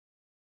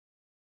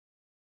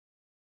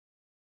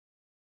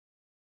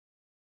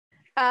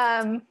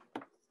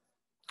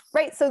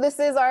Right, so this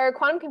is our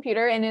quantum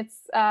computer, and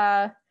it's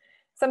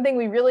something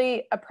we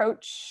really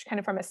approach kind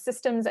of from a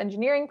systems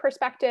engineering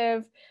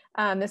perspective.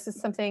 This is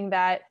something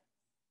that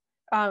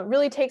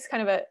really takes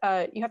kind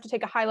of you have to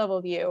take a high level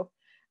view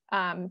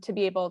to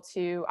be able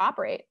to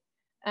operate.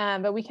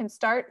 But we can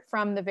start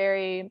from the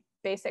very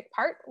basic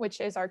part,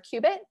 which is our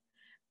qubit.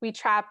 We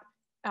trap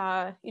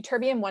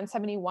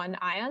ytterbium-171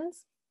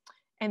 ions,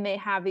 and they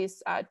have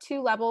these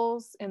 2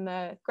 levels in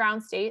the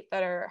ground state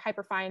that are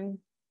hyperfine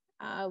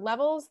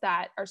levels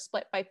that are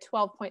split by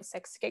 12.6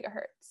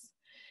 gigahertz.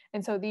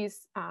 And so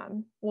these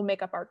will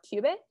make up our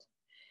qubit.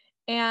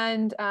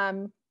 And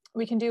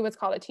we can do what's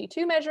called a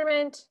T2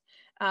 measurement,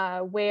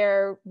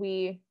 where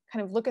we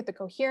kind of look at the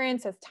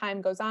coherence as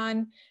time goes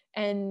on.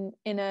 And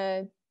in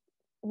a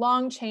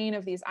long chain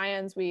of these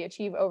ions, we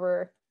achieve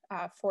over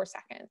 4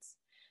 seconds.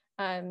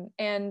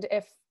 And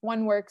if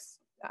one works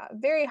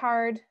very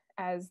hard,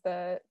 as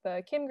the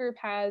Kim group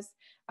has,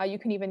 you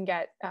can even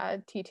get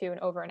T2 in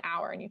over an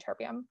hour in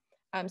ytterbium.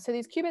 So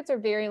these qubits are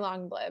very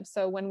long-lived.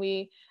 So when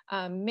we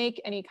make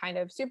any kind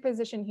of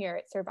superposition here,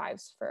 it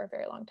survives for a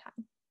very long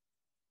time.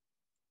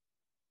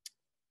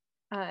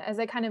 As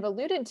I kind of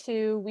alluded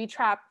to, we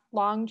trap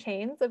long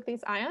chains of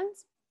these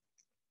ions.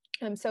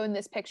 So in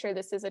this picture,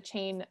 this is a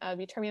chain of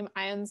ytterbium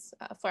ions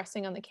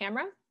fluorescing on the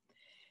camera.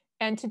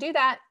 And to do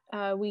that,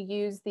 we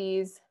use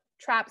these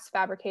traps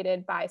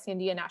fabricated by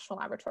Sandia National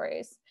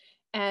Laboratories.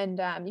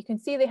 And you can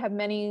see they have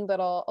many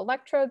little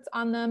electrodes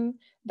on them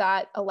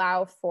that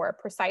allow for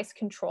precise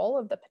control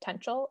of the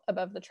potential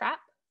above the trap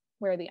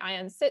where the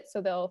ions sit. So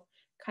they'll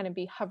kind of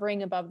be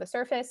hovering above the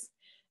surface.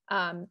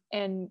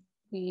 And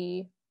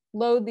we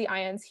load the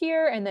ions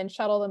here and then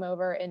shuttle them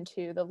over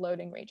into the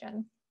loading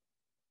region.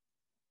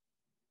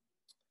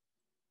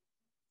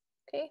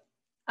 Okay.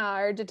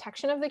 Our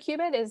detection of the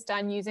qubit is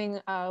done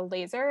using a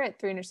laser at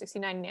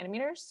 369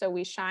 nanometers. So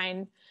we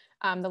shine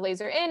the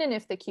laser in, and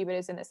if the qubit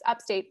is in this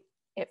up state,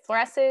 it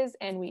fluoresces,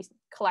 and we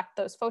collect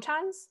those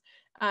photons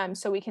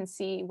so we can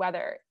see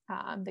whether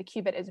the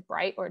qubit is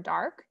bright or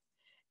dark.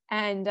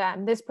 And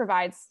this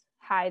provides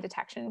high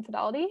detection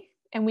fidelity.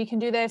 And we can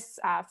do this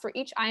for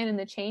each ion in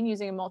the chain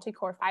using a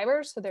multi-core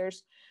fiber. So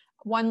there's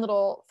one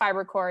little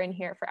fiber core in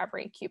here for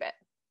every qubit.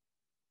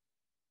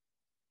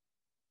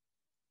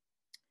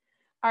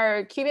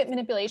 Our qubit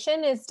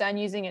manipulation is done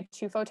using a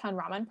 2-photon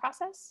Raman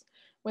process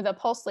with a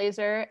pulse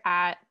laser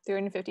at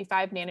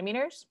 355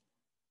 nanometers.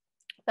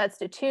 That's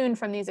detuned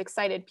from these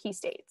excited P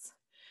states.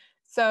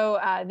 So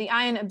the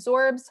ion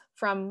absorbs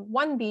from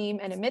one beam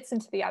and emits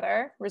into the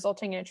other,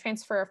 resulting in a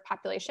transfer of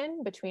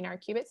population between our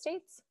qubit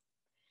states.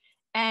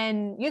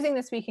 And using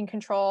this, we can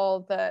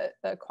control the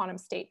quantum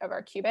state of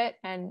our qubit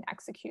and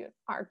execute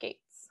our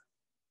gates.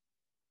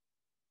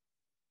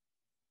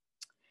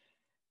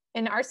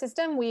 In our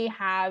system, we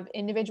have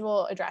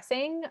individual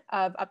addressing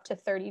of up to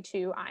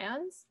 32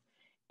 ions.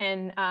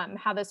 And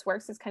how this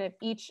works is kind of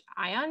each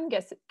ion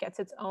gets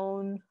its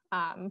own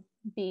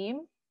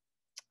beam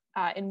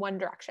in one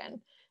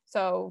direction.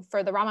 So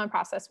for the Raman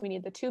process, we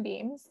need the 2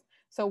 beams.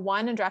 So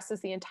one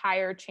addresses the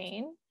entire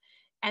chain.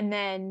 And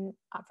then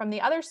from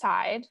the other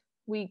side,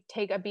 we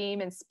take a beam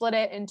and split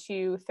it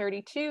into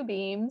 32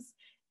 beams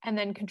and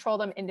then control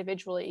them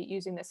individually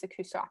using this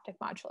acousto-optic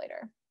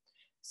modulator.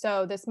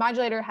 So this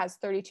modulator has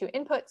 32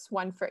 inputs,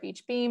 one for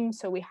each beam.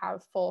 So we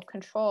have full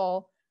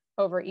control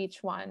over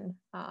each one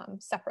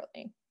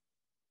separately.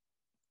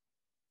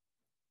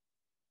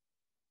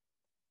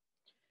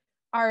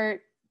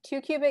 Our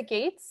 2-qubit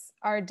gates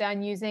are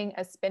done using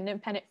a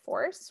spin-dependent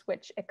force,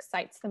 which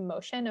excites the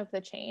motion of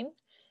the chain.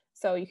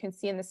 So you can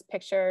see in this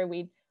picture,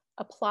 we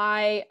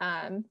apply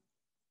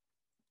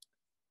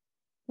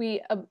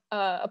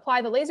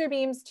the laser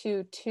beams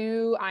to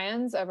 2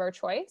 ions of our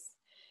choice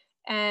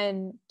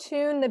and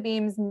tune the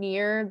beams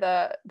near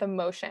the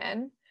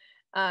motion.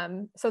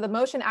 So the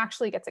motion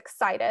actually gets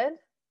excited.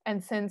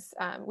 And since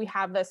we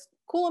have this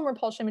Coulomb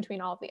repulsion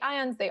between all of the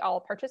ions, they all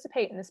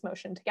participate in this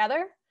motion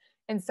together.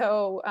 And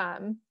so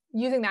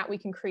using that, we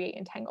can create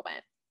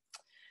entanglement.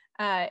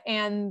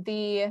 And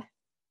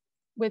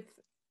with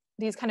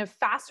these kind of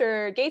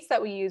faster gates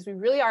that we use, we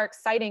really are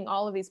exciting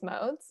all of these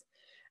modes.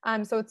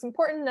 So it's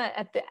important that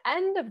at the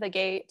end of the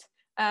gate,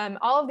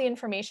 all of the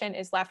information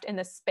is left in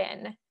the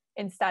spin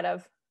instead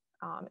of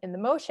in the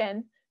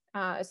motion.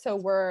 So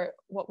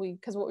what we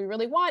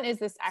really want is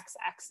this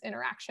XX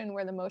interaction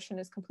where the motion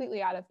is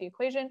completely out of the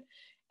equation.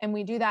 And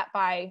we do that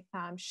by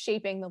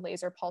shaping the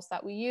laser pulse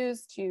that we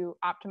use to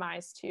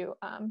optimize to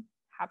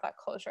have that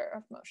closure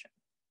of motion.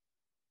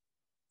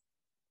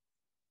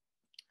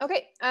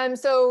 Okay,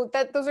 so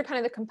those are kind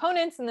of the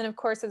components. And then of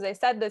course, as I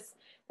said, this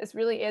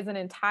really is an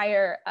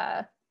entire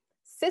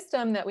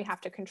system that we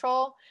have to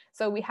control.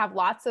 So we have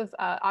lots of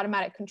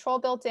automatic control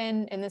built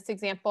in. In this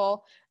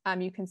example,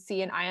 you can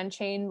see an ion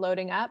chain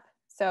loading up.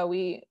 So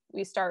we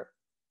start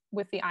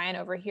with the ion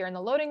over here in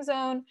the loading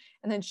zone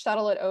and then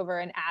shuttle it over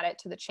and add it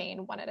to the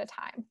chain one at a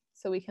time.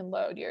 So we can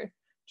load your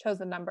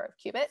chosen number of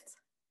qubits.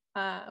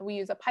 We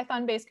use a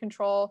Python-based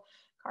control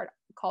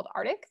called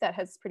Arctic that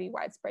has pretty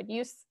widespread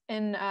use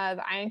in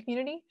the ion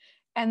community.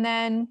 And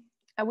then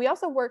we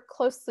also work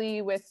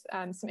closely with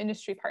some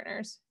industry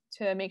partners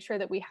to make sure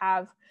that we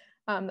have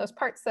those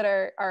parts that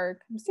are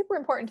super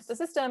important to the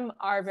system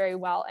are very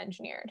well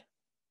engineered.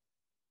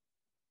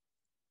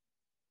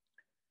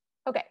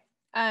 Okay,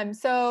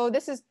 so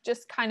this is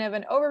just kind of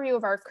an overview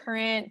of our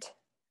current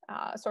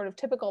sort of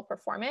typical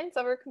performance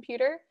of our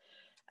computer.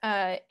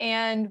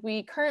 And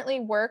we currently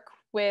work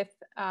with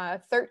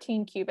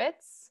 13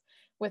 qubits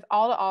with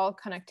all-to-all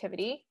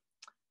connectivity.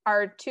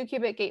 Our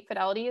 2-qubit gate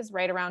fidelity is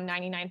right around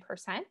 99%,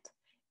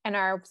 and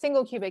our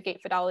single qubit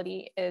gate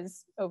fidelity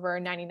is over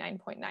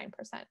 99.9%.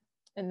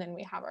 And then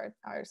we have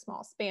our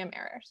small spam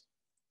errors.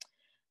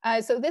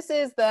 So this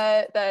is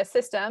the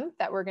system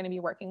that we're going to be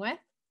working with.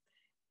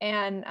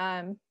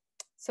 And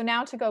so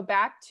now to go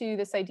back to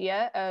this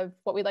idea of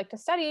what we'd like to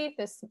study,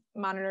 this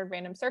monitored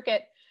random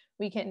circuit,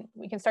 we can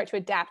start to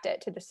adapt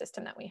it to the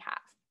system that we have.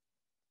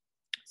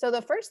 So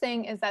the first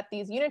thing is that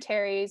these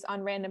unitaries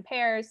on random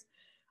pairs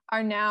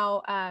are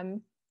now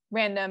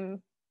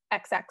random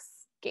XX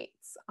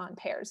gates on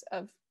pairs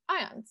of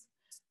ions.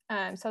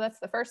 So that's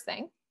the first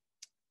thing.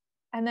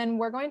 And then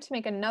we're going to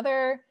make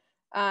another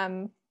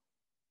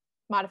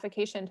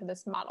modification to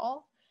this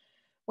model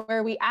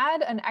where we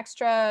add an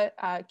extra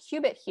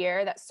qubit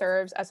here that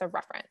serves as a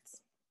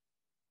reference.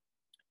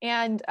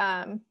 And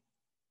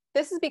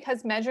this is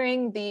because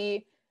measuring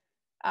the,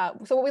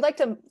 so what we'd like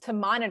to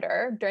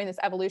monitor during this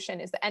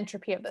evolution is the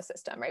entropy of the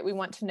system, right? We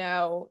want to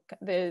know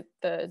the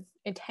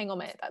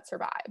entanglement that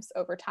survives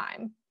over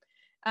time.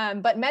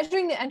 But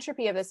measuring the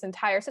entropy of this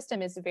entire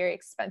system is a very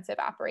expensive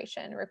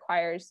operation. It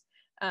requires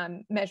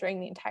measuring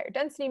the entire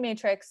density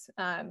matrix.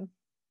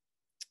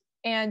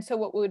 And so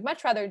what we would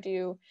much rather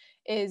do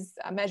is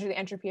measure the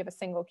entropy of a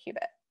single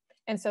qubit.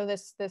 And so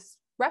this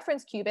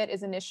reference qubit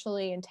is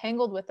initially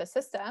entangled with the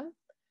system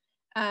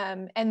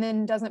and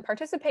then doesn't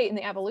participate in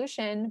the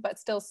evolution, but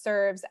still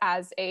serves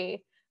as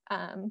a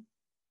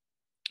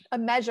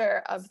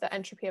measure of the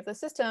entropy of the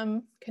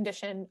system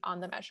conditioned on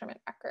the measurement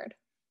record.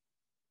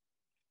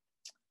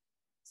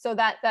 So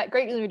that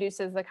greatly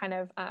reduces the kind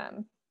of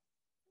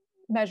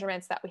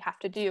measurements that we have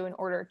to do in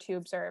order to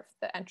observe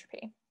the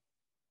entropy.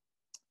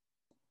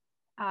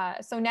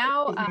 So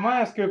now, may I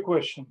ask you a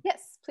question?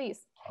 Yes, please.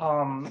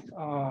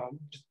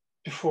 Just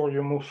before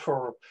you move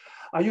forward,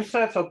 you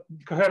said that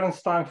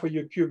coherence time for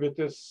your qubit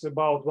is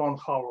about 1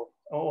 hour,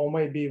 or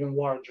maybe even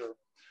larger.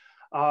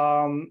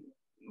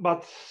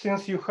 But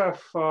since you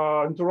have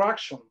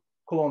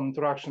Coulomb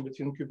interaction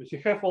between qubits, you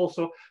have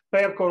also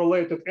pair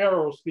correlated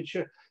errors, which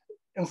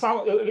in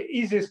some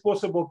easiest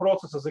possible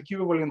processes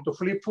equivalent to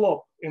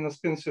flip-flop in a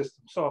spin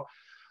system. So.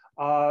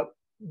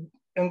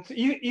 And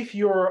if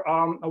your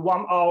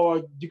 1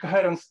 hour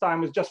decoherence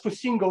time is just for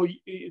single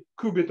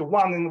qubit,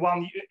 one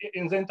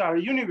in the entire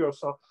universe,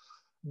 so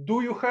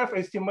do you have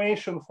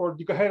estimation for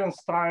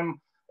decoherence time,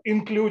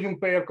 including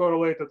pair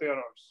correlated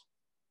errors?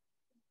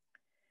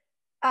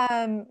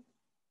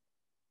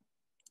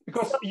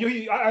 Because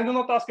I do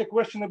not ask a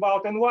question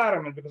about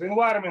environment, because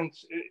environment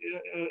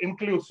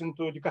includes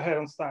into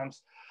decoherence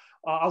times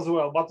as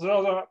well, but the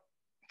other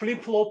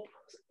flip-flop,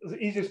 the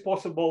easiest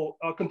possible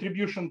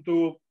contribution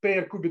to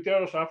pair qubit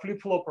errors are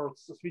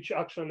flip-floppers, which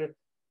actually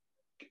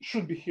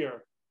should be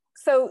here.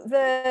 So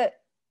the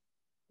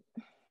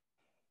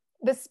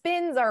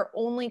spins are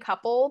only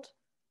coupled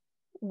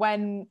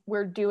when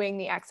we're doing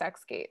the XX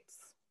gates.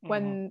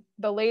 When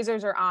the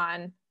lasers are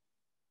on,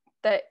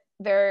 that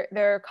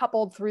they're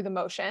coupled through the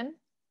motion.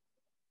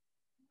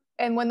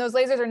 And when those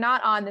lasers are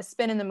not on, the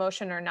spin and the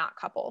motion are not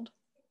coupled.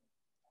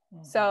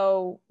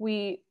 So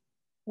we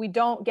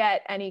don't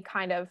get any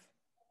kind of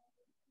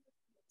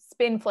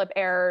spin flip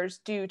errors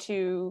due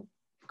to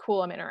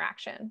Coulomb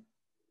interaction.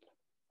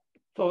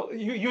 So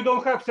you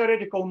don't have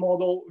theoretical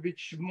model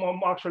which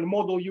actually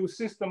model your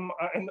system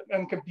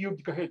and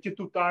compute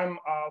T2 time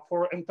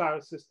for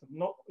entire system.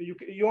 No,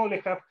 you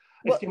only have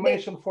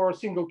estimation for a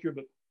single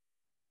qubit.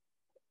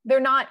 They're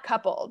not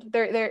coupled.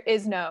 There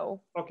is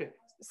no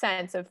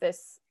sense of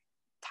this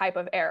type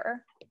of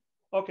error.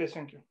 Okay,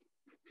 thank you.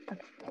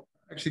 Okay.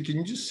 Actually, can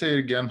you just say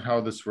again how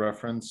this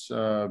reference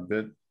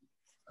bit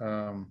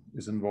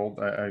is involved?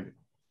 I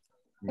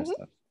missed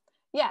that.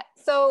 Yeah.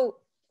 So,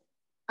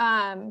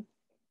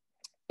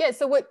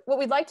 so what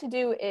we'd like to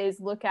do is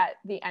look at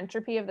the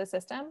entropy of the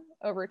system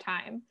over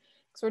time.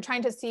 So we're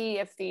trying to see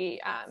if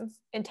the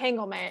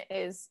entanglement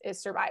is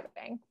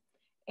surviving,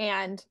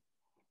 and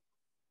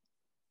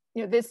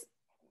this,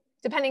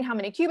 depending how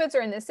many qubits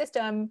are in this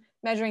system,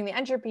 measuring the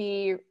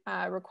entropy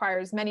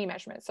requires many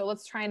measurements. So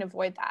let's try and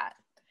avoid that.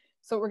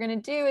 So what we're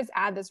going to do is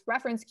add this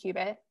reference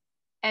qubit.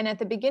 And at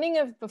the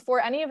beginning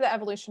before any of the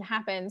evolution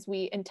happens,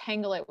 we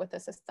entangle it with the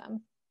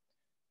system.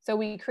 So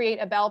we create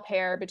a Bell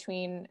pair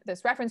between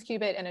this reference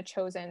qubit and a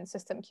chosen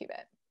system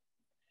qubit.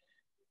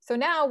 So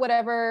now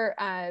whatever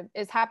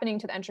is happening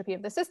to the entropy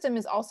of the system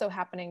is also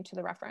happening to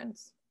the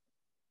reference,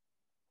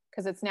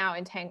 because it's now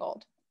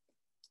entangled.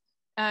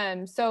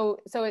 So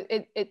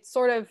it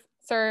sort of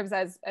serves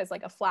as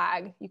like a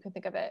flag, you can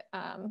think of it.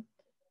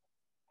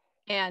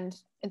 And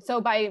so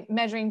by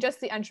measuring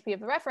just the entropy of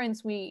the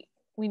reference, we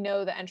we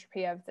know the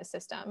entropy of the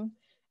system,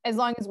 as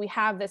long as we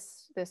have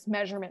this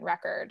measurement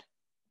record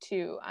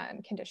to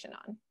condition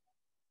on.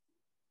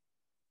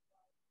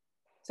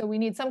 So we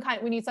need some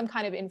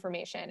kind of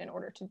information in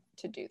order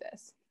to do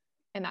this,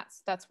 and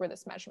that's where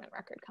this measurement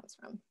record comes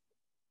from.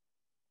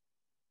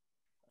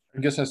 I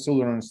guess I still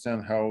don't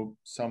understand how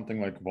something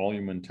like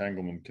volume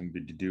entanglement can be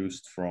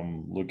deduced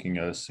from looking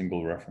at a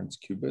single reference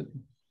qubit,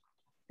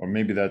 or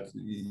maybe that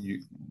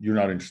you're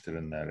not interested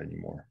in that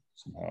anymore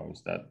somehow.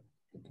 Is that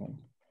the point?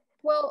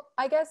 Well,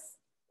 I guess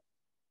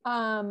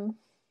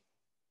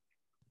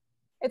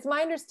it's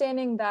my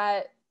understanding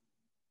that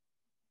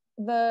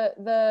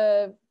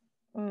the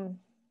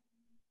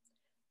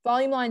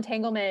volume law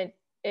entanglement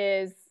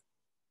is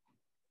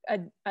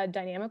a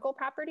dynamical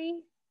property,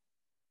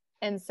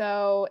 and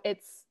so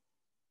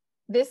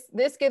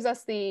this gives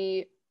us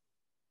the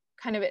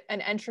kind of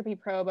an entropy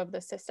probe of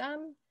the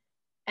system,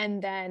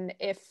 and then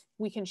if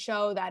we can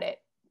show that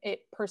it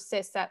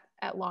persists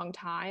at long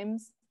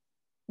times,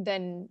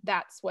 then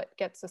that's what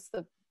gets us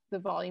the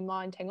volume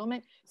law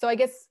entanglement. So I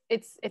guess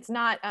it's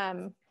not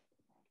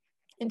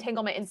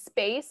entanglement in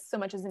space so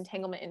much as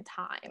entanglement in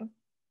time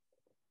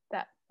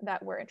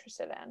that we're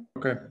interested in.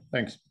 Okay,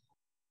 thanks.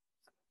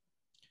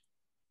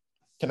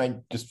 Can I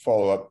just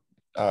follow up?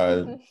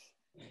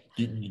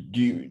 Do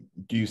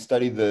you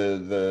study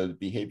the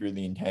behavior of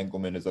the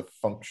entanglement as a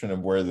function of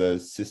where the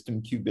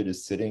system qubit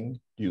is sitting?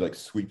 Do you like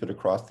sweep it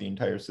across the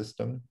entire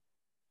system?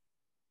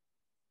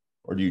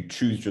 Or do you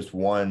choose just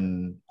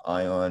one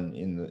ion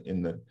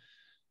in the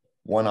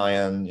one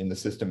ion in the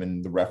system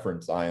and the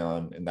reference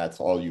ion, and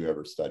that's all you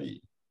ever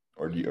study?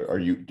 Or do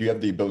you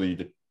have the ability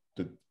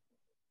to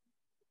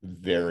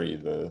vary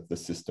the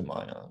system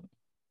ion,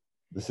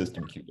 the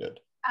system qubit?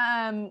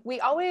 We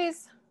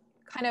always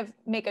kind of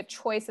make a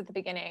choice at the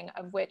beginning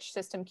of which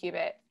system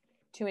qubit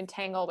to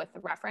entangle with the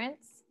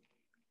reference.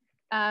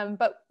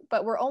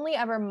 But we're only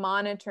ever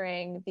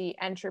monitoring the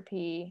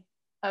entropy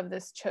of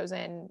this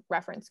chosen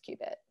reference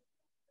qubit.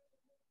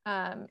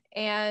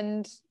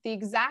 And the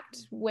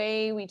exact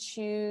way we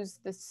choose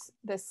this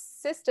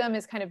system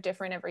is kind of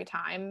different every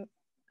time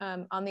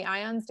on the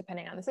ions,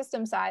 depending on the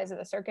system size of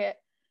the circuit.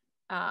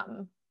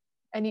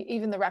 And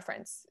even the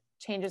reference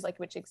changes, like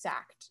which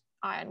exact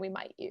ion we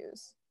might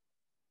use.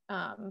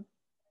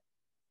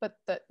 But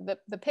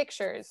the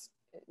pictures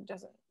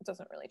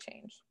doesn't really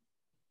change.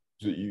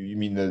 So you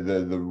mean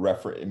the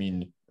reference? I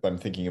mean, if I'm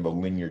thinking of a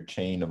linear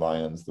chain of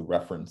ions, the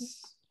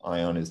reference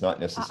ion is not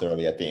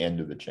necessarily at the end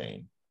of the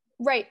chain.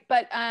 Right,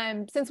 but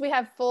since we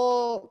have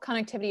full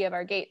connectivity of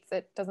our gates,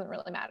 it doesn't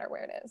really matter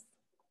where it is.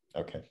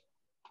 Okay.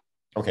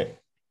 Okay.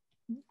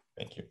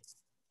 Thank you.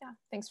 Yeah,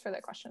 thanks for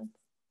the question.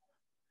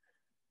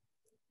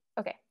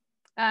 Okay,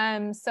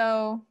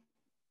 so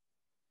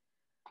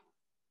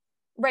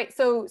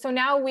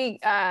now we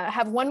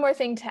have one more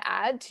thing to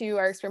add to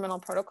our experimental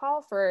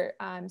protocol for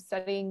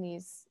studying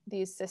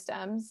these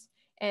systems,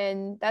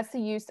 and that's the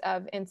use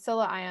of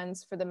ancilla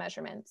ions for the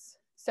measurements.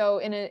 So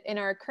in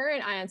our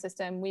current ion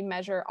system, we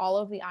measure all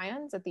of the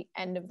ions at the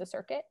end of the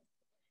circuit.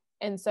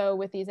 And so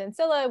with these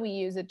ancilla, we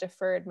use a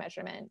deferred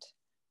measurement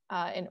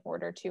in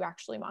order to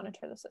actually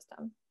monitor the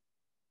system.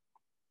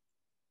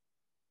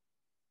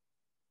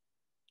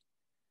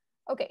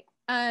 Okay,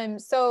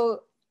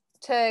 so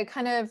to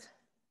kind of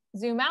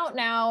zoom out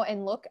now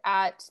and look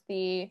at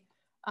the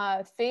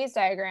phase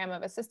diagram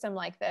of a system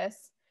like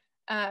this,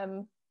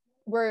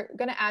 we're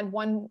going to add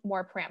one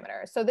more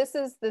parameter. So this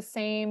is the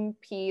same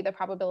P, the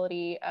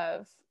probability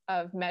of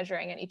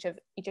measuring in each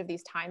of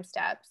these time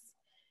steps.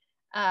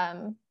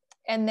 And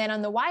then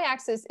on the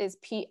y-axis is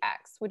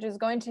Px, which is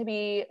going to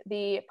be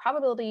the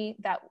probability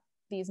that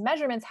these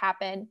measurements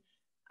happen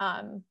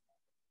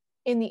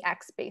in the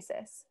x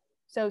basis.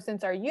 So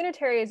since our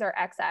unitaries are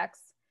xx,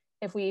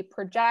 if we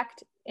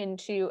project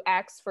into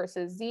x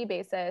versus z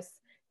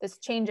basis, this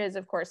changes,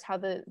 of course, how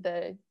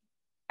the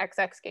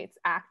XX gates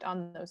act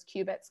on those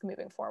qubits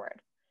moving forward.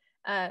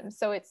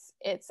 So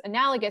it's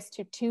analogous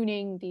to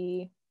tuning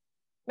the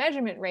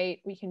measurement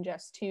rate. We can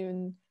just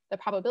tune the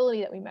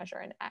probability that we measure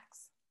in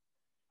x.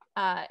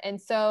 And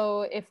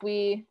so if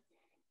we,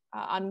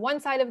 on one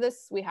side of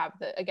this, we have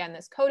again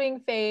this coding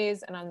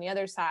phase, and on the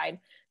other side,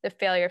 the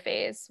failure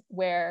phase,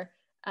 where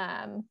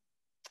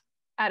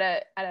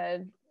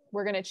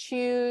we're going to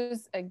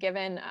choose a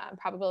given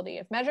probability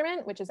of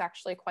measurement, which is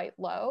actually quite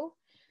low,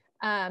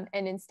 and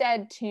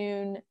instead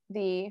tune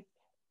this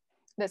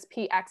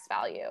Px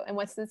value. And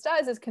what this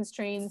does is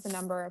constrains the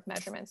number of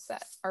measurements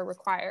that are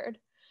required,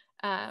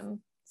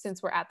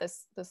 since we're at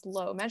this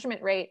low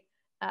measurement rate,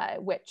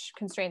 which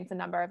constrains the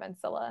number of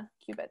ancilla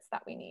qubits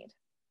that we need.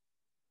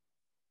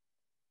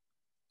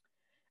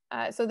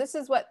 So this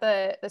is what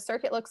the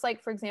circuit looks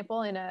like, for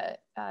example, in a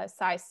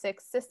size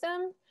 6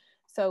 system.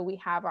 So we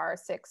have our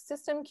 6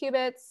 system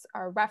qubits,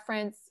 our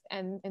reference,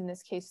 and in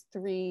this case,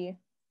 3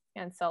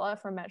 ancilla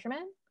for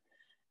measurement.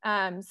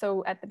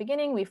 So at the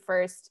beginning, we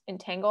first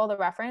entangle the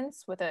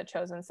reference with a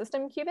chosen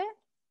system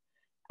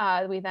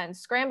qubit. We then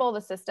scramble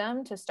the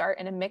system to start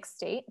in a mixed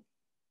state.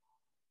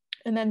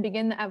 and then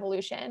begin the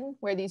evolution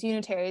where these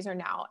unitaries are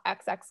now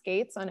XX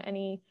gates on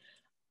any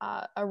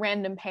a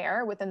random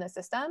pair within the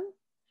system.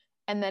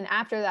 And then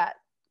after that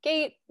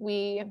gate,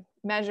 we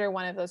measure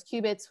one of those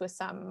qubits with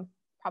some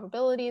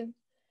probability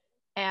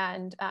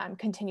and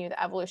continue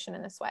the evolution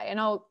in this way. And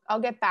I'll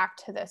get back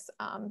to this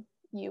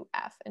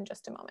UF in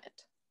just a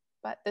moment,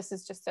 but this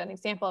is just an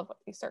example of what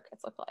these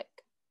circuits look like.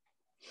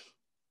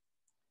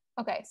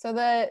 Okay, so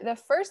the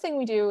first thing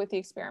we do with the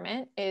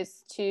experiment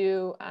is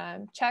to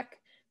check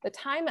the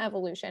time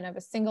evolution of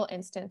a single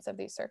instance of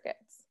these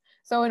circuits.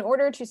 So in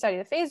order to study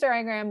the phase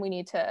diagram, we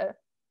need to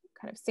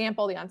kind of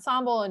sample the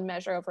ensemble and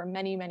measure over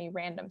many, many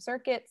random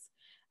circuits.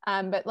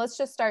 But let's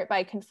just start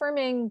by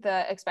confirming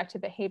the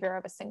expected behavior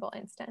of a single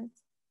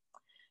instance.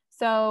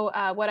 So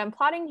what I'm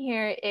plotting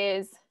here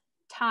is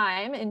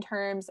time in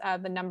terms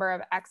of the number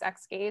of XX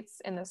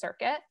gates in the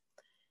circuit,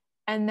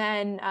 and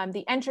then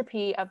the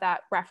entropy of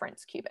that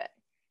reference qubit.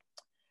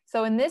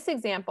 So in this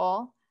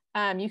example,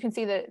 you can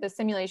see the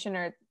simulation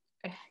are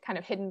kind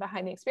of hidden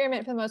behind the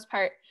experiment for the most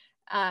part.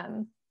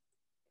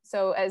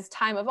 So as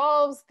time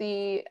evolves,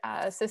 the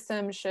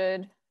system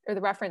should, or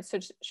the reference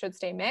should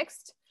stay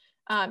mixed.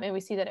 And we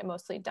see that it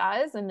mostly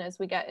does. And as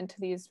we get into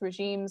these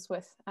regimes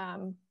with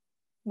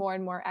more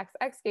and more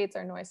XX gates,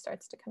 our noise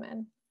starts to come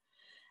in.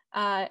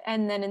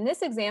 And then in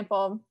this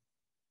example,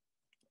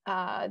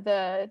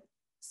 the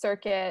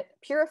circuit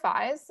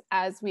purifies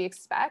as we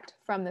expect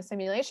from the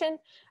simulation,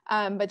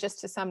 but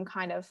just to some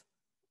kind of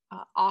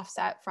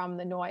offset from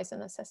the noise in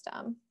the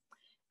system.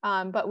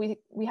 But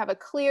we have a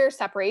clear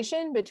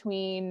separation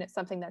between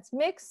something that's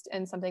mixed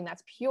and something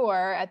that's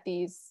pure at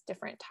these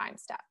different time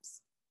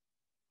steps.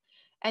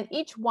 And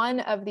each one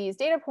of these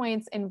data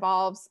points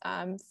involves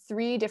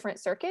 3 different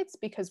circuits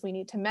because we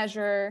need to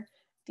measure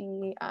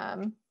the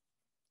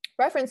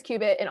reference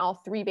qubit in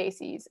all 3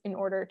 bases in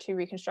order to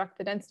reconstruct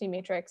the density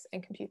matrix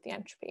and compute the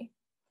entropy.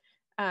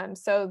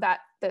 So that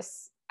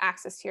this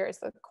axis here is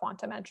the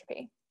quantum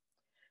entropy.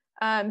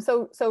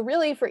 So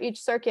really for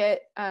each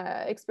circuit,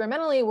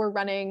 experimentally, we're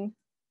running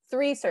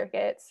 3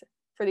 circuits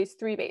for these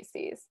 3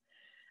 bases,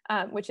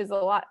 which is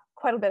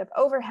quite a bit of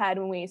overhead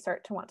when we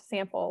start to want to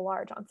sample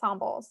large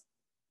ensembles.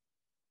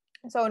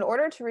 So in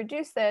order to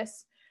reduce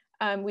this,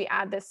 we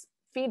add this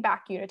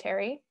feedback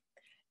unitary.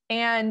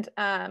 And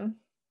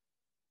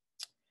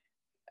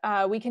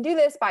we can do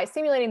this by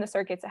simulating the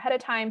circuits ahead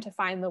of time to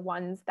find the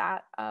ones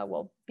that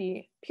will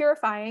be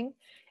purifying,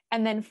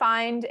 and then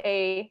find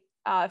a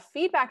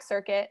feedback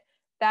circuit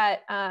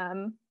that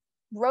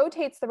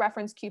rotates the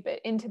reference qubit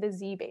into the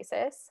Z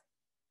basis.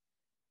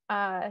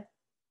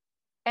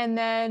 And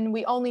then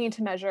we only need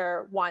to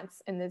measure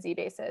once in the Z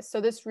basis. So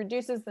this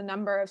reduces the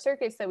number of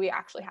circuits that we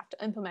actually have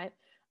to implement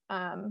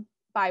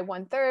by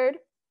 1/3.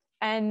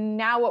 And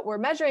now what we're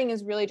measuring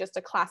is really just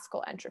a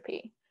classical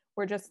entropy.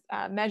 We're just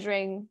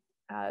measuring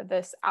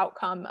this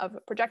outcome of a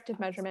projective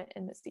measurement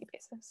in the Z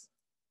basis.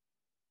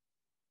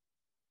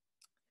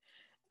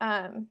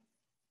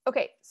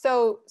 Okay,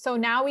 so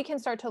now we can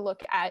start to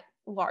look at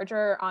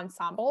larger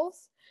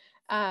ensembles.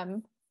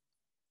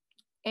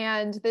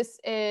 And this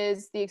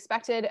is the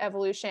expected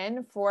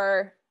evolution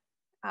for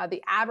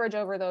the average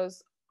over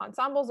those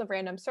ensembles of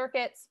random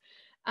circuits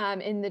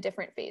in the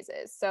different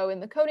phases. So in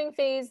the coding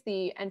phase,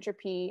 the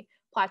entropy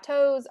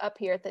plateaus up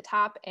here at the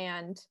top,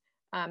 and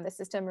the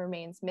system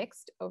remains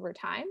mixed over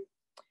time.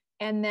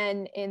 And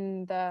then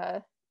in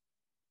the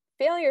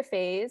failure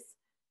phase,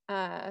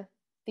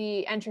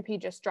 the entropy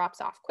just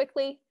drops off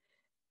quickly.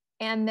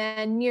 And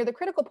then near the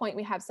critical point,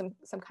 we have some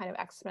kind of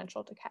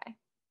exponential decay.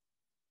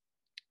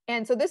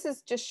 And so this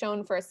is just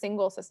shown for a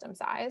single system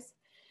size.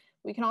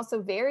 We can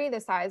also vary the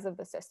size of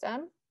the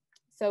system.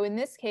 So in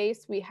this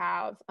case, we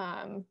have,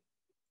 I'm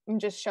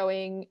just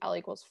showing L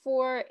equals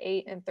 4,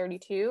 8, and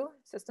 32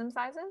 system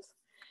sizes.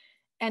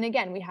 And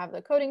again, we have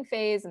the coding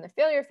phase and the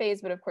failure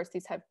phase, but of course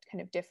these have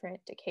kind of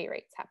different decay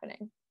rates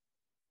happening.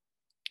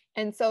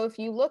 And so if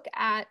you look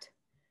at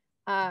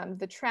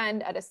the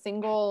trend at a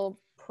single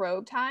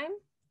probe time,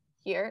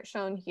 here,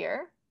 shown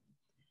here,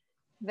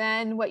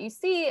 then what you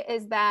see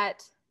is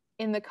that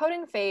in the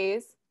coding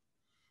phase,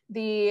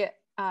 the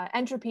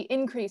entropy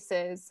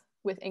increases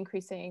with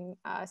increasing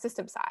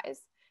system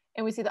size.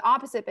 And we see the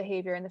opposite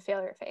behavior in the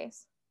failure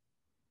phase.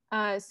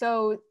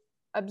 So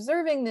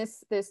observing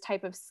this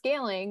type of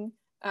scaling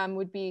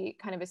would be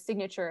kind of a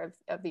signature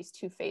of these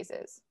 2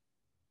 phases.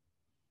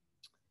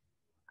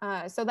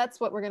 So that's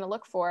what we're going to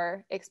look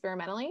for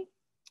experimentally.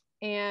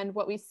 And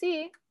what we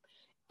see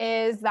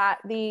is that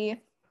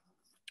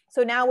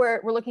so now we're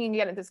looking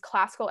again at this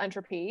classical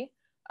entropy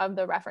of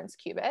the reference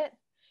qubit.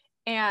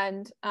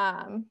 And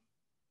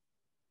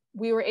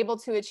we were able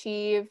to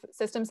achieve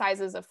system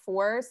sizes of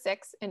 4,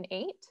 6, and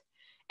 8.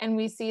 And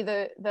we see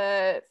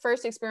the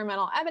first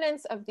experimental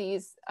evidence of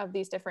these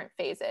different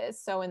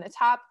phases. So in the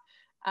top,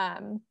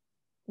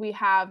 we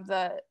have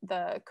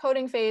the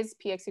coding phase,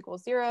 px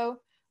equals 0,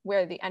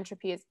 where the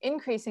entropy is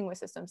increasing with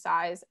system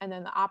size, and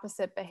then the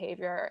opposite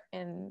behavior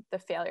in the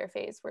failure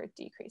phase where it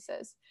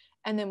decreases.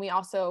 And then we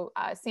also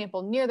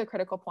sample near the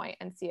critical point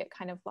and see it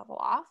kind of level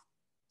off.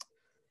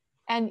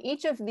 And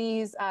each of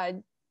these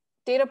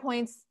data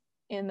points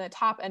in the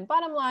top and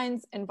bottom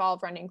lines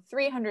involve running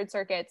 300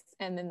 circuits,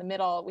 and in the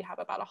middle we have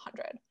about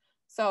 100.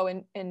 So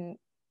in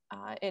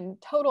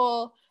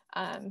total,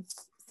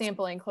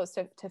 sampling close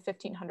to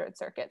 1,500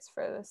 circuits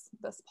for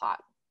this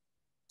plot.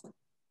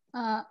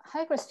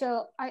 Hi,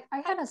 Crystal. I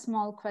had a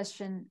small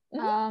question.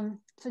 Mm-hmm.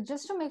 So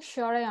just to make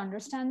sure I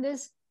understand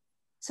this,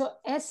 so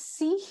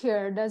SC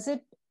here, does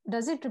it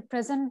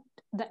represent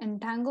the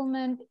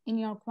entanglement in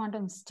your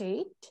quantum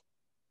state?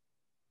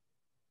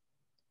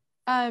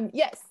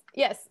 Yes.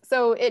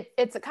 So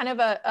it's a kind of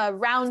a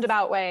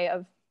roundabout way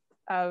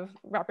of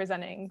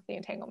representing the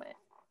entanglement.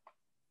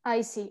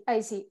 I see.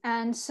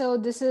 And so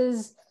this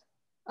is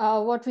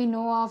what we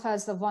know of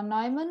as the von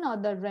Neumann or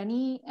the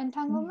Renyi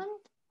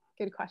entanglement?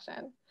 Good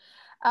question.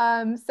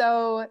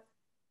 So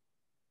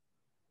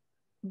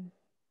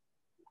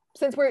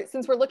since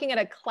we're looking at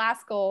a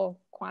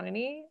classical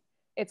quantity,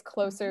 it's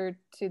closer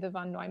to the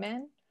von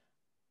Neumann,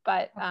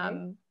 but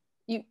okay.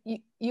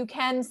 You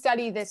can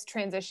study this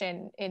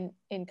transition in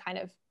kind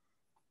of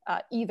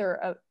either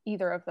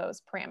of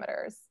those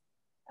parameters.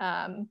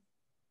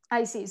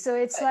 I see. So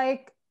it's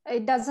like,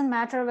 it doesn't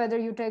matter whether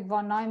you take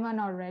von Neumann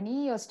or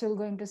Renyi, you're still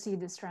going to see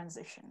this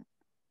transition.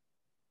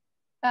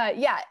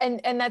 Yeah,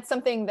 and that's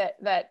something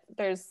that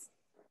there's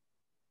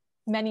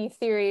many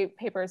theory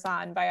papers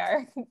on by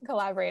our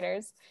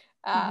collaborators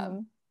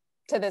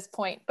to this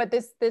point. But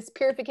this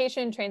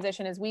purification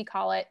transition, as we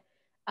call it,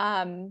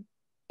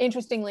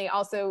 interestingly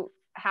also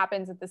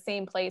happens at the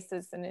same place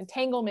as an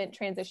entanglement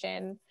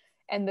transition.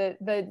 And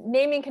the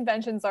naming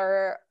conventions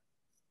are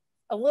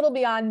a little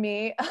beyond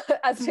me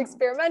as an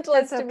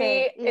experimentalist. To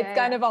me, it's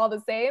kind of all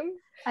the same.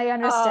 I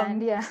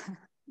understand, yeah.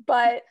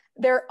 But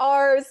there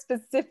are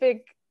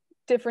specific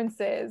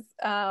differences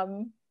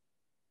that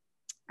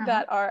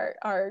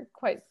are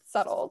quite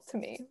subtle to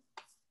me.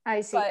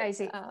 I see, but, I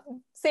see.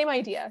 Same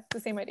idea, the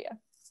same idea.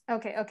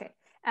 Okay.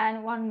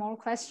 And one more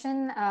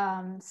question.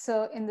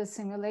 So in the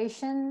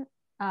simulation,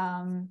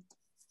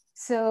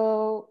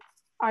 so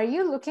are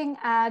you looking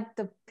at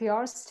the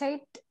pure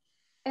state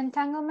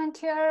entanglement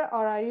here,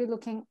 or are you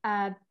looking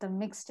at the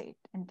mixed state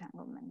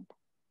entanglement?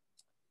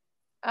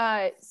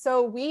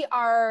 So we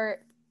are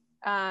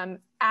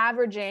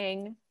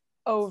averaging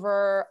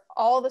over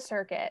all the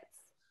circuits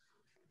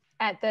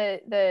at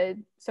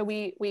so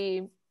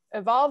we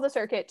evolve the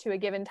circuit to a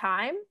given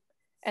time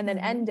and then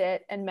end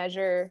it and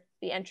measure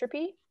the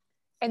entropy.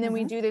 And then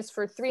we do this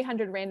for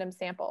 300 random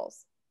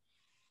samples.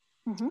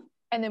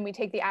 And then we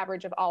take the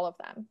average of all of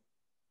them.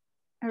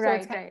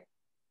 Right, so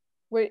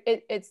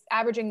it's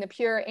averaging the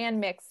pure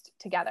and mixed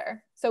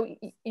together. So,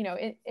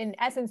 in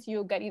essence,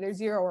 you'll get either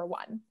 0 or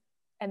 1.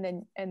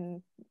 And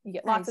you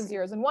get lots of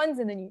zeros and ones,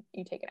 and then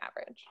you take an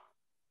average.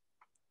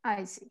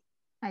 I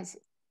see.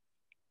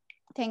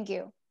 Thank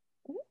you.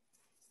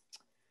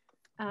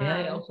 May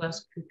I also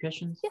ask 2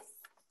 questions? Yes.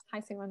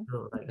 Hi, Soonwon.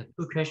 So,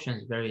 2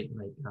 questions, very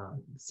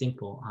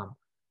simple.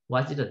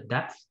 What is the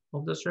depth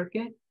of the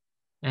circuit?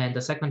 And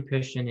the second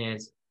question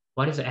is,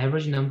 what is the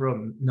average number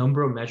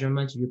of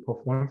measurements you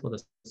perform for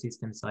the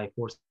system size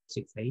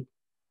 468?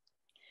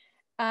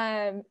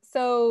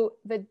 So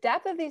the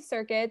depth of these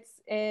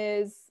circuits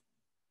is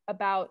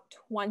about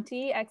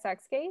 20 XX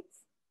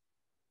gates.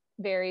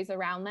 Varies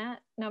around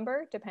that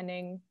number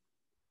depending,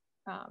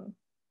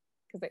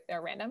 because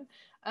they're random.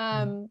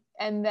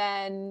 And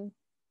then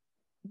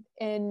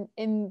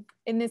in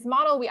this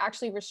model, we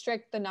actually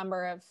restrict the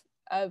number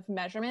of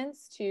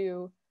measurements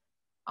to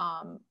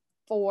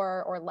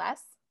 4 or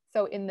less.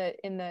 So in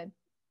the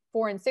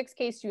 4 and 6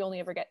 case, you only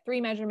ever get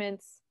 3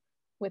 measurements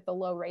with the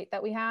low rate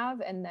that we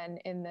have. And then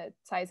in the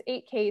size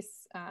 8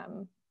 case,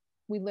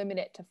 we limit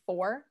it to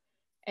 4.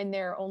 And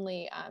there are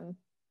only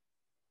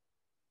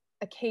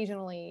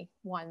occasionally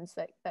ones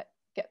that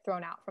get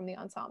thrown out from the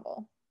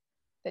ensemble.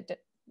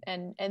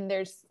 And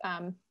there's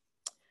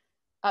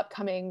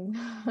upcoming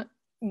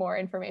more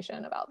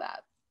information about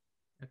that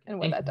and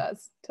what that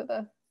does to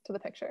the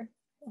picture.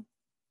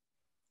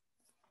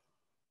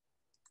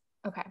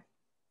 Okay.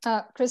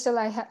 Crystal,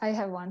 I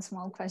have one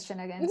small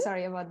question again.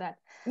 Sorry about that.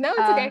 No,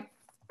 it's okay.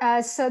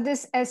 So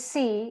this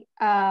SC,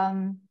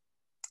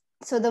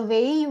 so the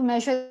way you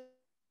measure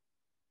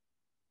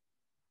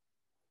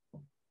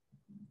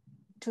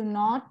to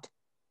not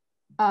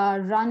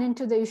run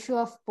into the issue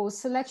of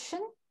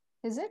post-selection,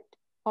 is it?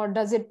 Or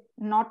does it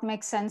not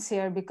make sense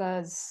here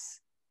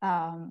because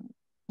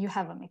you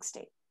have a mixed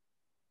state?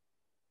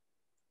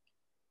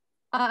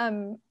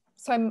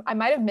 So I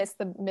might have missed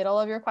the middle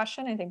of your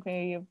question. I think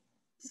maybe you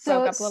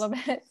broke up a little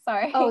bit.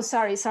 Sorry. Oh,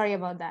 sorry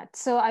about that.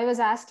 So I was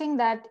asking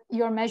that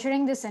you're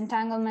measuring this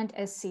entanglement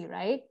SC,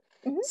 right?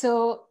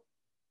 So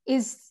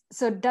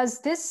does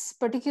this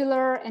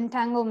particular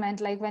entanglement,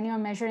 like when you're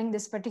measuring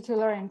this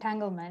particular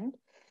entanglement,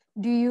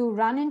 do you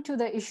run into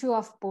the issue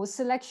of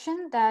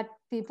post-selection that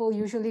people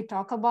usually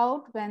talk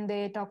about when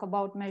they talk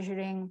about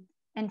measuring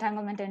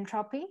entanglement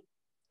entropy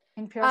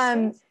in pure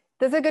states?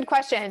 That's a good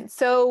question.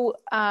 So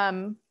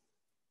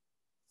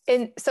in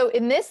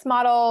this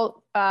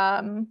model,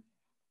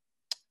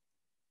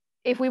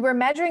 if we were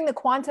measuring the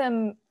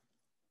quantum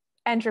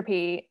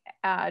entropy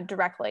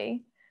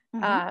directly,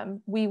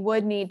 we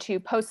would need to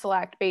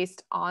post-select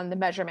based on the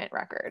measurement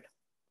record.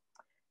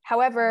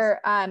 However,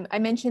 I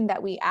mentioned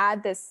that we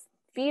add this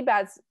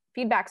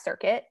feedback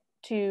circuit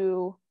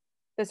to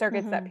the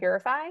circuits that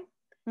purify.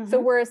 So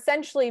we're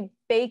essentially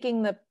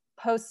baking the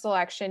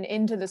post-selection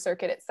into the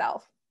circuit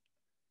itself.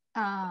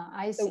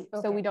 I see.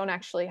 So we don't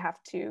actually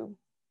have to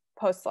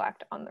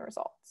post-select on the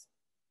results.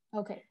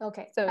 Okay.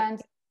 So,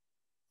 and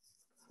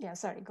yeah,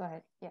 sorry, go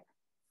ahead. Yeah.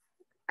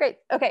 Great.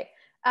 Okay.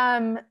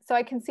 So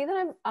I can see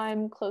that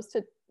I'm close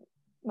to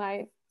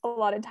my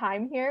allotted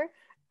time here.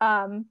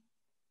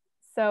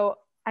 So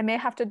I may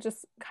have to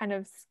just kind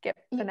of skip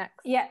the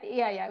next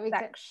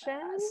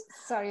section.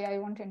 Sorry, I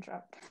won't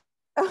interrupt.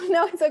 Oh,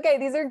 no, it's okay.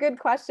 These are good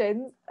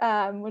questions.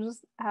 We'll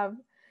just have,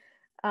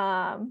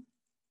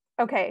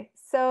 okay,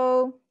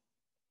 so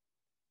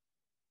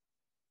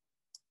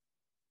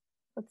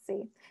let's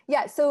see.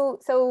 Yeah, so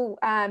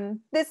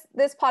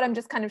this plot I'm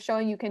just kind of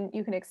showing you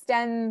can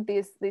extend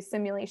these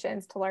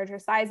simulations to larger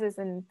sizes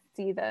and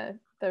see the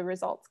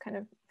results kind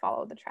of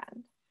follow the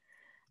trend.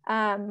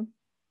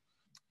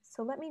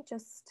 So let me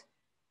just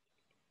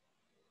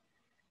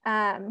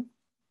you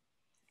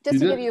to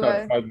give you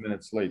start 5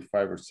 minutes late,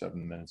 5 or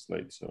 7 minutes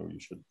late, so you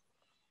should.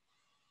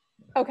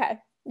 Okay,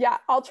 yeah,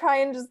 I'll try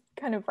and just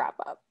kind of wrap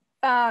up.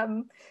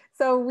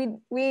 So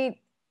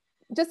we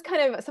just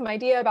kind of some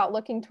idea about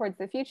looking towards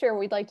the future.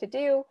 What we'd like to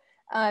do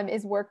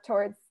is work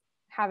towards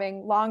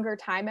having longer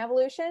time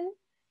evolution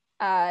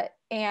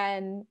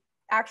and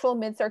actual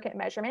mid-circuit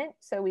measurement,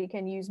 so we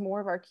can use more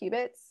of our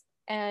qubits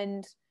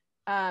and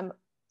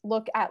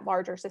look at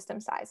larger system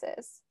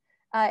sizes.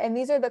 And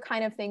these are the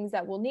kind of things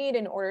that we'll need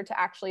in order to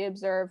actually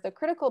observe the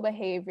critical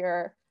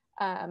behavior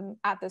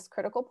at this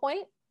critical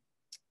point.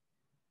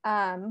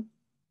 And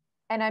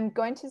I'm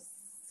going to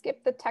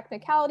skip the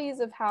technicalities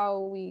of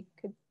how we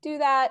could do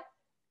that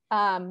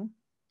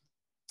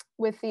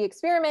with the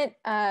experiment,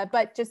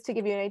 but just to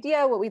give you an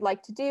idea, what we'd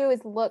like to do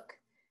is look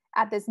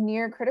at this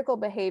near critical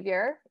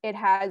behavior. It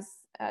has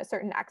a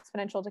certain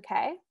exponential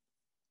decay.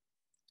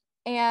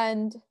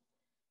 And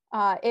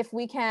if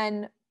we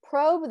can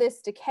probe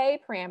this decay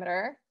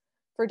parameter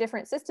for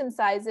different system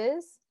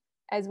sizes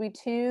as we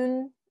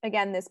tune,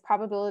 again, this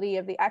probability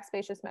of the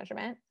x-basis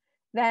measurement,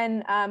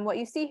 then what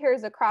you see here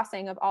is a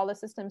crossing of all the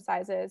system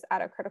sizes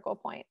at a critical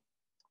point.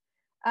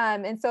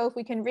 And so if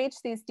we can reach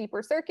these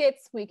deeper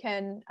circuits, we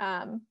can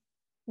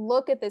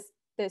look at this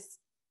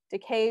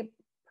decay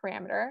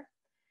parameter.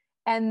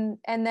 And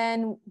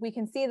then we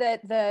can see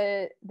that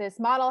this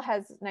model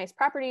has nice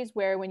properties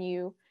where when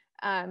you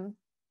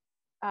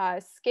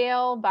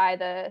scale by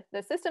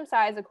the system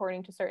size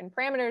according to certain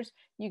parameters,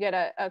 you get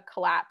a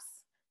collapse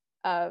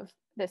of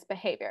this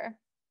behavior.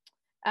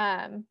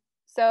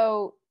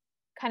 So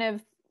kind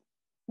of,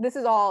 this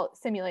is all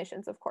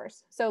simulations, of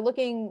course. So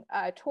looking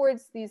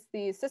towards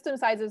these system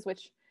sizes,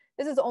 which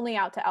this is only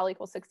out to L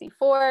equals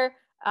 64,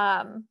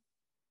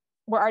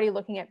 we're already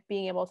looking at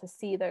being able to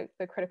see the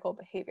critical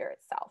behavior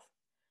itself.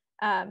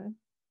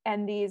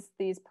 And these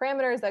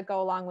parameters that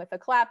go along with the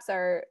collapse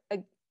are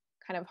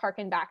kind of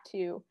harken back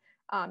to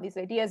these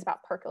ideas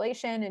about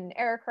percolation and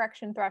error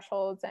correction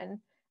thresholds, and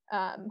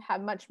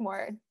have much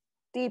more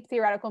deep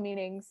theoretical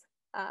meanings.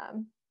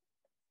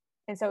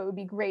 And so it would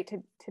be great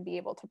to be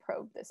able to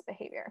probe this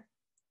behavior.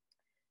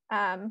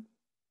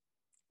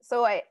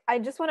 So I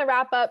just want to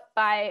wrap up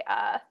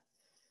by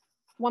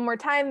one more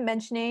time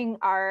mentioning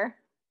our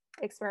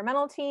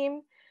experimental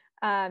team,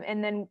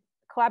 and then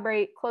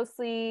collaborate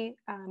closely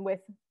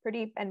with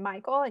Pradeep and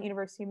Michael at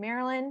University of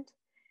Maryland.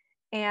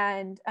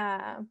 And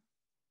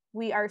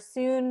we are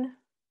soon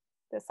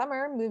this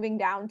summer moving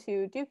down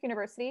to Duke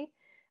University.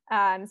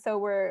 So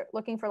we're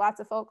looking for lots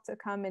of folks to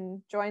come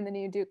and join the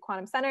new Duke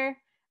Quantum Center.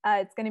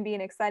 It's going to be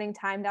an exciting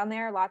time down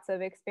there, lots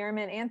of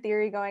experiment and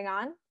theory going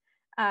on.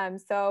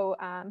 So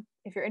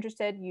if you're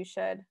interested, you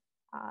should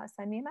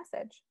send me a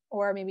message,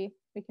 or maybe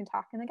we can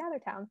talk in the Gather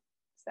Town.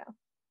 So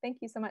thank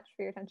you so much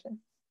for your attention.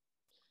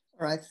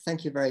 All right,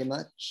 thank you very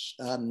much.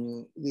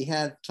 We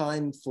have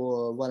time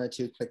for 1 or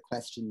 2 quick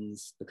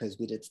questions because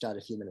we did start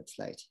a few minutes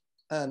late.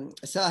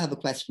 So I have a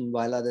question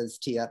while others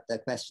tee up their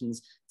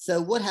questions. So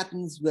what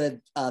happens with,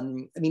 I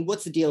mean,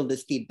 what's the deal with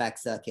this feedback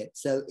circuit?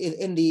 So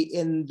in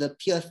the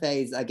pure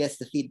phase, I guess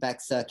the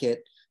feedback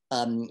circuit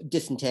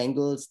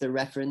disentangles the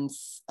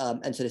reference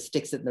and sort of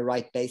sticks it in the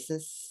right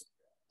basis.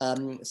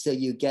 So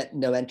you get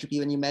no entropy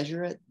when you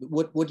measure it.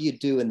 What do you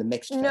do in the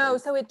mixed phase? No,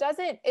 so it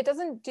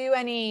doesn't do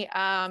any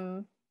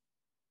kind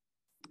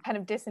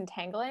of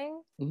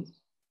disentangling.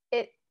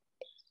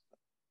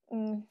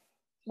 Mm-hmm.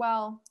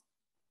 Well,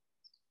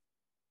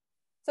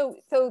 so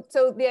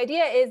the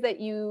idea is that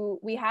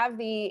we have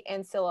the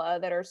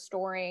ancilla that are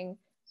storing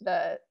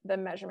the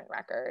measurement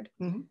record.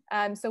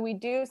 Mm-hmm. So we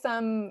do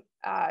some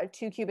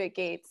 2-qubit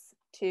gates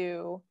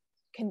to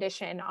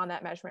condition on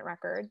that measurement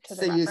record to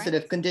the reference. You sort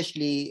of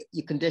conditionally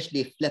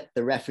flip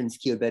the reference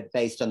qubit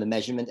based on the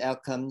measurement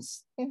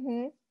outcomes.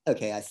 Mm-hmm.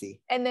 Okay, I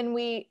see. And then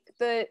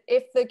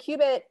if the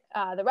qubit,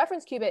 the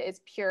reference qubit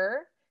is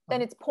pure,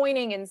 then it's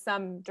pointing in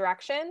some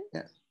direction.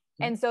 Yeah.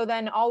 And so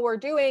then all we're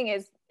doing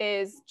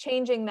is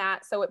changing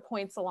that so it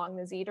points along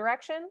the Z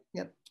direction.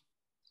 Yep.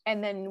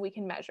 And then we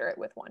can measure it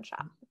with one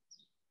shot.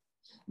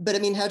 But I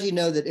mean, how do you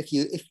know that if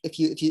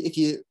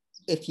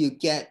you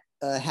get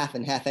half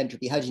and half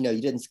entropy, how do you know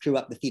you didn't screw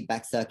up the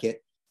feedback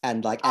circuit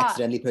and like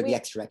accidentally put the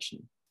X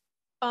direction?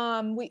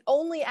 We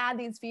only add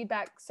these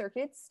feedback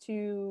circuits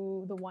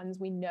to the ones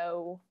we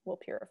know will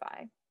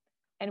purify.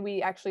 And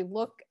we actually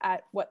look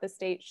at what the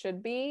state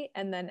should be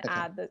and then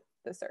add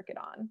the circuit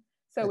on.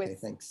 So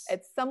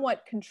it's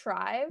somewhat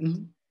contrived,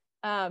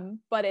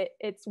 but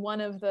it's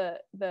one of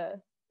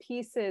the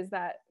pieces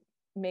that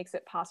makes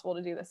it possible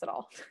to do this at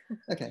all.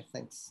 Okay,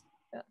 thanks.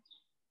 Yeah.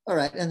 All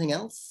right, anything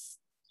else?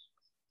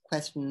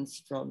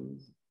 Questions from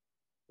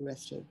the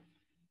rest of?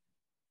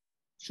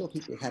 Sure,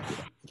 people have.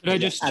 Could I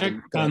just check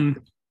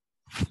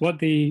what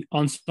the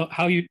ensemble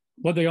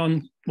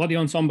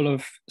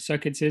of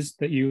circuits is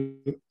that you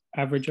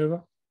average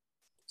over?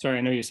 Sorry,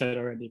 I know you said it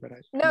already, but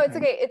no, it's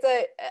okay. It's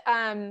a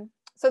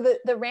so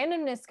the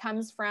randomness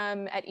comes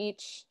from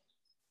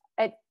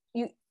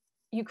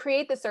you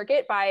create the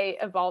circuit by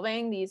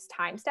evolving these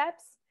time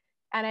steps,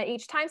 and at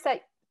each time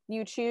step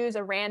you choose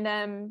a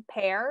random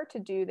pair to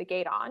do the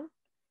gate on,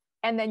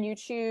 and then you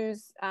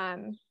choose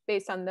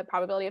based on the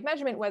probability of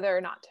measurement whether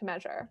or not to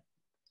measure.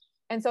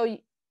 And so you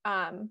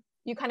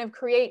kind of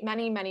create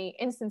many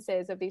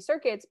instances of these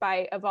circuits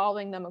by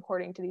evolving them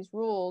according to these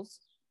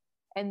rules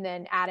and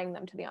then adding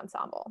them to the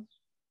ensemble.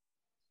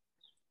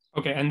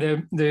 Okay,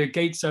 and the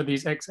gates are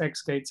these XX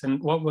gates,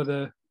 and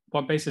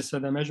what basis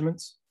are their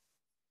measurements?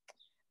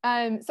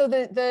 So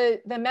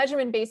the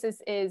measurement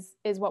basis is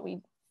what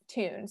we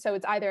tune. So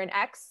it's either an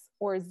X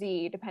or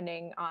Z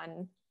depending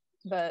on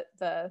the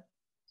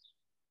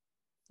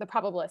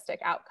probabilistic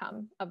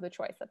outcome of the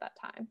choice at that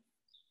time.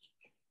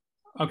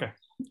 Okay,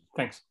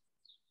 thanks.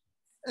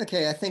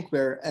 Okay, I think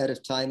we're out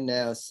of time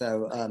now,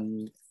 so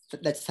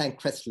let's thank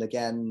Crystal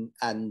again,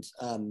 and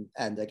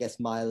I guess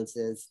Miles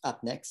is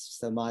up next.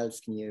 So Miles,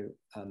 can you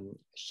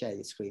share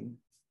your screen?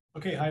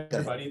 Okay, hi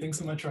everybody. Thanks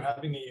so much for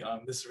having me.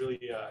 This is really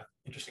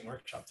interesting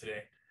workshop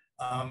today.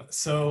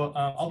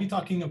 I'll be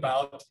talking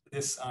about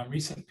this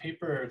recent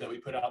paper that we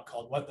put out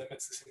called "What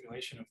Limits the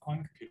Simulation of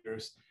Quantum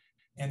Computers?"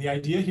 And the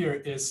idea here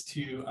is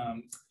to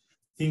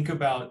think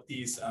about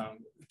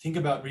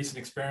recent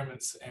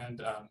experiments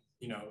and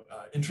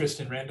interest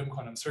in random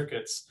quantum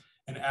circuits,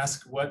 and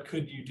ask what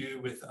could you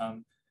do with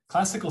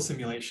classical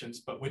simulations,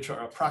 but which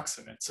are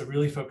approximate. So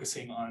really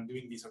focusing on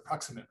doing these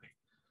approximately.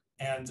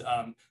 And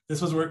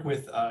this was work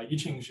with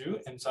Yiqing Zhu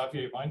and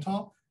Xavier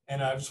Weinthal.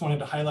 And I just wanted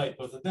to highlight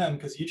both of them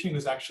because Yiqing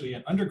was actually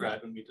an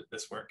undergrad when we did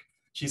this work.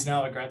 She's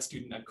now a grad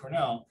student at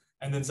Cornell.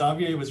 And then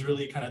Xavier was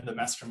really kind of the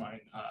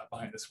mastermind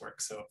behind this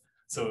work. So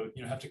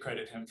have to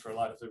credit him for a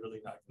lot of the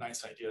really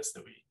nice ideas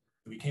that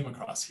we came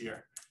across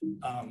here.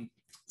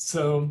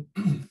 So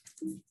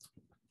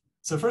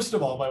first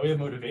of all, by way of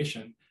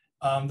motivation,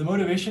 the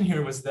motivation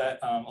here was that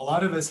a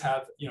lot of us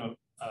have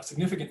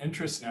significant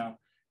interest now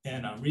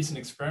in recent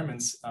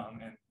experiments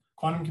and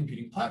quantum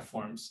computing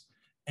platforms.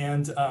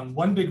 And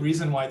one big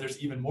reason why there's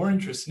even more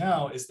interest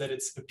now is that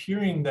it's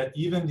appearing that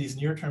even these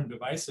near-term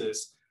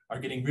devices are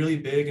getting really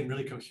big and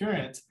really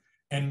coherent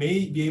and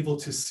may be able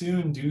to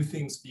soon do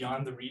things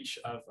beyond the reach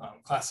of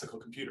classical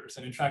computers.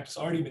 And in fact, it's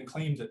already been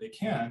claimed that they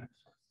can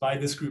by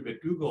this group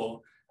at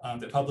Google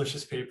that published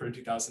this paper in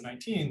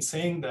 2019,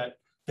 saying that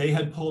they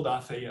had pulled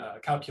off a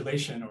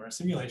calculation or a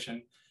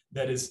simulation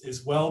that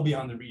is well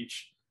beyond the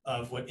reach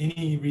of what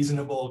any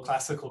reasonable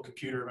classical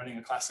computer running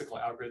a classical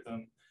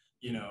algorithm,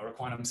 or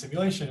quantum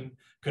simulation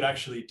could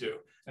actually do.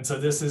 And so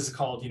this is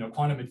called,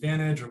 quantum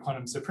advantage or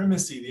quantum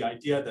supremacy, the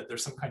idea that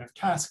there's some kind of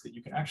task that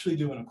you can actually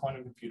do in a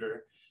quantum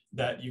computer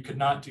that you could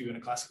not do in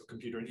a classical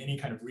computer in any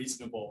kind of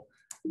reasonable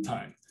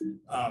time.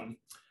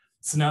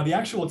 So now the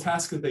actual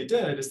task that they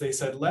did is they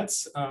said,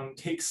 let's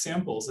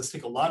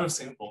take a lot of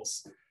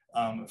samples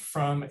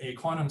from a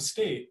quantum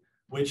state,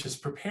 which is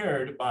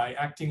prepared by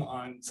acting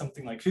on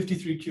something like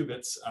 53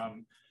 qubits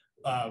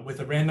with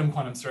a random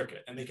quantum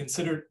circuit. And they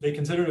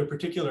considered a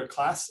particular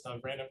class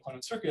of random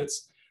quantum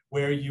circuits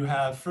where you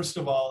have, first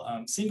of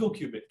all, single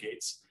qubit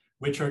gates,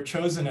 which are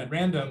chosen at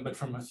random, but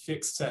from a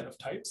fixed set of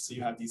types. So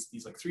you have these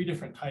like 3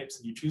 different types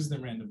and you choose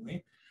them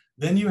randomly.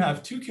 Then you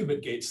have 2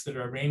 qubit gates that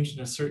are arranged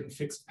in a certain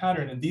fixed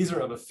pattern, and these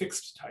are of a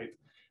fixed type.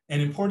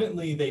 And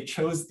importantly, they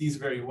chose these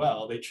very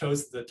well. They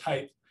chose the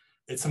type.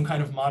 It's some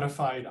kind of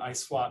modified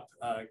I-swap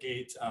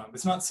gate.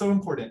 It's not so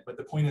important, but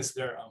the point is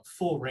they're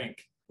full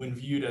rank when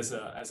viewed as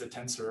a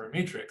tensor or a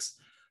matrix.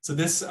 So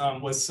this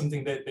was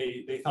something that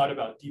they thought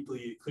about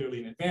deeply, clearly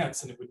in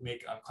advance, and it would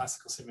make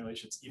classical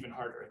simulations even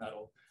harder. And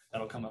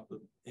that'll come up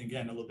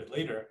again a little bit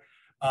later.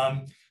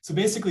 So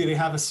basically, they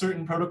have a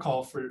certain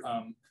protocol for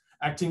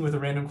acting with a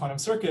random quantum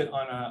circuit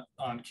on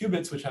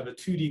qubits, which have a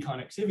 2D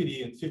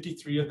connectivity, and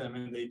 53 of them,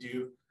 and they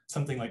do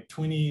something like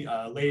 20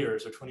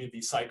 layers or 20 of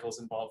these cycles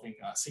involving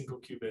a single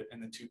qubit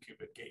and then 2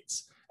 qubit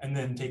gates, and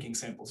then taking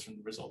samples from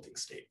the resulting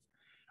state.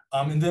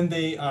 And then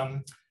they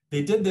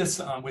they did this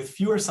with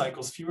fewer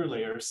cycles, fewer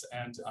layers,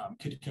 and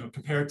could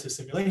compare it to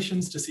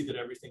simulations to see that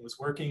everything was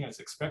working as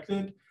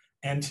expected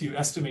and to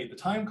estimate the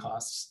time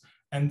costs.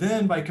 And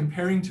then by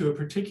comparing to a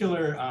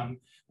particular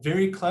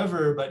very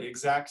clever but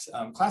exact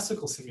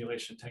classical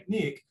simulation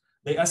technique,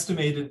 they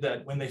estimated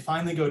that when they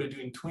finally go to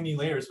doing 20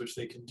 layers, which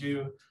they can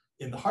do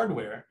in the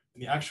hardware,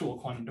 in the actual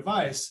quantum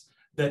device,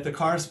 that the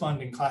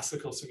corresponding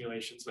classical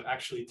simulations would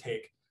actually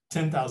take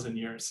 10,000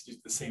 years to do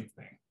the same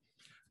thing.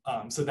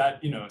 So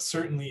that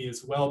certainly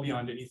is well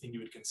beyond anything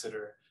you would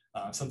consider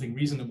something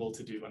reasonable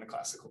to do on a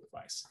classical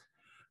device.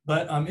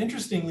 But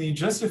interestingly,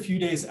 just a few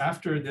days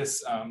after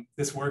this,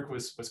 this work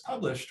was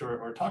published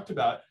or talked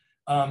about,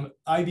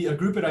 a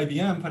group at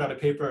IBM put out a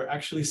paper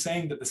actually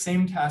saying that the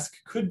same task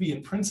could be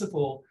in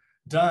principle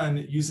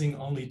done using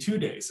only 2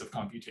 days of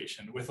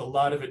computation with a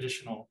lot of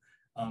additional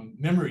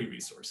memory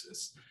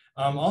resources.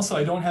 Also,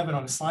 I don't have it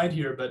on a slide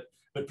here,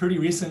 but pretty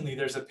recently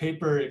there's a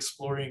paper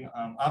exploring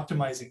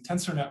optimizing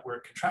tensor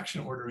network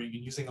contraction ordering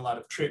and using a lot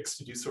of tricks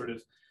to do sort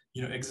of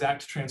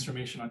exact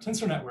transformation on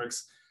tensor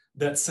networks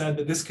that said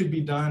that this could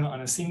be done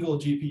on a single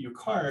GPU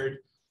card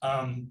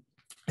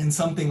in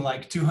something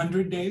like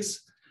 200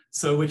 days.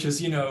 So which is,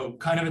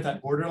 kind of at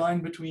that borderline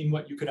between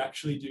what you could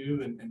actually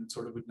do and it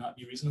sort of would not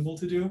be reasonable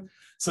to do.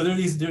 So there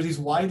are these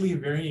widely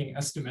varying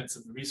estimates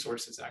of the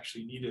resources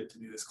actually needed to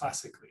do this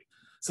classically.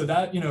 So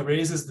that,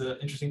 raises the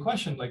interesting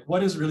question, like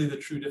what is really the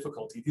true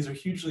difficulty? These are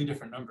hugely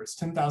different numbers,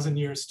 10,000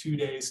 years, 2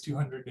 days,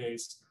 200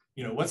 days.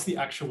 What's the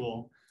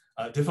actual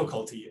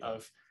difficulty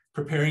of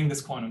preparing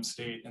this quantum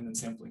state and then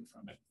sampling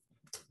from it?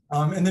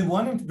 And then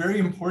one very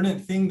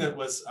important thing that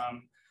was,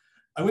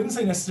 I wouldn't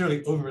say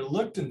necessarily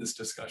overlooked in this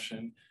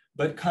discussion,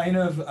 but kind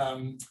of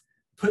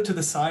put to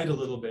the side a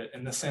little bit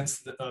in the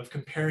sense of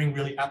comparing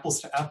really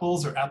apples to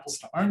apples or apples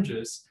to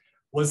oranges,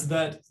 was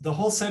that the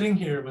whole setting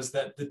here was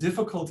that the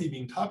difficulty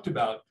being talked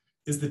about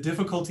is the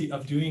difficulty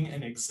of doing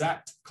an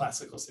exact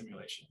classical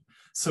simulation.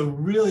 So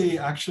really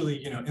actually,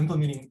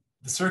 implementing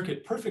the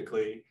circuit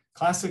perfectly,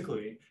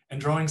 classically,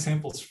 and drawing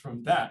samples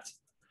from that.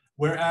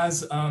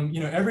 Whereas,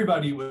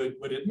 everybody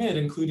would admit,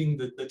 including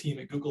the team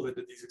at Google that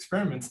did these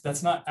experiments,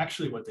 that's not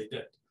actually what they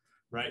did,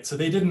 right? So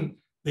they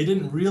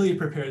didn't really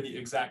prepare the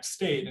exact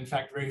state. In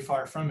fact, very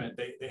far from it.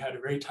 They had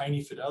a very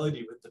tiny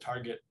fidelity with the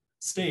target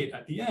state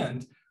at the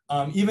end,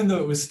 even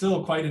though it was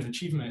still quite an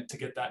achievement to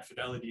get that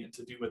fidelity and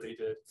to do what they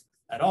did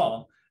at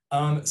all.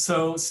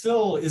 So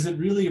still, is it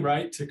really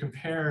right to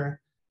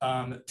compare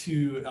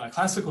to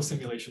classical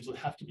simulations would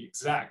have to be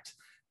exact,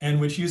 and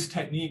which use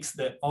techniques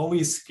that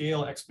always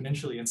scale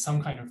exponentially in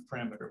some kind of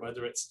parameter,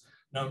 whether it's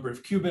number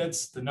of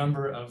qubits, the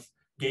number of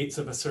gates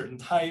of a certain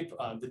type,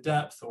 the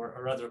depth,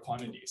 or other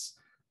quantities,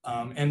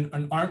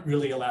 and aren't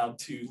really allowed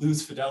to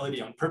lose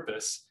fidelity on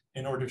purpose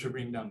in order to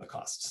bring down the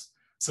costs.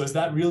 So is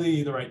that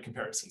really the right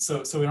comparison?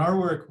 So in our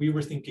work, we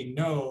were thinking,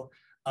 no,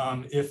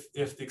 if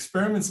the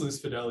experiments lose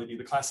fidelity,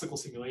 the classical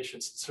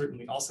simulations should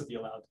certainly also be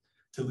allowed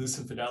to lose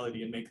some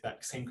fidelity and make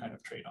that same kind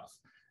of trade-off.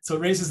 So it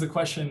raises the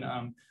question,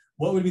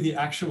 what would be the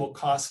actual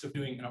cost of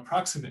doing an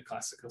approximate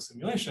classical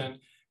simulation?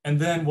 And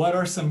then what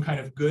are some kind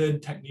of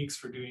good techniques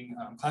for doing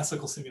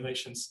classical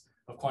simulations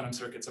of quantum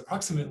circuits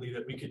approximately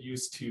that we could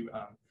use to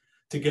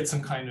get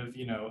some kind of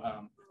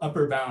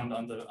upper bound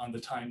on the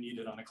time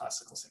needed on a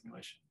classical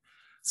simulation?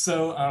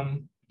 So,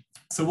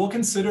 so we'll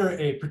consider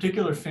a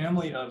particular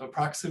family of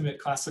approximate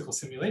classical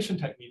simulation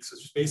techniques,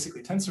 which is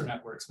basically tensor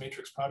networks,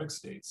 matrix product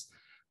states.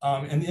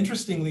 And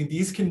interestingly,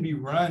 these can be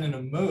run in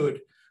a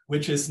mode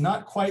which is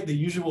not quite the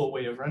usual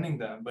way of running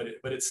them, but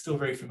it's still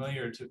very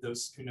familiar to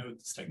those who know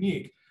this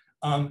technique,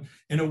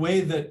 in a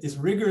way that is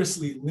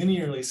rigorously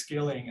linearly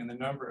scaling in the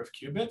number of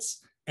qubits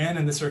and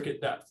in the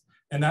circuit depth.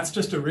 And that's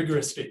just a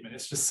rigorous statement.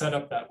 It's just set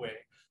up that way.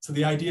 So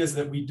the idea is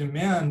that we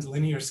demand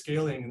linear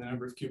scaling in the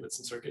number of qubits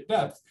and circuit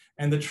depth.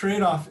 And the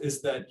trade-off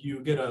is that you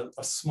get a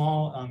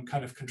small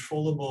kind of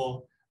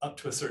controllable, up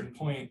to a certain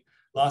point,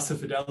 loss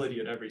of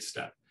fidelity at every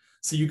step.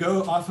 So you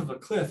go off of a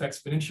cliff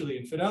exponentially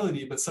in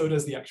fidelity, but so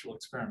does the actual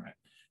experiment.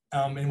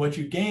 And what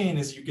you gain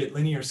is you get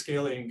linear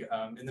scaling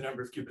in the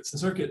number of qubits and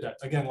circuit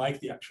depth, again, like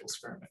the actual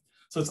experiment.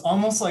 So it's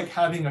almost like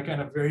having a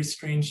kind of very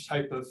strange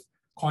type of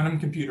quantum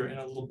computer in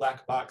a little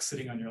black box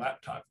sitting on your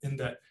laptop, in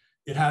that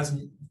it has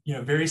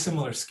very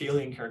similar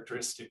scaling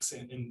characteristics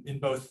in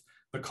both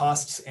the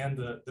costs and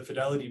the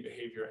fidelity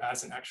behavior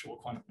as an actual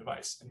quantum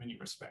device in many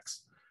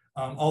respects.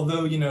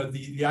 Although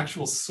the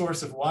actual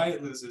source of why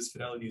it loses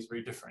fidelity is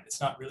very different. It's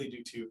not really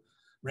due to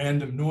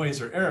random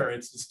noise or error.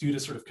 It's due to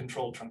sort of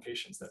controlled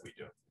truncations that we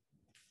do.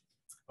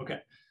 Okay,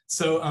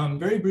 so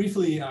very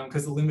briefly,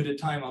 because of limited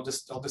time, I'll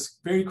just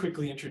very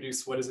quickly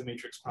introduce what is a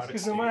matrix product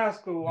state. Excuse me, may I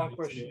ask one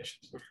question?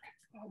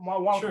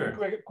 Sure.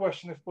 Quick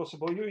question, if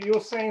possible.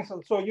 You're saying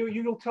so.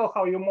 You will tell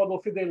how you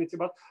model fidelity,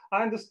 but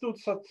I understood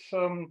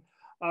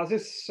that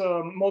this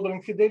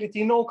modeling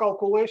fidelity in all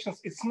calculations,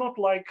 it's not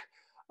like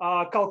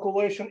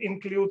calculation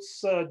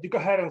includes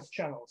decoherence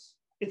channels.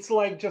 It's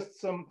like just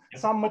some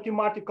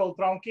mathematical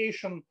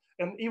truncation,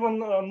 and even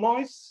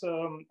noise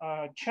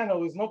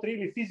channel is not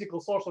really physical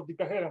source of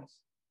decoherence.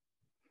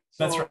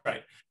 So, that's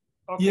right.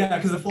 Okay. Yeah,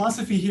 because the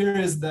philosophy here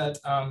is that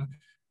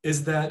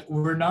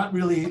we're not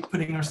really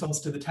putting ourselves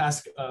to the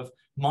task of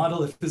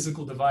model a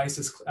physical device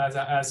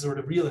as sort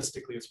of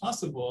realistically as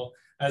possible,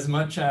 as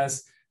much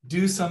as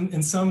do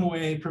in some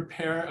way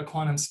prepare a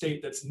quantum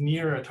state that's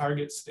near a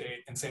target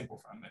state and sample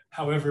from it,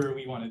 however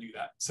we want to do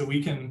that. So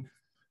we can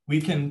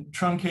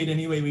truncate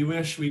any way we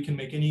wish, we can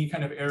make any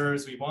kind of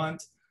errors we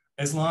want,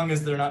 as long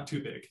as they're not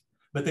too big.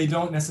 But they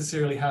don't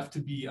necessarily have to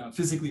be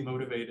physically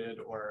motivated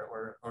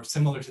or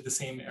similar to the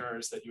same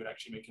errors that you would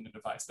actually make in a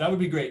device. That would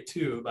be great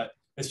too, but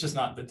it's just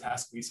not the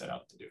task we set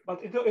out to do. But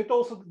it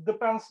also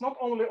depends not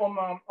only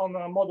on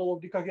a model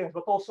of decoherence,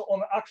 but also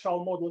on the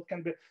actual model. It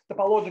can be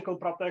topological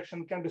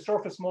protection, can be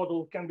surface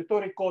model, can be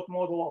toric code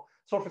model, or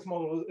surface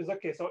model is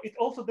okay. So it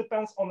also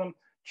depends on a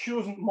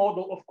chosen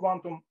model of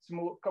quantum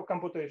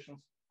computations.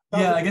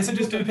 Yeah, I guess it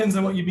just depends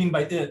on what you mean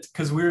by it,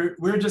 because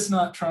we're just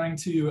not trying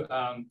to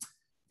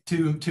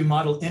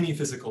model any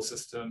physical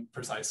system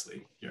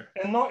precisely here.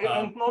 And not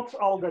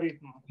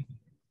algorithm.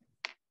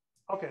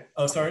 Okay.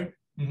 Oh, sorry.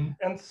 Mm-hmm.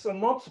 And so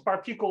not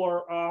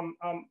particular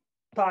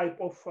type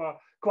of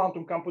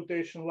quantum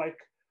computation like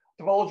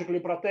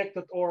topologically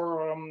protected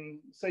or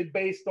say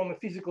based on a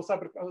physical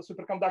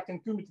superconducting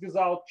qubit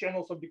without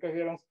channels of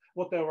decoherence,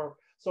 whatever.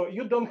 So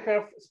you don't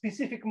have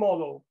specific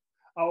model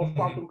of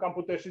quantum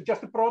computation,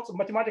 just a process,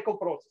 mathematical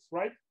process,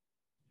 right?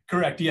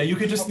 Correct. Yeah, you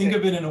could just think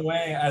of it in a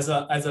way as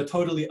a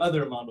totally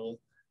other model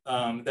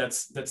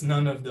that's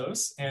none of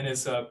those and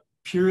is a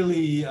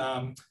purely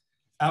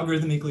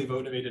algorithmically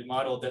motivated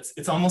model.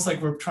 It's almost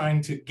like we're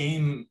trying to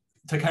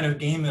kind of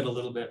game it a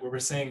little bit, where we're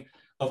saying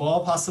of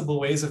all possible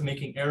ways of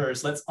making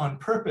errors, let's on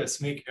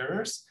purpose make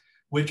errors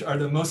which are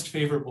the most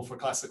favorable for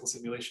classical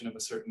simulation of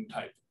a certain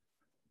type.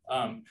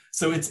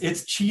 So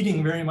it's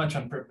cheating very much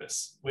on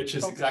purpose, which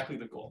is exactly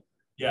the goal.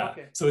 Yeah.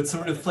 So it's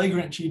sort of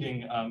flagrant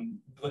cheating,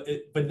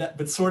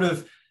 but sort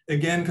of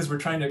again, because we're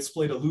trying to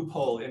exploit a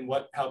loophole in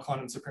how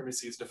quantum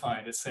supremacy is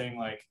defined. It's saying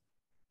like,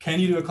 can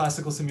you do a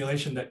classical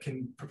simulation that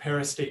can prepare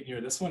a state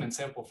near this one and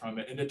sample from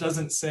it? And it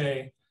doesn't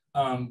say,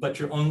 but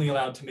you're only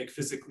allowed to make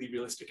physically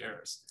realistic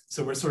errors.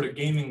 So we're sort of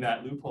gaming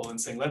that loophole and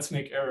saying, let's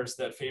make errors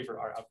that favor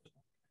our output.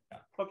 Yeah.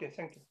 Okay,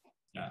 thank you.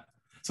 Yeah.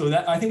 So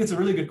I think it's a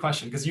really good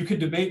question, because you could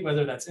debate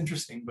whether that's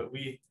interesting, but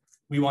we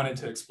wanted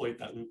to exploit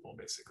that loophole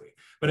basically.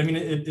 But I mean,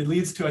 it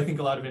leads to, I think,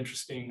 a lot of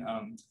interesting,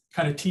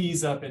 kind of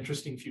tease up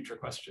interesting future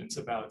questions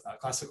about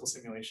classical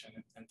simulation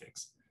and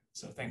things.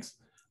 So thanks.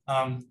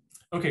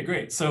 Okay,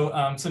 great. So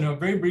now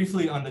very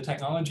briefly on the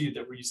technology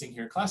that we're using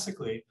here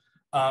classically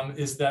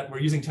is that we're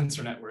using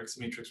tensor networks,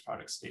 matrix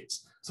product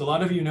states. So a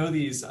lot of you know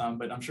these,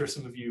 but I'm sure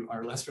some of you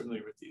are less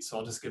familiar with these. So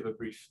I'll just give a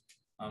brief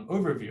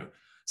overview.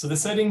 So the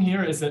setting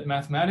here is that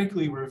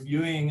mathematically we're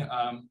viewing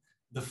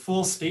the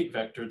full state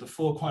vector, the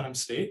full quantum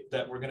state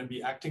that we're going to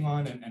be acting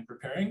on and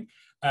preparing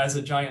as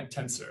a giant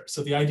tensor.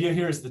 So the idea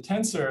here is the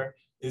tensor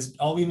is,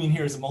 all we mean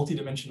here is a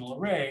multidimensional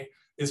array,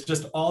 is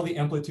just all the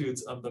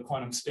amplitudes of the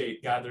quantum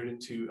state gathered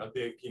into a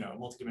big,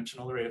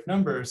 multidimensional array of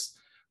numbers.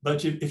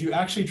 But if you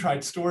actually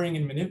tried storing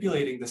and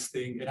manipulating this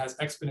thing, it has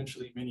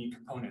exponentially many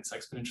components,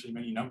 exponentially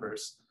many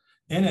numbers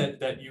in it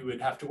that you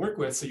would have to work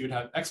with. So you'd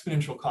have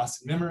exponential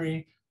costs in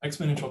memory,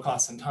 exponential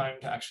costs in time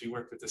to actually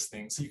work with this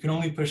thing. So you can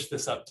only push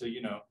this up to,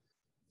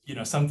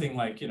 something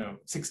like,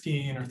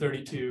 16 or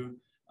 32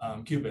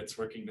 qubits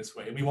working this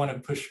way. And we want to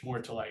push more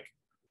to like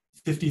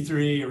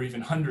 53 or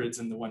even hundreds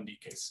in the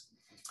 1D case.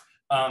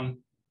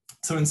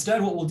 So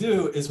instead, what we'll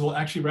do is we'll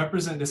actually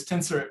represent this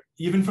tensor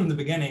even from the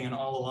beginning and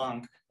all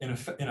along in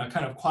a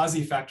kind of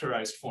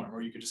quasi-factorized form,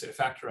 or you could just say a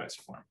factorized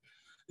form.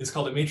 It's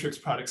called a matrix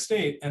product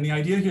state. And the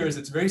idea here is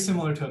it's very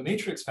similar to a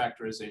matrix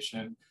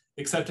factorization,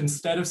 except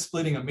instead of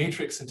splitting a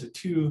matrix into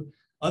two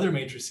other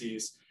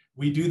matrices,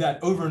 we do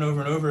that over and over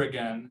and over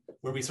again,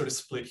 where we sort of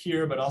split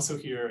here, but also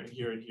here and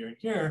here and here and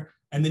here.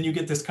 And then you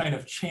get this kind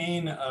of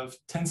chain of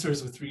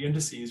tensors with 3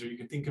 indices, or you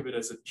can think of it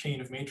as a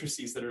chain of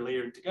matrices that are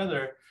layered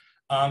together.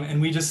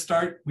 And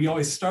we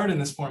always start in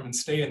this form and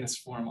stay in this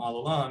form all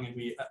along, and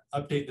we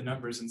update the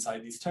numbers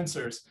inside these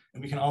tensors,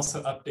 and we can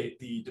also update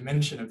the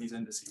dimension of these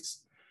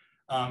indices.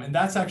 And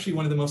that's actually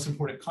one of the most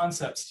important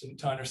concepts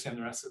to understand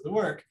the rest of the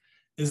work,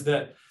 is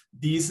that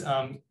these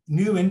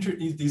new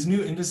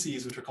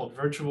indices, which are called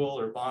virtual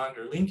or bond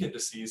or link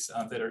indices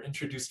that are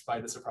introduced by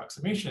this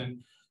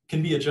approximation,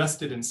 can be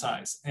adjusted in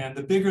size. And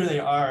the bigger they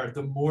are,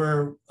 the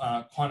more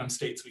quantum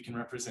states we can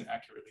represent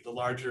accurately, the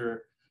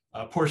larger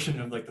portion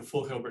of like the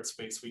full Hilbert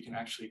space we can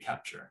actually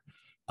capture.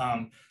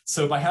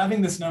 So by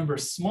having this number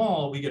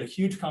small, we get a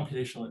huge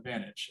computational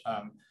advantage.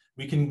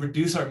 We can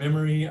reduce our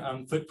memory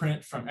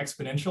footprint from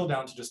exponential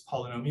down to just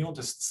polynomial,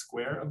 just the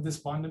square of this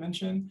bond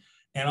dimension.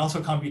 And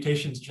also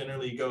computations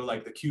generally go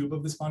like the cube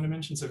of this bond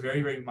dimension, so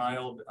very, very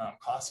mild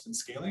cost and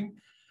scaling.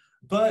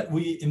 But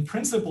we, in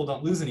principle,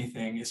 don't lose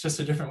anything. It's just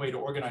a different way to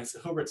organize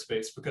the Hilbert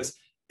space, because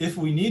if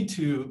we need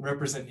to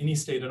represent any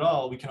state at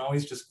all, we can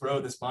always just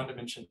grow this bond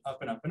dimension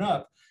up and up and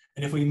up.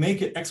 And if we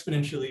make it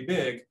exponentially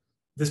big,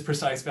 this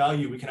precise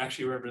value, we can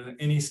actually represent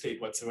any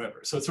state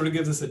whatsoever. So it sort of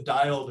gives us a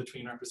dial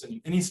between representing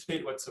any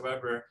state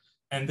whatsoever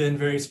and then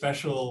very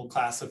special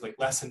class of like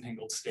less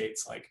entangled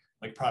states, like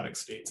product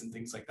states and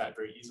things like that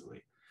very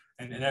easily,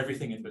 and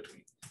everything in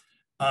between.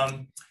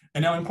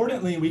 And now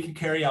importantly, we can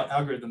carry out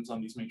algorithms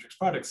on these matrix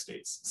product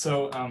states.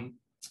 So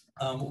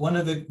one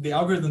of the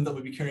algorithm that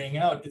we'll be carrying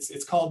out,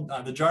 it's called,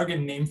 the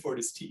jargon name for it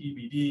is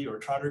TEBD or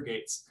Trotter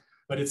gates,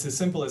 but it's as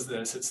simple as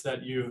this. It's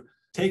that you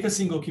take a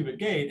single qubit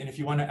gate, and if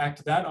you want to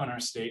act that on our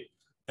state,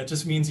 that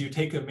just means you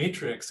take a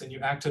matrix and you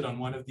act it on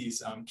one of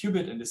these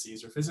qubit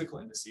indices or physical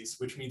indices,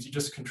 which means you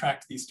just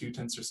contract these two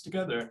tensors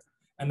together,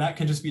 and that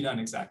can just be done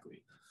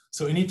exactly.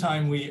 So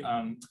anytime we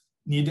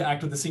need to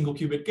act with a single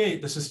qubit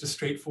gate, this is just a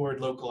straightforward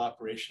local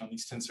operation on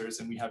these tensors,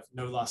 and we have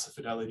no loss of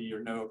fidelity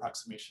or no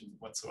approximation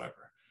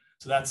whatsoever.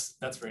 So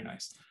that's very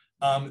nice.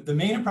 The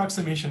main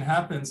approximation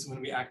happens when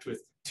we act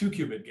with 2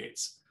 qubit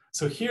gates.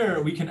 So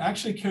here we can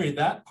actually carry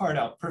that part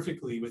out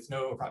perfectly with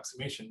no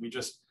approximation. We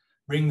just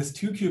bring this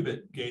 2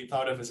 qubit gate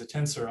thought of as a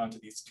tensor onto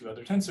these 2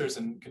 other tensors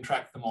and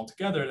contract them all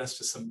together. That's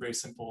just some very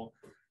simple,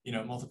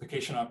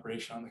 multiplication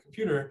operation on the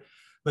computer.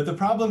 But the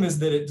problem is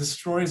that it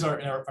destroys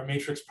our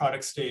matrix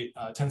product state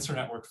tensor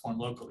network form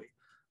locally.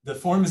 The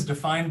form is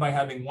defined by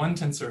having 1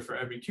 tensor for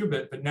every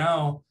qubit, but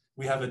now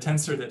we have a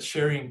tensor that's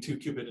sharing 2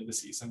 qubit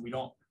indices, and we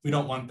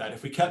don't want that.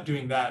 If we kept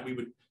doing that, we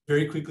would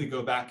very quickly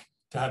go back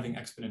to having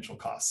exponential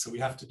costs. So we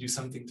have to do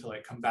something to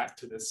like come back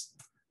to this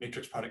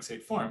matrix product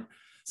state form.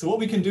 So what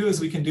we can do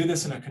is we can do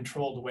this in a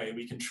controlled way.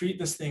 We can treat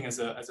this thing as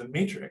a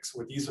matrix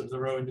where these are the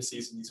row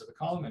indices and these are the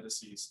column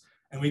indices,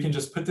 and we can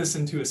just put this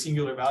into a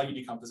singular value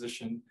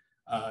decomposition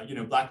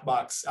black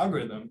box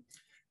algorithm.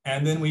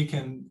 And then we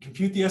can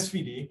compute the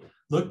SVD,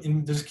 look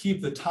and just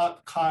keep the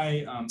top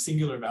chi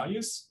singular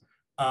values.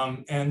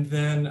 And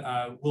then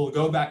we'll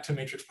go back to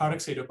matrix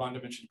product state of bond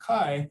dimension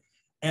chi,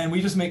 and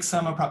we just make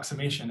some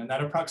approximation. And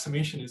that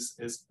approximation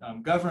is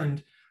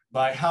governed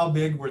by how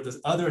big were the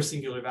other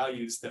singular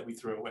values that we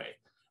threw away.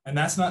 And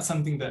that's not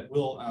something that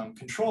we'll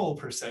control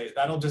per se.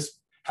 That'll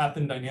just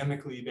happen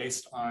dynamically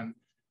based on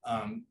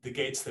the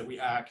gates that we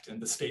act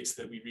and the states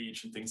that we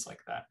reach and things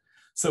like that.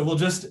 So we'll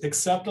just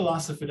accept a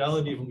loss of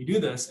fidelity when we do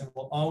this, and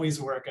we'll always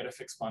work at a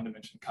fixed bond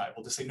dimension chi.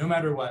 We'll just say no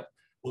matter what,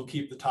 we'll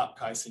keep the top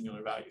chi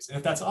singular values. And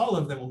if that's all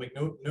of them, we'll make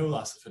no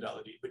loss of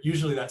fidelity. But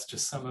usually that's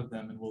just some of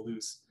them, and we'll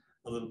lose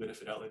a little bit of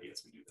fidelity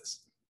as we do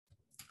this.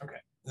 Okay,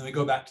 then we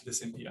go back to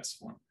this MPS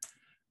form.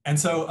 And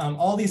so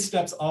all these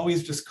steps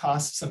always just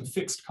cost some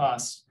fixed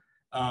cost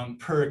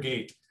per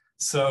gate.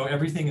 So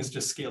everything is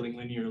just scaling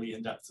linearly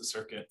in depth of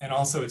circuit. And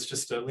also it's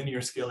just a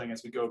linear scaling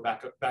as we go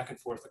back and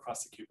forth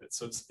across the qubits.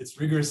 So it's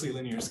rigorously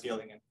linear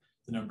scaling in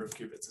the number of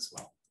qubits as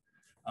well.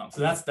 So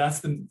that's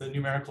the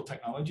numerical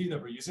technology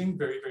that we're using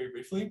very, very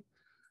briefly.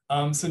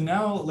 So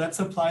now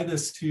let's apply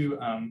this to,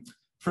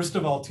 first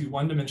of all, to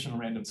one-dimensional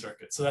random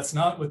circuits. So that's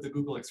not what the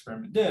Google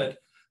experiment did,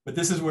 but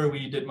this is where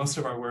we did most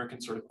of our work in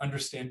sort of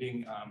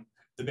understanding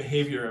the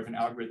behavior of an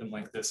algorithm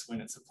like this when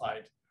it's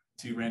applied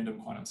to random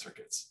quantum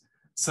circuits.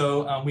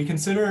 So we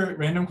consider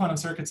random quantum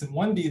circuits in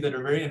 1D that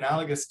are very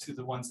analogous to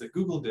the ones that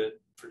Google did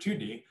for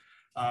 2D.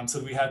 So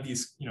we have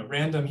these,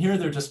 random, here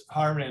they're just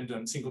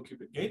random single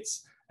qubit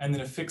gates, and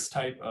then a fixed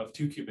type of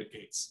 2 qubit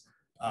gates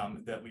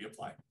that we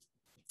apply,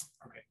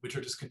 okay, which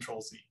are just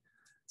control Z.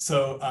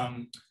 So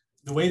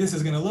the way this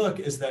is going to look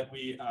is that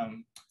we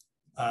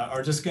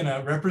are just going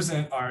to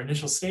represent our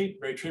initial state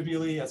very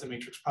trivially as a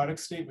matrix product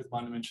state with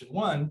bond dimension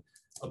 1,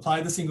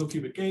 apply the single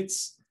qubit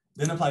gates,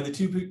 then apply the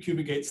 2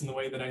 qubit gates in the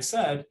way that I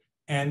said,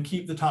 and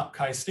keep the top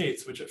chi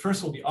states, which at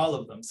first will be all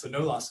of them, so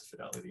no loss of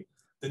fidelity.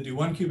 Then do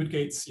 1 qubit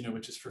gates,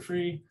 which is for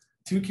free,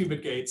 2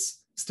 qubit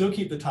gates, still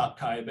keep the top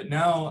chi, but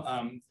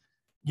now,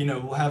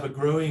 we'll have a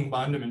growing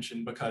bond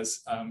dimension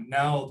because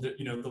now,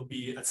 there'll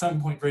be, at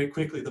some point very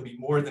quickly, there'll be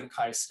more than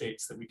chi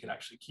states that we can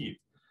actually keep.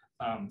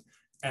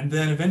 And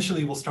then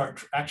eventually we'll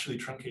start actually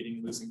truncating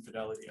and losing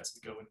fidelity as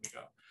we go and we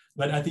go.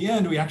 But at the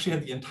end, we actually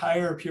have the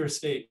entire pure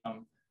state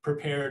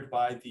prepared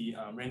by the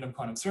random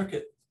quantum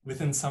circuit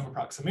within some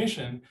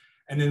approximation.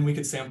 And then we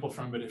could sample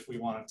from it if we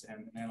want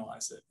and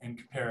analyze it and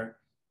compare,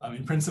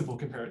 in principle,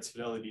 compare its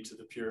fidelity to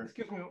the pure.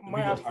 Excuse me,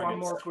 may I ask one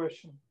more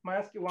question? May I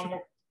ask you one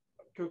more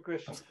quick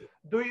question?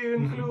 Do you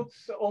include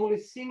only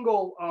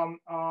single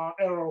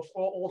errors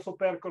or also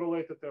pair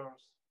correlated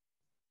errors?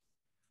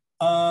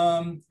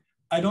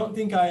 I don't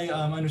think I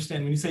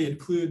understand when you say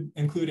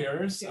include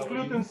errors.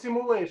 Include in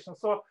simulation.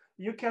 So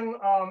you can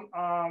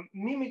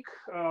mimic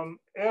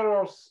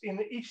errors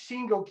in each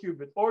single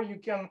qubit, or you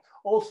can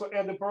also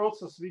add a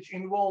process which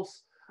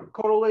involves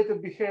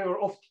correlated behavior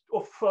of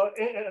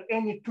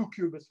any 2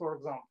 qubits, for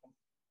example.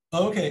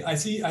 Okay, I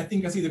see. I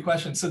think I see the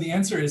question. So the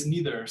answer is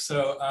neither.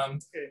 So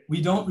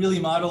we don't really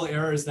model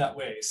errors that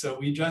way. So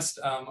we just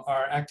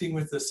are acting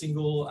with the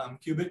single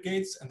qubit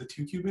gates and the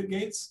 2 qubit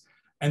gates.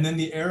 And then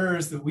the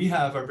errors that we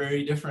have are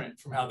very different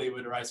from how they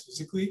would arise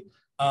physically.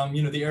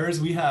 The errors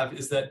we have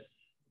is that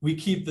we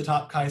keep the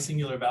top chi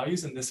singular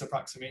values in this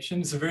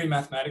approximation. It's a very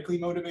mathematically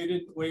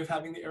motivated way of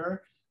having the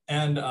error.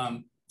 And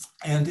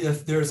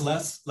if there's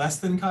less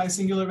than chi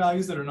singular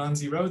values that are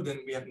non-zero,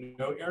 then we have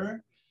no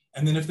error.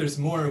 And then if there's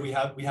more, we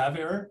have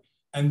error.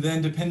 And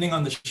then depending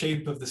on the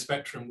shape of the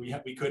spectrum,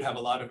 we could have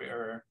a lot of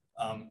error.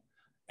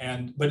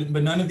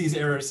 But none of these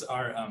errors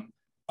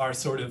are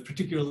sort of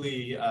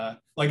particularly,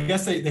 like I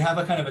guess they have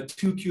a kind of a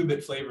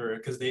 2-qubit flavor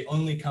because they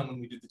only come when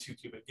we do the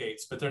 2-qubit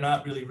gates, but they're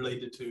not really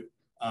related to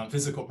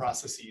physical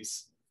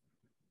processes,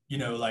 you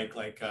know, like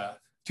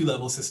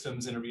 2-level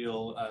systems in a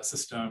real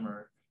system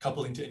or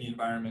coupling to any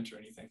environment or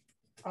anything.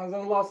 And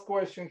then last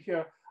question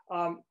here.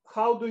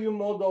 How do you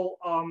model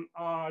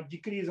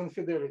decrease in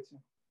fidelity?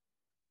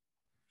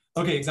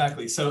 Okay,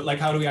 exactly. So like,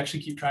 how do we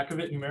actually keep track of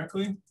it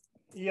numerically?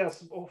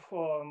 Yes.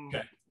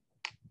 Okay.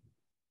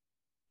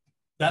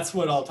 That's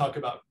what I'll talk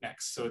about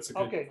next. So it's a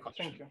good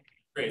question. Thank you.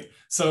 Great.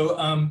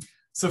 So,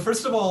 so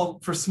first of all,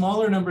 for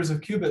smaller numbers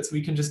of qubits,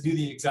 we can just do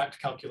the exact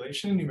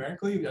calculation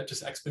numerically at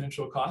just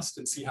exponential cost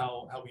and see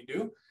how we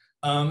do.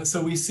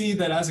 So we see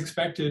that as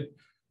expected,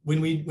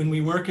 when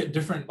we work at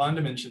different bond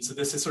dimensions, so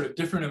this is sort of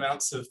different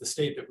amounts of the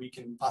state that we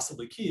can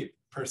possibly keep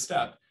per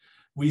step,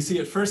 we see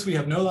at first we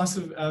have no loss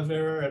of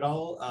error at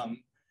all.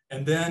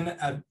 And then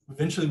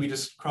eventually we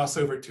just cross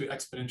over to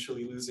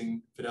exponentially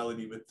losing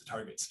fidelity with the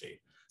target state.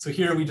 So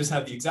here we just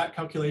have the exact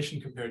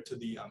calculation compared to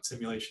the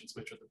simulations,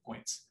 which are the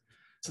points.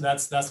 So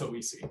that's what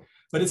we see.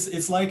 But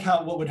it's like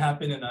what would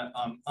happen in an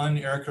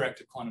unerror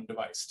corrected quantum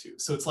device too.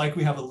 So it's like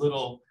we have a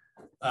little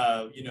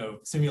you know,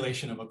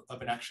 simulation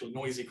of an actual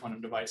noisy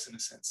quantum device in a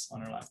sense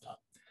on our laptop.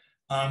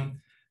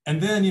 And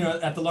then, you know,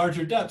 at the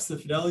larger depths, the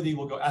fidelity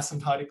will go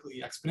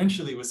asymptotically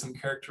exponentially with some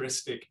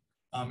characteristic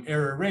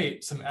error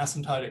rate, some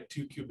asymptotic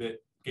 2-qubit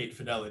gate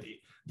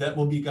fidelity that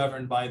will be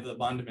governed by the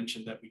bond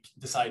dimension that we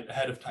decide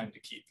ahead of time to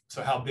keep.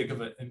 So how big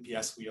of an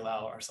MPS we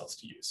allow ourselves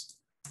to use.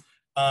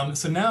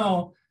 So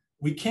now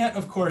we can't,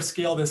 of course,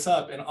 scale this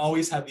up and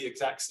always have the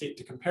exact state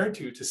to compare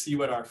to see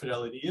what our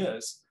fidelity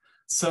is.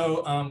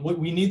 So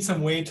we need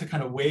some way to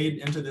kind of wade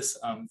into this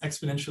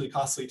exponentially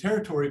costly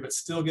territory, but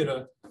still get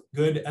a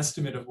good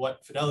estimate of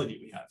what fidelity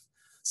we have.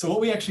 So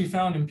what we actually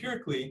found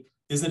empirically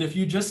is that if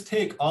you just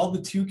take all the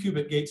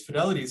 2-qubit gates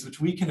fidelities, which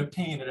we can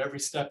obtain at every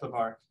step of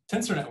our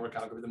tensor network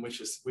algorithm,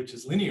 which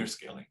is linear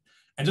scaling,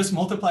 and just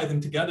multiply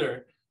them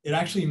together, it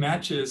actually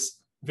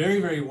matches very,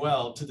 very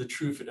well to the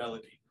true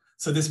fidelity.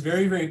 So this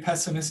very, very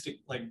pessimistic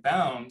like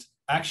bound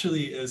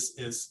actually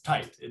is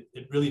tight.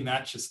 It really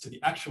matches to the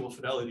actual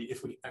fidelity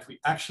if we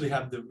actually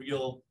have the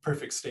real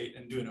perfect state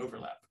and do an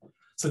overlap.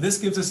 So this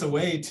gives us a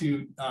way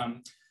to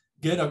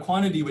get a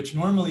quantity which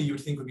normally you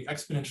would think would be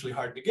exponentially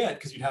hard to get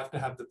because you'd have to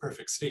have the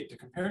perfect state to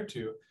compare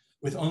to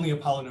with only a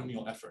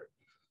polynomial effort.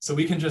 So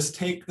we can just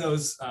take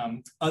those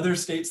other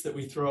states that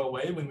we throw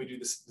away when we do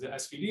the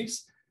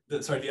SVDs,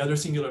 the other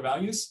singular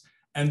values,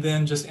 and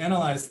then just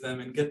analyze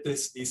them and get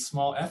these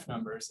small f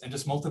numbers and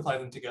just multiply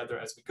them together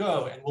as we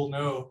go, and we'll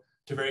know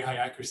to very high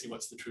accuracy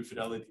what's the true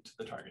fidelity to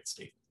the target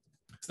state.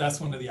 So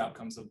that's one of the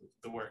outcomes of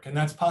the work. And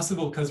that's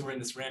possible because we're in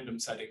this random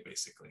setting,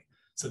 basically.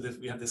 So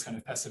that we have this kind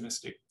of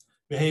pessimistic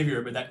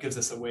behavior, but that gives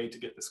us a way to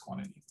get this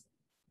quantity.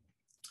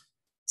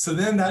 So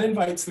then that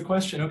invites the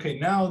question, okay,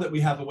 now that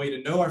we have a way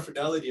to know our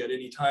fidelity at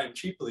any time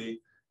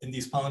cheaply in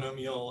these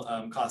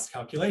polynomial cost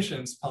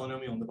calculations,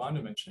 polynomial in the bond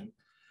dimension,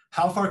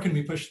 how far can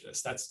we push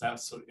this? That's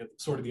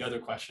sort of the other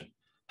question.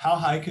 How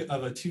high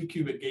of a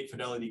 2-qubit gate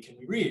fidelity can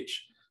we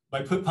reach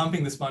by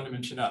pumping this bond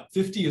dimension up?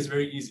 50 is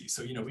very easy.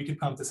 So, you know, we could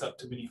pump this up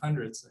to many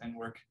hundreds and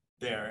work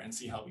there and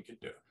see how we could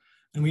do.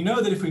 And we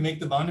know that if we make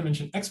the bond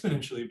dimension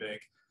exponentially big,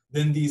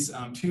 then these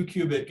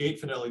 2-qubit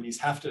gate fidelities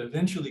have to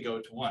eventually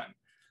go to 1.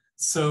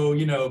 So,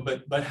 you know,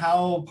 but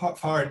how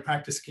far in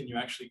practice can you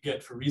actually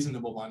get for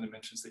reasonable bond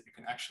dimensions that you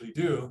can actually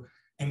do?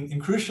 And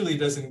crucially,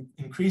 does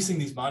increasing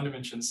these bond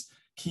dimensions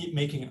keep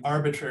making an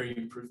arbitrary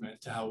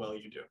improvement to how well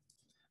you do?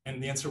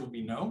 And the answer will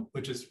be no,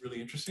 which is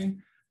really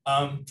interesting.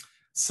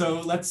 So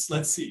let's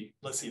see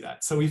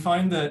that. So we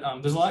find that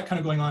there's a lot kind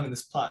of going on in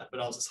this plot, but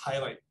I'll just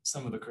highlight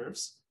some of the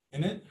curves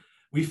in it.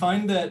 We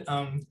find that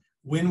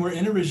when we're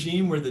in a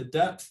regime where the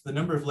depth, the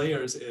number of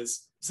layers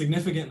is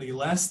significantly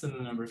less than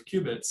the number of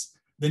qubits,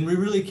 then we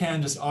really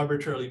can just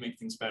arbitrarily make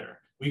things better.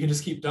 We can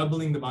just keep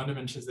doubling the bond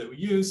dimensions that we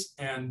use,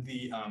 and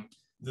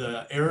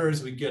the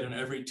errors we get in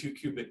every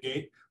 2-qubit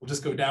gate will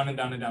just go down and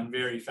down and down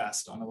very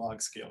fast on a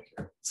log scale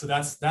here. So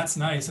that's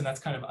nice, and that's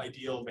kind of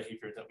ideal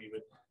behavior that we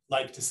would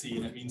like to see,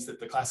 and it means that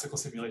the classical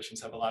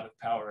simulations have a lot of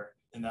power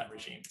in that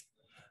regime.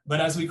 But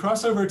as we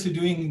cross over to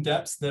doing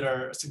depths that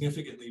are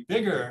significantly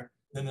bigger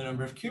than the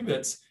number of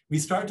qubits, we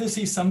start to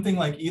see something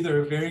like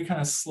either a very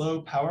kind of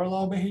slow power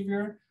law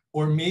behavior,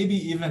 or maybe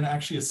even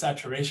actually a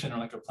saturation or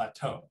like a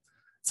plateau.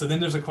 So then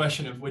there's a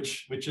question of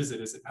which is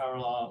it? Is it power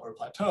law or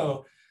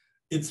plateau?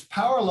 It's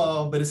power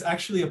law, but it's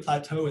actually a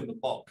plateau in the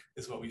bulk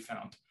is what we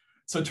found.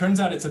 So it turns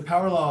out it's a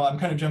power law. I'm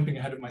kind of jumping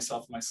ahead of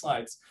myself in my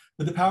slides,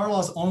 but the power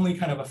law is only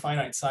kind of a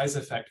finite size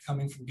effect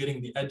coming from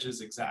getting the edges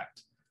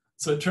exact.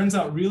 So it turns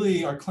out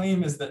really our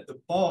claim is that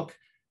the bulk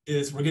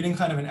is we're getting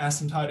kind of an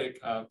asymptotic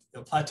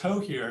plateau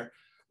here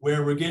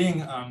where we're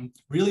getting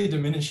really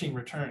diminishing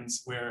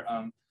returns where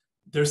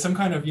there's some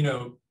kind of, you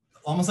know,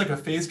 almost like a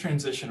phase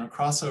transition or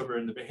crossover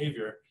in the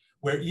behavior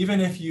where even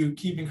if you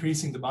keep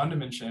increasing the bond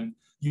dimension,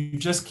 you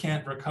just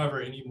can't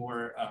recover any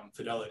more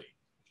fidelity.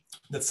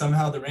 That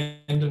somehow the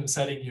random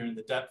setting here and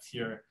the depth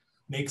here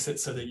makes it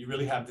so that you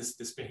really have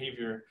this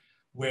behavior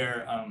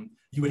where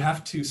you would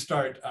have to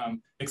start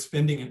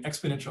expending an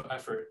exponential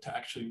effort to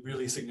actually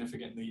really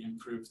significantly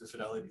improve the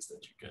fidelities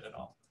that you get at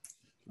all.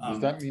 Does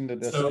that mean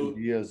that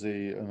SID as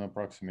an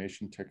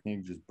approximation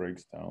technique just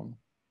breaks down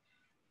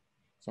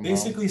somehow?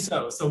 Basically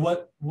so. So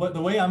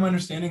the way I'm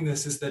understanding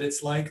this is that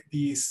it's like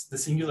the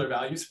singular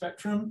value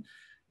spectrum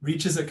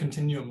reaches a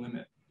continuum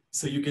limit.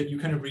 So you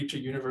kind of reach a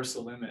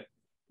universal limit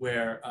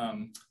where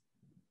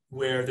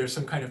there's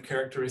some kind of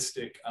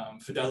characteristic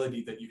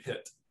fidelity that you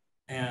hit.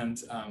 And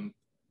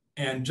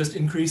just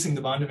increasing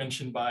the bond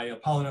dimension by a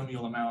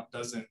polynomial amount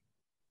doesn't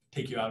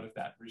take you out of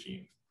that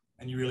regime.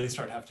 And you really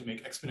start to have to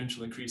make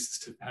exponential increases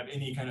to have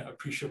any kind of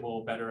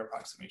appreciable better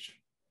approximation.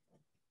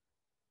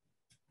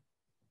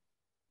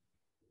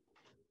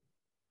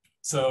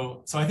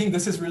 So I think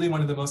this is really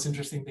one of the most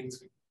interesting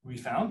things we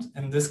found.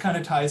 And this kind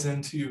of ties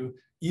into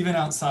even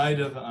outside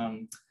of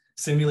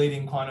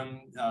simulating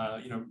quantum,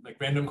 like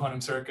random quantum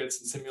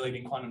circuits and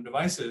simulating quantum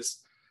devices.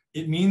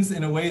 It means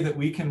in a way that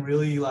we can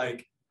really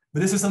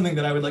but this is something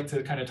that I would like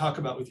to kind of talk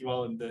about with you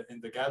all in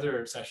the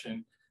gather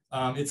session.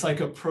 It's like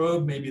a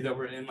probe maybe that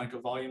we're in like a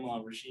volume law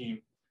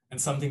regime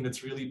and something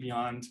that's really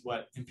beyond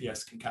what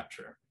MPS can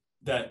capture,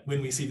 that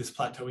when we see this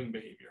plateauing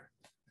behavior.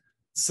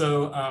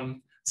 So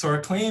our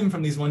claim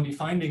from these 1D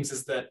findings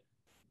is that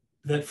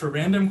for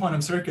random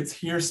quantum circuits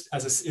here,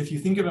 if you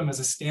think of them as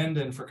a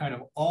stand-in for kind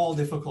of all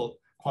difficult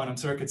quantum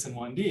circuits in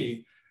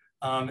 1D,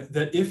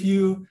 that if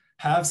you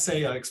have,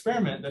 say, an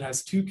experiment that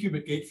has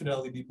 2-qubit gate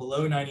fidelity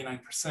below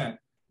 99%,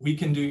 we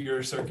can do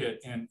your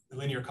circuit in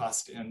linear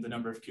cost and the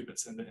number of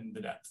qubits in the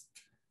depth.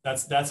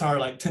 That's our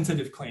like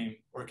tentative claim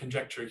or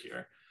conjecture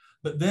here.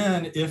 But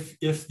then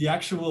if the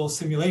actual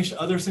simulation,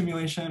 other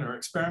simulation or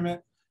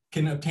experiment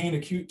can obtain a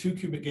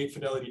 2-qubit gate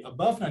fidelity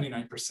above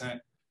 99%,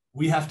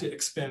 we have to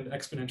expend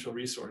exponential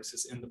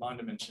resources in the bond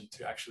dimension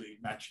to actually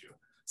match you.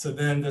 So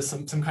then there's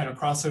some kind of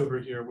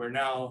crossover here where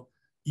now,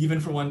 even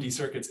for 1D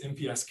circuits,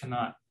 MPS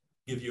cannot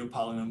give you a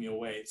polynomial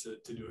way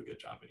to do a good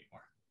job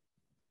anymore.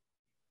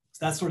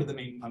 So that's sort of the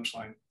main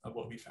punchline of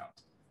what we found.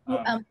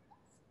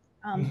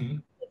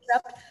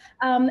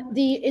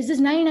 Is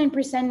this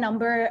 99%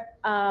 number,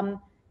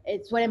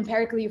 it's what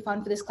empirically you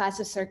found for this class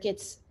of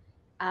circuits.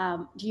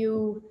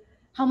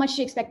 How much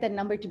do you expect that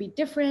number to be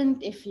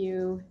different if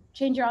you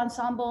change your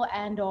ensemble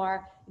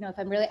or if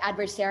I'm really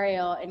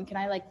adversarial, and can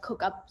I like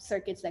cook up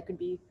circuits that could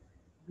be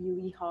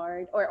really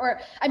hard?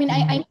 I mean,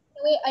 I'm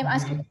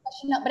asking the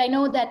question, but I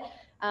know that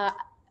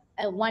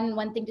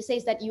one thing to say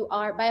is that you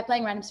are, by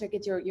applying random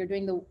circuits, you're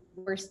doing the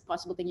worst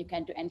possible thing you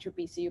can to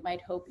entropy. So you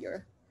might hope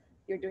you're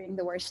doing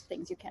the worst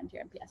things you can to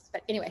your MPS.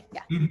 But anyway,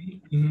 yeah.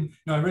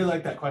 No, I really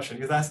like that question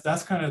because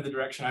that's kind of the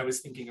direction I was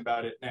thinking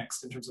about it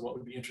next in terms of what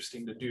would be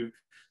interesting to do.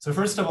 So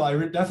first of all, I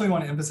definitely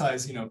want to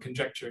emphasize,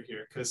 conjecture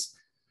here because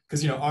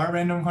are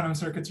random quantum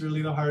circuits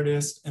really the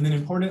hardest? And then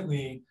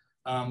importantly,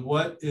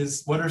 what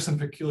are some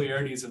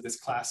peculiarities of this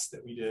class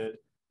that we did?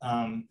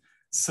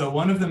 So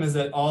one of them is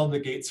that all the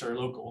gates are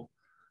local.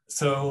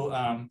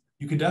 So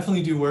you could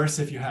definitely do worse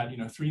if you had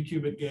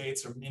 3-qubit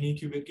gates or mini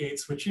qubit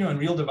gates, which in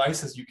real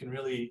devices you can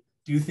really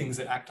do things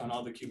that act on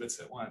all the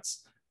qubits at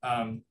once.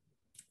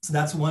 So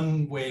that's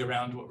one way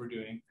around what we're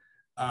doing.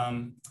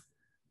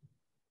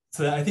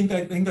 So I think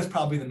that's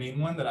probably the main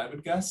one that I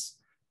would guess.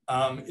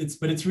 But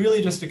it's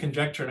really just a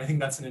conjecture, and I think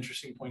that's an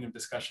interesting point of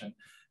discussion.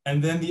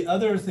 And then the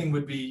other thing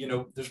would be,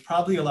 there's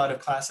probably a lot of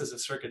classes of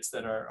circuits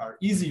that are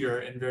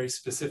easier in very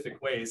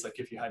specific ways. Like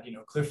if you had,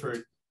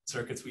 Clifford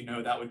circuits, we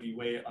know that would be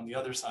way on the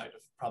other side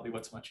of probably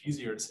what's much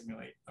easier to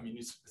simulate. I mean,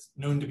 it's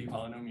known to be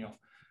polynomial.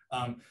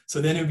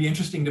 So then it would be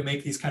interesting to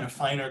make these kind of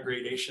finer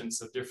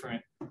gradations of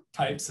different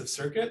types of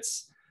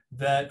circuits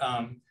that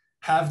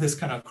have this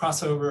kind of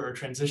crossover or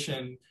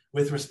transition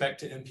with respect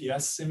to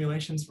MPS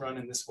simulations run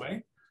in this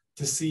way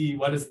to see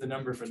what is the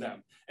number for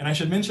them. And I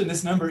should mention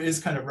this number is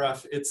kind of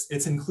rough.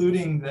 It's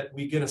including that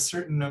we get a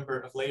certain number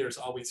of layers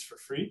always for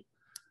free,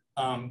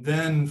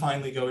 then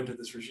finally go into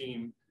this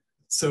regime.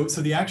 So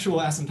the actual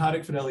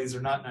asymptotic fidelities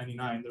are not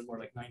 99, they're more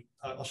like 9,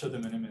 I'll show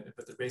them in a minute,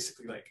 but they're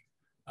basically like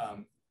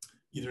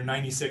either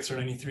 96 or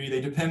 93.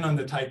 They depend on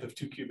the type of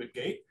 2-qubit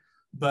gate.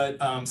 But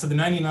so the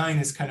 99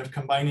 is kind of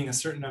combining a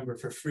certain number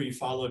for free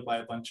followed by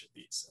a bunch of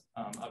these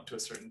up to a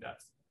certain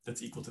depth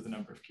that's equal to the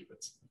number of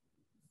qubits.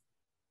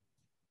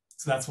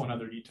 So that's one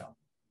other detail.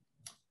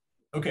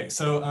 Okay,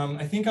 so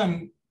I think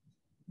I'm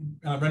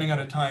running out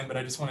of time, but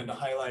I just wanted to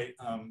highlight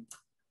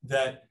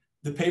that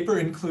the paper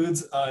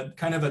includes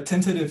kind of a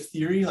tentative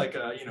theory, like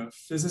a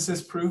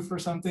physicist proof or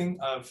something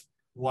of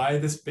why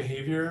this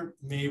behavior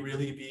may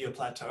really be a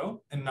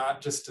plateau and not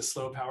just a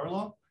slow power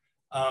law.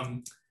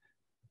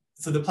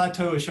 So the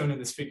plateau is shown in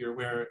this figure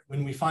where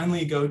when we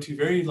finally go to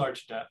very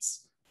large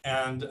depths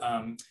and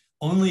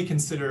only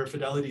consider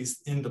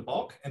fidelities in the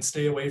bulk and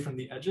stay away from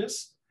the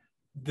edges,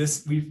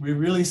 we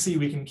really see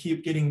we can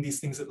keep getting these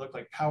things that look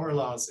like power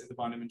laws in the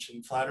bond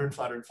dimension flatter and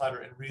flatter and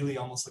flatter and really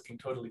almost looking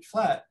totally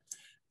flat.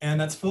 And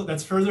that's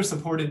further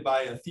supported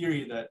by a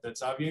theory that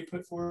Xavier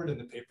put forward in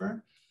the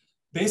paper.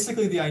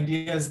 Basically, the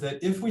idea is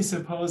that if we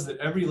suppose that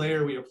every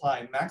layer we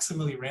apply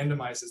maximally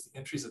randomizes the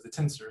entries of the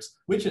tensors,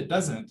 which it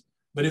doesn't,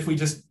 but if we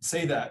just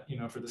say that,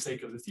 for the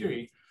sake of the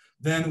theory,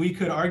 then we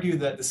could argue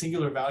that the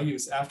singular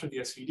values after the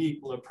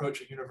SVD will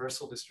approach a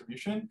universal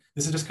distribution.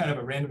 This is just kind of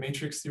a random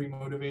matrix theory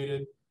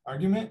motivated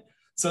argument,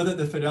 so that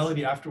the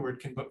fidelity afterward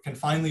can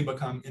finally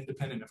become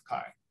independent of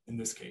chi in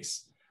this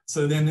case.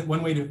 So then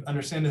one way to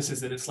understand this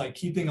is that it's like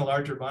keeping a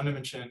larger bond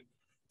dimension,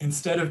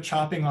 instead of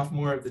chopping off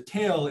more of the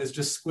tail, is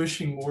just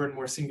squishing more and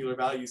more singular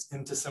values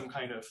into some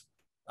kind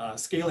of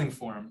scaling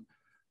form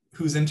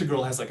whose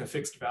integral has like a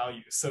fixed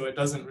value. So it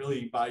doesn't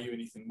really buy you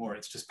anything more.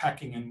 It's just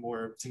packing in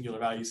more singular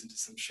values into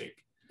some shape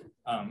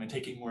and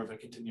taking more of a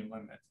continuum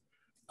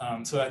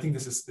limit. So I think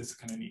this is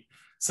kind of neat.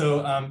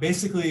 So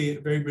basically,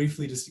 very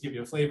briefly, just to give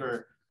you a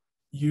flavor,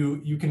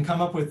 you can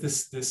come up with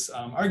this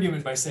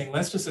argument by saying,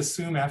 let's just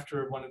assume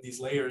after one of these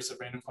layers of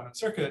random quantum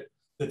circuit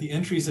that the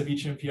entries of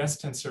each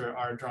MPS tensor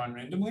are drawn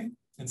randomly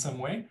in some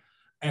way.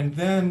 And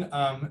then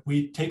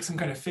we take some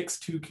kind of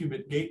fixed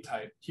 2-qubit gate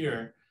type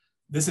here.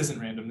 This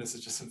isn't random, this is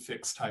just some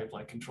fixed type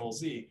like control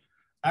Z,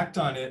 act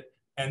on it,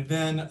 and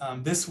then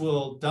this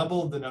will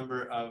double the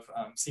number of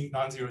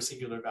non-zero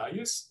singular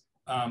values,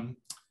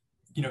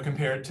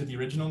 compared to the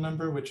original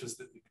number, which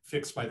is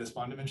fixed by this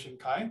bond dimension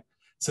chi.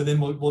 So then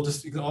we'll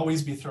just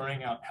always be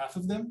throwing out half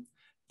of them.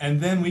 And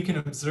then we can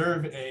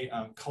observe a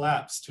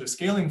collapse to a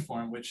scaling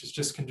form, which is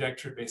just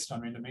conjectured based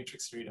on random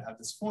matrix theory to have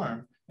this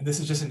form. And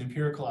this is just an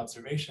empirical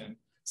observation.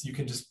 So you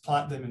can just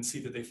plot them and see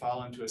that they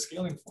fall into a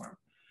scaling form.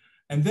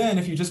 And then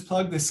if you just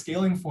plug this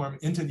scaling form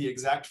into the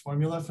exact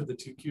formula for the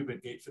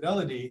 2-qubit gate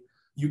fidelity,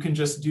 you can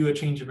just do a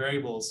change of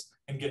variables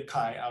and get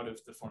chi out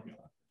of the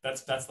formula.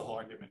 That's the whole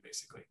argument,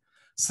 basically.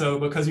 So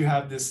because you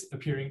have this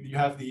appearing, you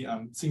have the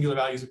singular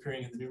values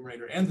appearing in the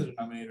numerator and the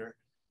denominator,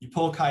 you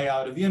pull chi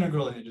out of the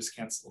integral and it just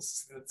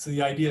cancels. So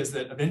the idea is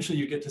that eventually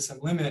you get to some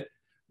limit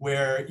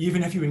where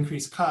even if you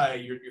increase chi,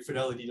 your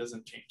fidelity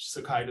doesn't change.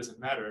 So chi doesn't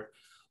matter.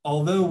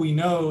 Although we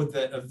know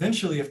that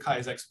eventually if chi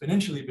is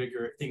exponentially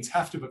bigger, things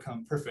have to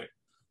become perfect.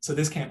 So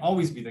this can't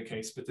always be the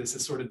case, but this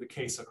is sort of the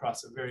case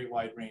across a very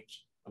wide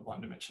range of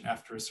bond dimension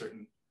after a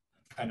certain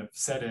kind of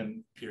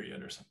set-in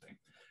period or something.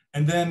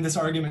 And then this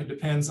argument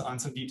depends on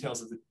some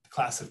details of the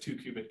class of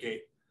 2-qubit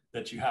gate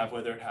that you have,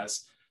 whether it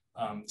has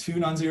 2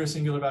 non-zero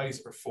singular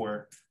values or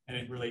 4, and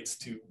it relates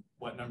to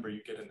what number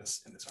you get in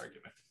this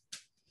argument.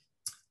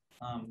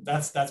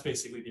 That's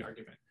basically the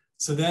argument.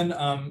 So then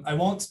I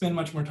won't spend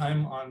much more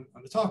time on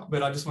the talk,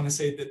 but I just want to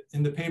say that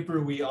in the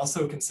paper, we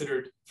also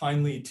considered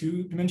finally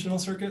 2-dimensional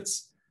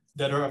circuits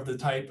that are of the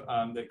type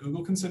that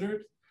Google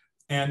considered,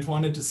 and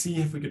wanted to see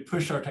if we could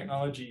push our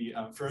technology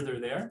further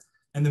there.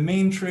 And the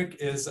main trick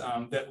is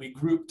that we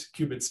grouped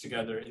qubits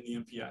together in the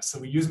MPS. So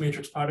we use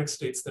matrix product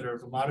states that are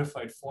of a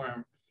modified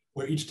form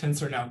where each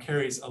tensor now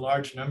carries a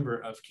large number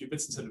of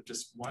qubits instead of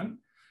just one.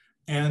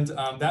 And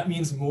that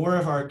means more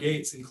of our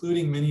gates,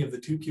 including many of the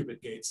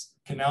 2-qubit gates,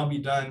 can now be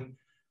done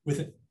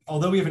with,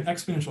 although we have an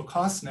exponential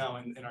cost now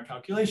in our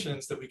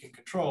calculations that we can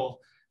control,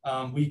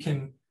 we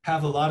can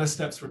have a lot of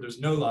steps where there's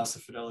no loss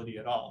of fidelity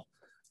at all.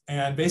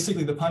 And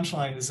basically the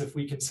punchline is if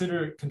we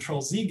consider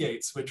control Z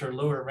gates, which are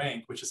lower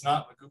rank, which is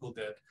not what Google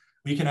did,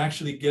 we can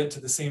actually get to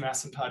the same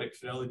asymptotic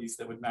fidelities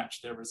that would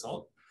match their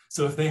result.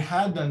 So if they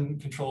had done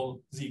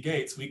control Z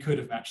gates, we could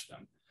have matched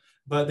them.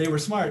 But they were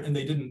smart and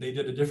they didn't. They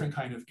did a different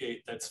kind of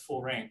gate that's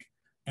full rank.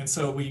 And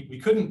so we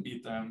couldn't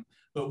beat them,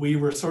 but we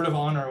were sort of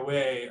on our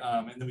way,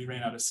 and then we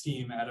ran out of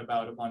steam at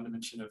about a bond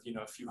dimension of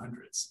a few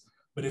hundreds.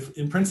 But if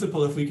in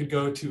principle, if we could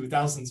go to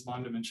thousands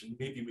bond dimension,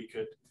 maybe we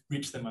could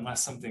reach them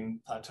unless something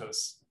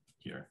plateaus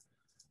here.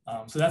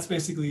 So that's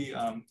basically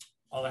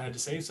all I had to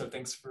say. So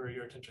thanks for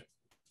your attention.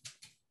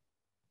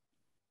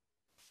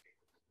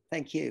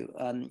 Thank you.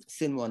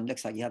 Soonwon,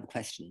 looks like you have a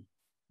question.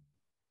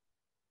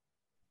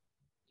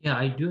 Yeah,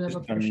 I do have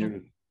a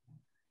question.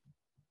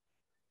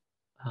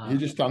 He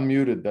just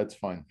unmuted, that's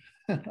fine.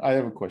 I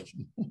have a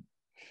question.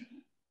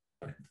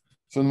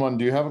 Soonwon,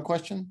 do you have a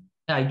question?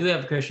 Yeah, I do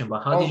have a question,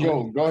 but how did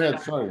you... Go ahead,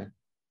 sorry.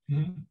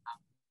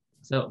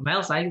 So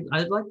Miles, I'd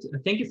like to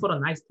thank you for a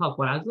nice talk,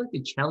 but I'd like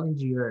to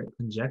challenge your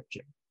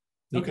conjecture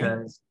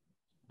because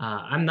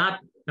I'm not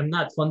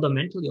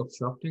fundamentally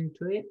obstructing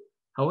to it.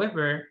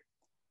 However,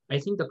 I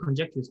think the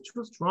conjecture is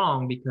too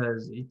strong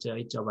because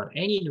it's about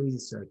any noisy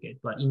circuit,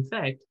 but in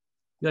fact,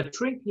 you are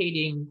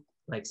truncating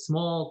like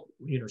small,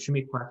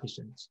 Schmidt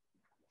coefficients.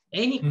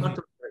 Any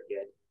quantum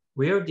circuit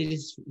where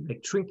this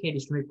like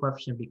truncated Schmidt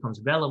coefficient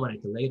becomes relevant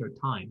at a later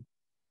time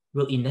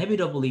will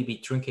inevitably be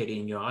truncated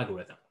in your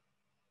algorithm.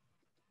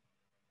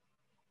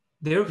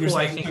 Therefore,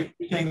 I think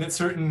you're saying that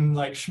certain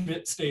like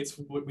Schmidt states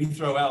what we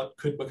throw out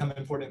could become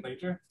important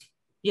later.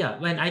 Yeah,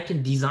 when I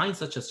can design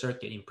such a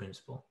circuit in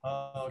principle.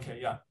 Okay,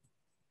 yeah.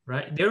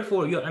 Right.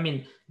 Therefore,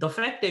 the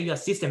fact that you are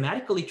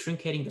systematically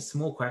truncating the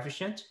small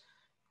coefficient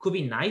could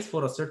be nice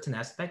for a certain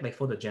aspect, like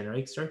for the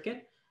generic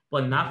circuit,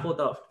 but not for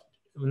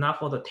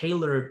the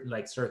tailored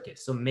like circuit.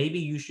 So maybe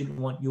you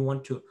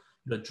want to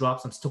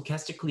drops and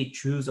stochastically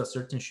choose a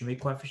certain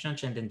Schmidt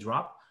coefficient and then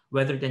drop,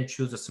 rather than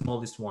choose the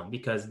smallest one,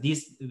 because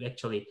this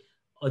actually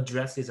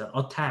addresses an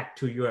attack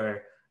to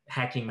your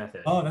hacking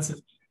method. Oh, that's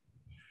it.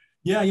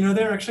 Yeah,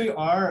 there actually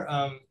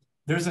are,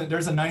 there's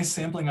a nice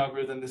sampling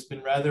algorithm that's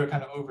been rather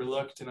kind of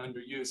overlooked and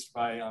underused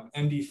by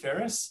MD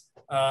Ferris,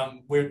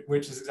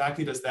 which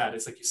exactly does that.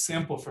 It's like you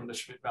sample from the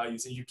Schmidt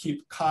values and you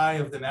keep chi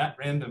of them at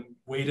random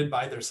weighted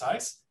by their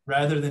size,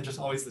 rather than just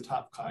always the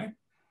top chi.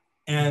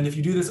 And if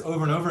you do this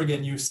over and over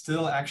again, you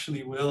still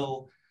actually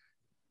will,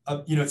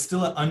 it's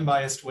still an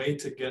unbiased way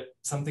to get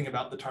something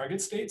about the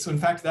target state. So in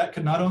fact, that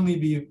could not only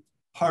be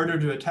harder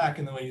to attack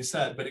in the way you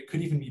said, but it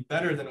could even be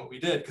better than what we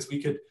did, because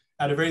we could,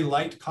 at a very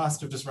light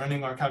cost of just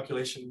running our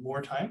calculation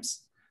more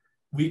times,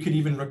 we could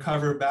even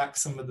recover back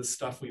some of the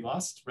stuff we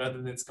lost rather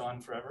than it's gone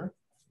forever.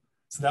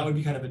 So that would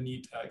be kind of a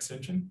neat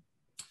extension.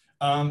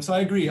 So I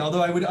agree,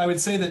 although I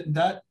would say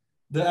that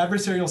the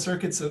adversarial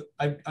circuits,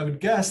 I would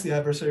guess the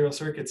adversarial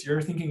circuits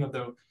you're thinking of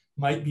though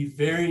might be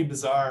very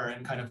bizarre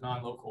and kind of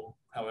non-local,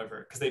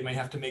 however, because they might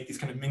have to make these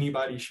kind of mini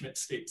body Schmidt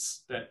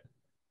states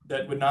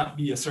that would not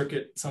be a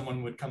circuit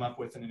someone would come up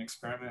with in an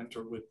experiment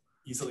or would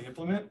easily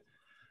implement.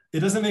 It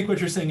doesn't make what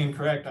you're saying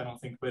incorrect, I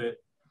don't think, but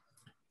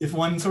if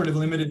one sort of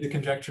limited the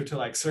conjecture to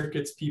like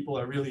circuits people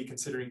are really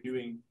considering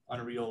doing on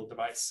a real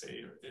device,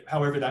 say, or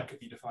however that could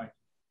be defined.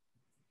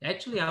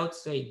 Actually, I would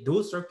say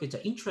those circuits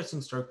are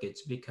interesting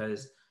circuits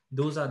because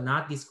those are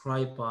not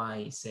described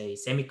by, say,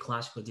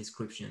 semi-classical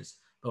descriptions,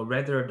 but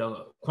rather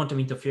the quantum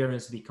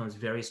interference becomes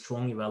very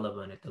strongly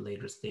relevant at the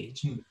later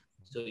stage.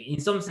 So in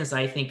some sense,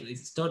 I think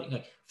it's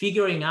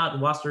figuring out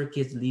what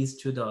circuits leads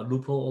to the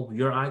loophole of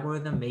your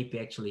algorithm may be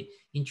actually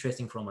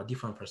interesting from a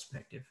different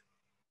perspective.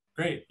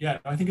 Great, yeah,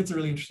 I think it's a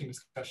really interesting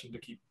discussion to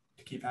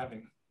keep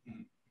having.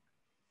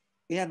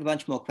 We have a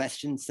bunch more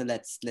questions, so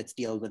let's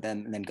deal with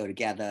them and then go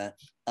together.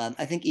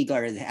 I think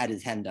Igor has had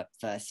his hand up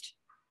first.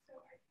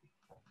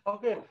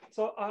 Okay,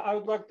 so I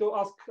would like to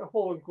ask a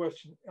following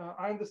question.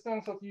 I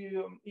understand that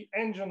the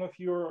engine of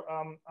your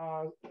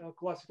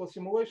classical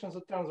simulations,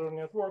 a tensor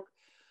network,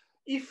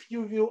 if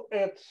you will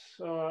add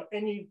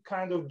any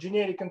kind of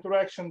generic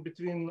interaction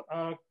between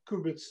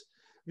qubits,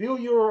 will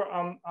your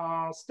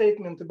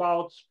statement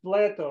about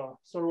Plato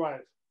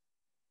survive?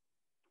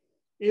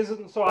 Is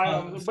it so?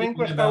 The main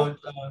question about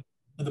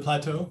the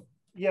plateau.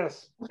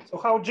 Yes. So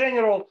how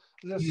general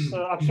this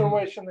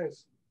observation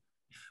is?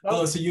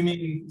 Oh, so you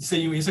mean,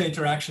 you say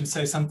interaction,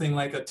 say something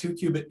like a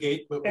 2-qubit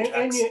gate, but which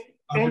acts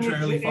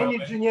arbitrarily far away?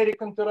 Generic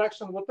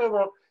interaction,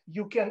 whatever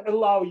you can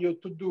allow you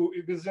to do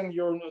within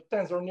your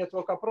tensor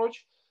network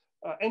approach,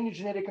 any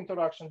generic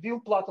interaction, will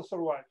Plato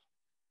survive?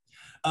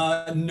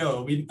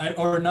 No,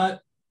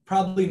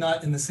 probably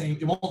not in the same,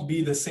 it won't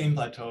be the same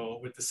plateau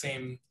with the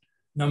same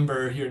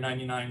number here,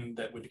 99,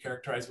 that would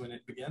characterize when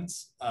it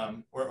begins,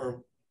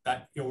 or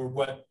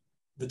what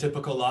the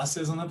typical loss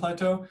is on the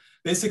plateau.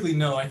 Basically,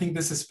 no, I think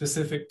this is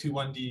specific to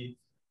 1D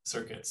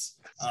circuits.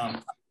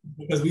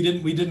 Because we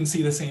didn't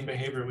see the same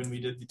behavior when we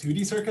did the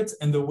 2D circuits.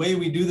 And the way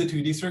we do the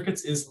 2D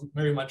circuits is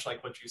very much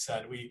like what you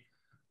said. We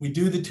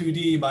do the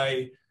 2D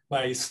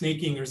by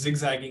snaking or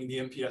zigzagging the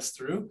MPS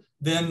through.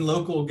 Then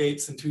local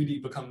gates in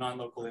 2D become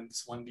non-local in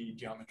this 1D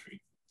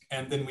geometry.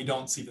 And then we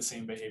don't see the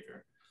same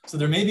behavior. So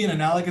there may be an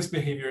analogous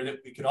behavior that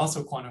we could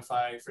also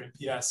quantify for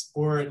MPS,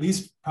 or at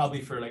least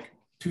probably for like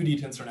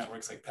 2D tensor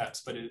networks like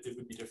PETs, but it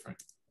would be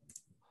different.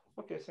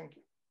 Okay, thank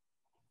you.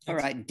 All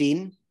right,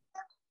 Dean.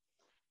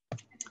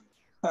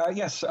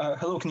 Yes,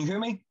 hello, can you hear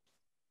me?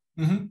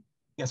 Mm-hmm.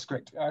 Yes,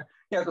 great.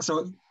 Yeah,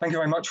 so thank you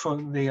very much for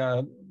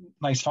the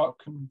nice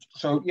talk.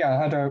 So yeah,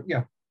 I had a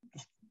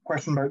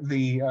question about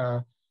the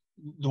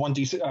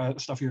 1D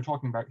stuff you're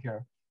talking about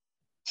here.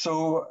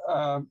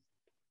 So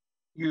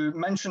you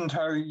mentioned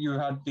how you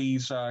had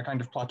these kind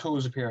of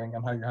plateaus appearing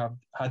and how you have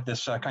had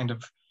this kind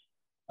of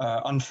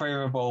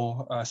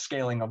unfavorable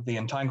scaling of the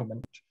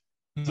entanglement.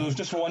 Mm-hmm. So I was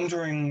just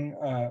wondering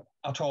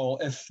at all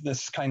if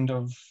this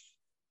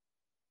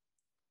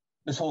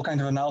whole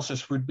kind of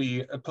analysis would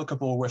be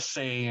applicable with,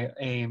 say,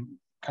 a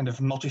kind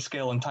of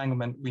multi-scale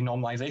entanglement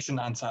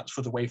renormalization ansatz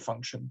for the wave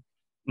function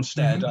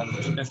instead,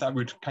 and if that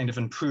would kind of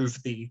improve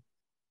the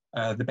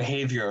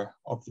behavior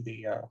of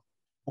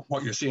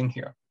what you're seeing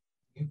here.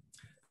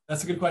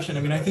 That's a good question.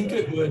 I mean, I think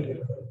it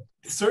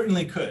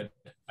certainly could.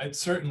 It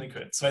certainly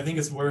could. So I think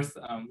it's worth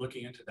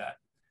looking into that.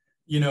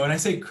 And I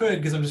say could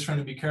because I'm just trying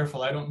to be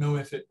careful. I don't know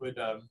if it would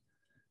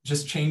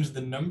just change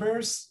the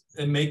numbers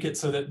and make it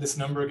so that this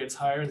number gets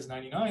higher, this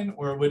 99,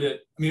 or would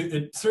it, I mean,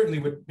 it certainly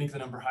would make the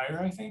number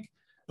higher, I think,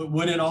 but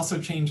would it also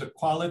change it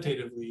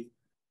qualitatively?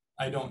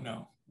 I don't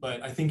know,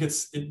 but I think it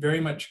very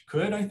much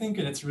could, I think,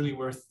 and it's really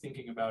worth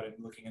thinking about it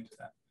and looking into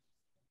that.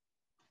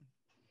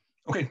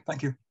 Okay,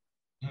 thank you.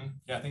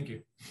 Yeah, thank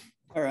you.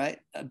 All right,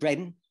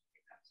 Braden?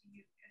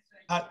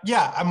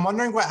 Yeah, I'm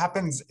wondering what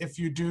happens if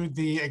you do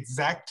the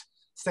exact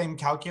same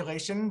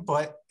calculation,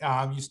 but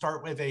you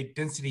start with a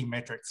density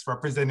matrix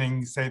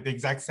representing, say, the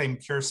exact same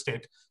pure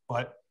state,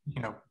 but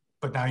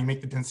now you make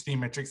the density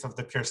matrix of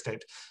the pure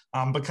state,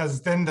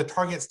 because then the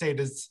target state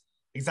is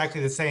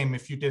exactly the same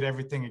if you did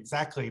everything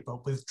exactly,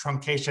 but with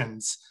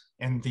truncations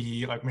in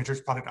the like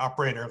matrix product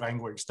operator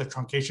language, the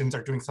truncations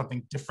are doing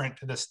something different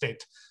to the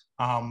state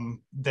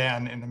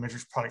than in the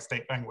matrix product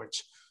state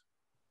language.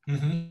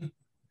 Mm-hmm.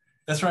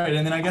 That's right.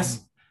 And then I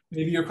guess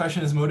maybe your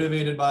question is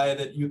motivated by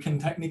that you can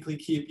technically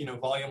keep,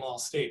 volume law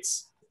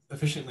states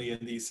efficiently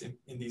in these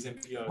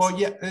MPOs. Well,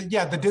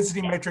 yeah, the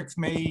density matrix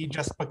may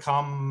just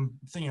become,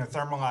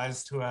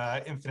 thermalized to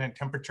an infinite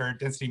temperature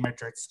density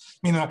matrix.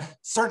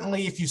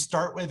 Certainly if you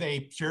start with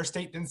a pure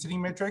state density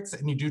matrix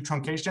and you do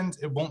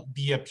truncations, it won't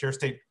be a pure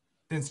state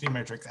density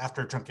matrix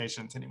after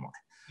truncations anymore.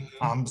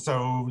 Mm-hmm.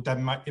 So that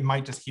it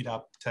might just heat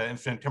up to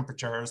infinite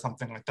temperature or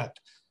something like that.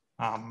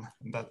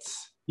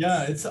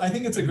 I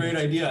think it's a great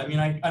idea. I mean,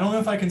 I don't know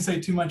if I can say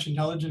too much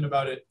intelligent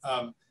about it,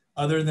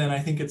 other than I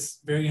think it's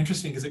very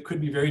interesting because it could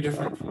be very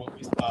different from what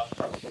we saw.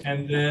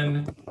 And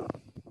then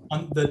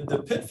on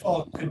the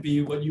pitfall could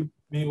be what you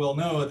may well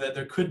know, that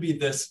there could be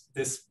this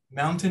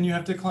mountain you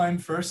have to climb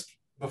first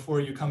before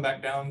you come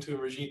back down to a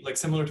regime, like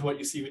similar to what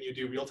you see when you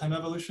do real-time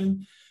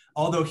evolution.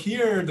 Although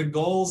here the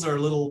goals are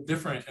a little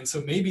different. And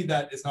so maybe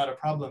that is not a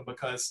problem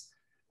because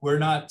we're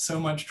not so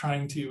much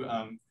trying to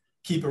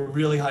keep a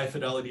really high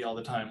fidelity all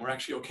the time. We're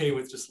actually okay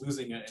with just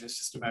losing it, and it's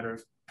just a matter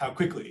of how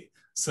quickly.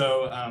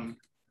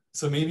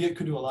 So maybe it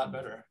could do a lot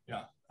better.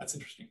 Yeah, that's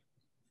interesting.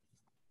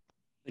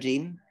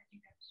 Vadim?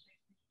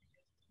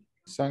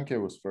 Sankhya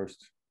was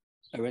first.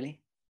 Oh,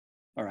 really?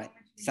 All right,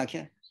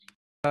 Sankhya?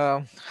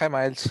 Hi,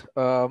 Miles.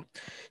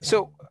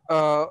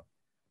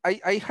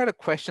 I had a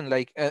question,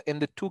 like in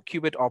the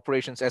 2-qubit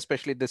operations,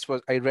 especially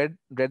I read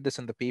this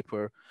in the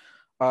paper.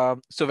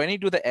 So when you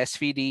do the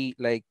SVD,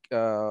 like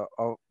of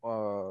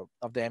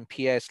the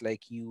MPS,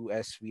 like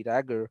US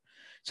VDagger,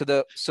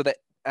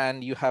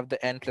 and you have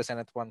the n plus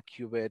nth 1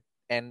 qubit,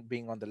 n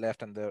being on the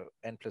left and the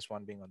n plus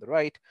 1 being on the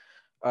right.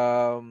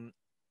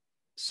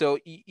 So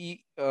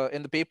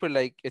in the paper,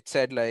 like it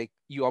said, like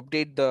you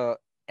update the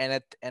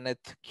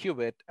nth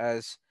qubit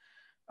as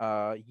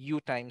u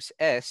times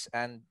s,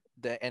 and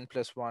the n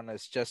plus 1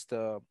 is just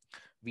the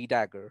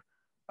VDagger.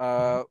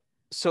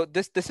 So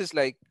this is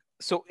like,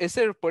 so is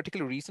there a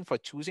particular reason for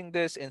choosing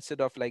this instead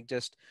of like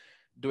just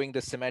doing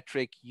the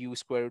symmetric u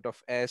square root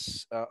of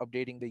s,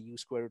 updating the u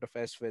square root of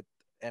s with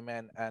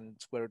mn and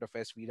square root of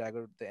s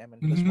VDagger, the mn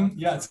plus 1?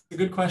 Yeah, it's a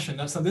good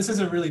question. So this is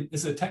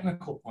a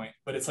technical point,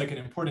 but it's like an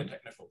important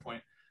technical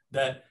point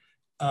that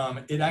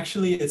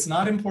it's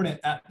not important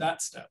at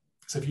that step.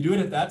 So if you do it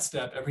at that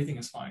step, everything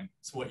is fine.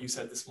 So what you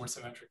said, this more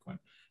symmetric one,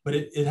 but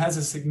it has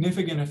a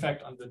significant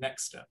effect on the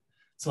next step.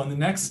 So on the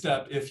next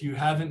step, if you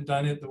haven't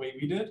done it the way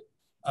we did,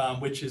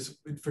 which is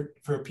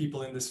for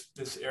people in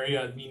this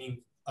area,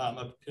 meaning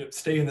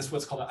stay in this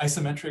what's called an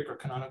isometric or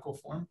canonical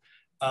form,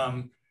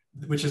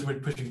 which is we're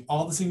pushing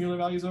all the singular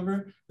values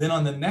over. Then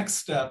on the next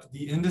step,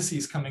 the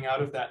indices coming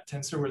out of that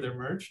tensor where they're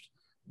merged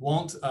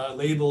won't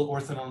label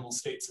orthonormal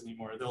states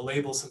anymore. They'll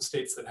label some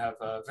states that have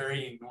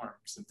varying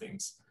norms and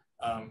things.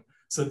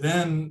 So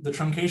then the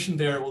truncation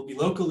there will be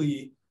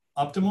locally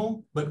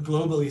optimal, but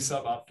globally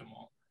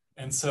suboptimal.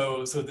 And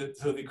so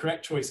the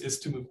correct choice is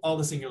to move all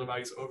the singular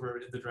values over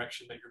in the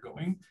direction that you're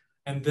going,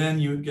 and then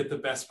you get the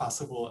best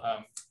possible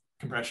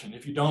compression.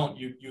 If you don't,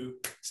 you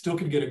still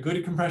can get a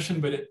good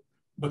compression, but it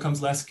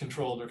becomes less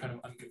controlled or kind of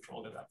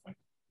uncontrolled at that point.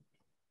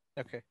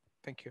 Okay,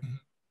 thank you.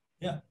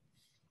 Yeah.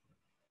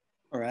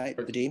 All right,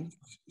 Vadim.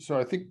 So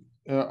I think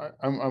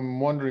I'm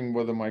wondering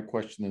whether my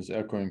question is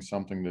echoing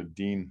something that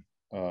Dean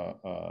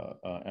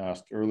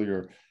asked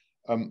earlier.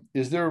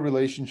 Is there a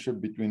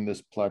relationship between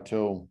this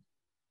plateau,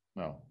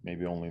 well,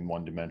 maybe only in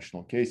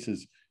one-dimensional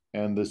cases,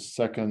 and the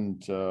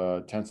second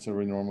tensor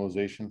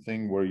renormalization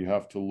thing, where you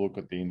have to look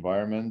at the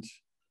environment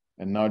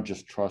and not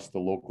just trust the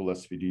local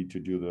SVD to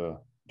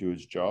do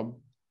its job?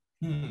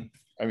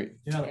 I mean,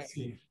 yeah, let's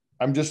see.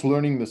 I'm just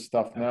learning this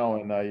stuff now,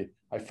 and I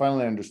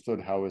finally understood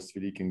how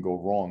SVD can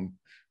go wrong.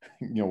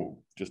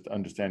 Just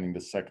understanding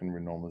the second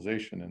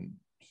renormalization, and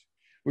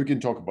we can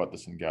talk about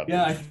this in gathering.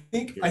 Yeah, I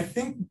think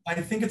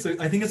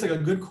it's like a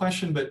good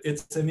question, but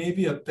it's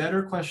maybe a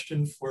better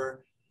question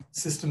for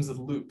systems of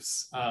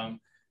loops.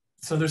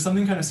 So there's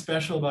something kind of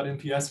special about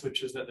MPS,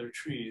 which is that they're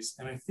trees.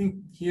 And I think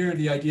here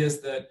the idea is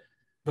that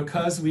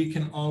because we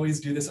can always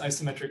do this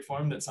isometric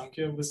form that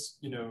Sankhya was,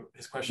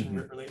 his question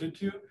related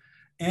to,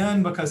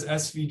 and because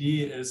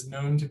SVD is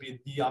known to be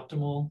the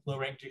optimal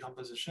low-rank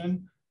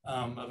decomposition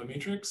of a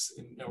matrix,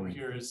 and over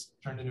here is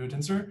turned into a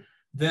tensor,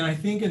 then I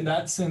think in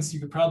that sense, you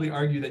could probably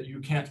argue that you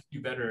can't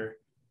do better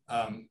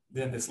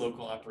than this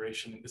local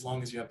operation as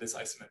long as you have this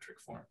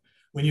isometric form.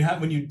 When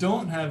you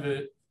don't have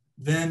it,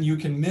 then you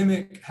can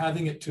mimic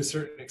having it to a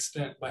certain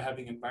extent by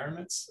having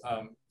environments.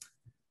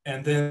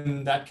 And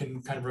then that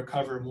can kind of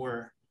recover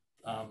more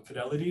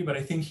fidelity. But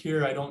I think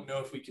here, I don't know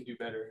if we can do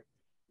better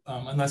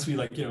unless we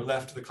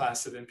left the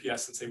class of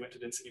MPS and say went to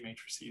density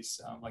matrices,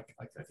 like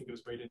I think it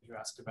was Braden who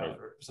asked about,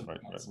 or something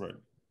else. Right.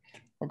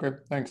 Okay,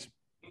 thanks.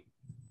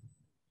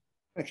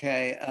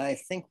 Okay, I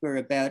think we're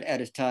about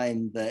out of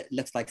time, but it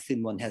looks like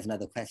Soonwon has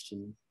another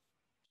question.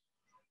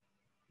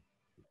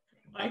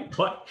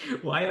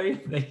 Why are you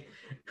like?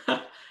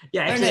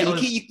 Yeah, I actually, don't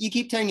know. You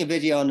keep turning your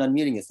video on and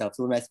unmuting yourself.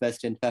 So what am I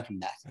supposed to infer from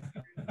that?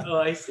 Oh,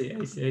 I see.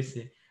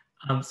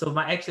 So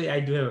actually, I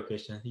do have a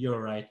question.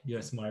 You're right.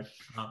 You're smart.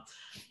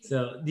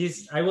 So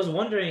this, I was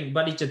wondering,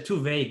 but it's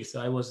too vague.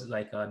 So I was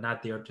like,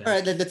 not there. All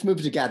right, let's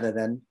move together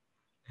then.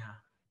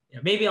 Yeah,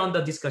 maybe on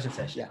the discussion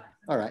session. Yeah.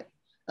 All right.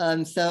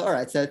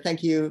 So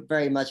thank you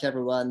very much,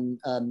 everyone.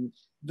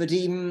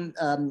 Vadim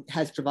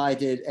has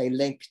provided a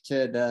link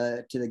to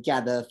the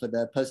gather for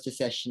the poster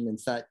session and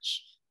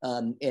such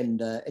in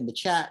the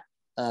chat.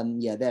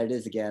 Yeah, there it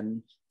is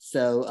again.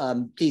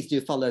 So please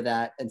do follow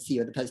that and see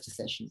you at the poster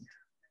session.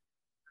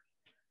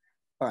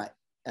 All right,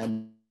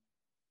 and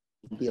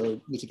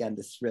we'll meet again in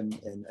this room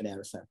in an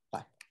hour or so.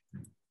 Bye.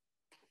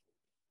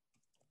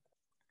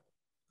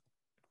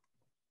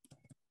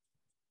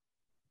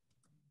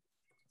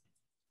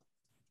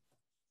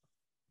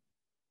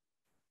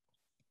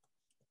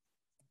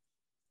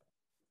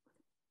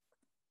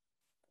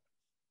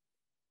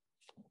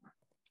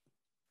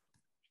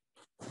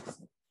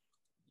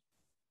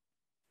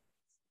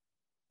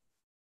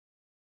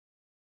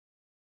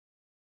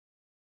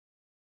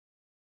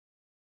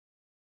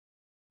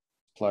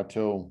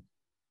 Plateau,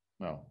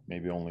 well,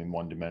 maybe only in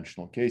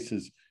one-dimensional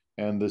cases.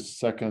 And the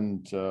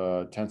second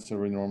tensor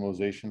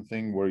renormalization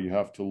thing, where you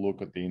have to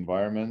look at the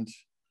environment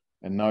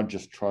and not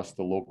just trust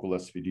the local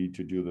SVD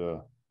to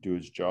do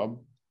its job.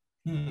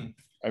 I mean,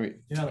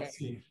 yeah, let's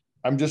see.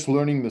 I'm just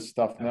learning this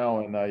stuff now,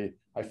 and I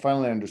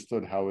finally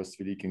understood how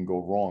SVD can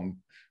go wrong.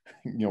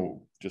 You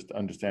know, just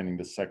understanding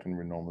the second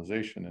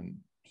renormalization, and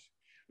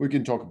we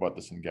can talk about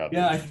this in gather.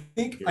 Yeah, I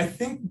think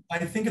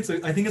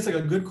it's like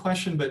a good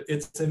question, but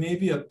it's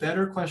maybe a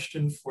better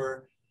question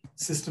for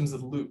systems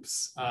of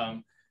loops.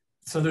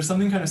 So there's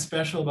something kind of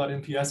special about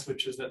MPS,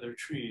 which is that they're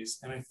trees,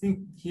 and I think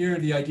here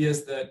the idea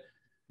is that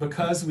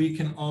because we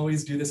can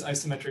always do this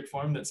isometric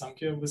form that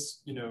Samkhya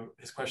was,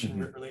 his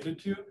question related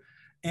to,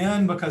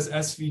 and because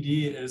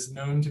SVD is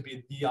known to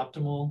be the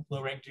optimal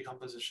low-rank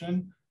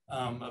decomposition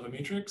of a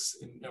matrix,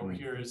 and over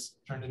here is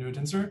turned into a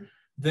tensor,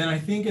 then I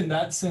think in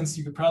that sense,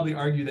 you could probably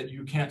argue that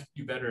you can't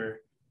do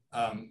better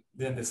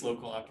than this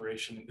local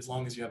operation as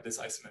long as you have this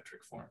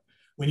isometric form.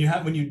 When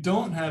you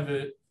don't have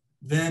it,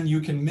 then you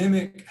can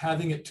mimic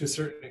having it to a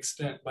certain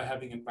extent by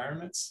having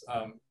environments.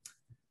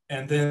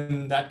 And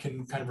then that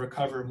can kind of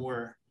recover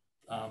more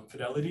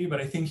fidelity.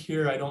 But I think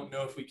here, I don't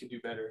know if we can do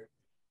better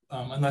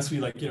unless we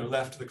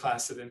left the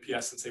class of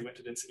MPS and say went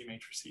to density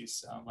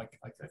matrices, like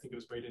I think it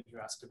was Braden who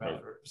asked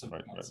about, or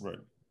something else. Right.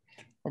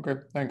 Okay,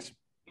 thanks.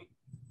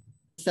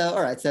 So,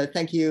 all right, so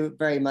thank you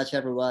very much,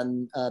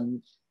 everyone.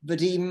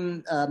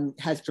 Vadim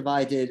has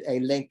provided a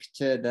link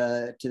to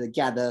the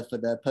gather for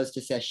the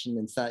poster session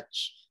and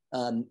such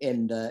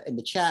in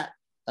the chat.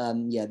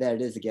 Yeah, there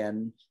it is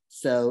again.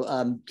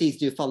 So please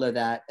do follow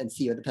that and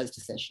see you at the poster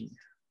session.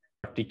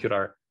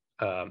 Particular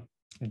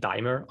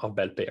dimer of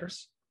Bell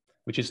pairs,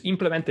 which is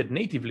implemented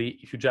natively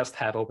if you just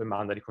have open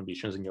boundary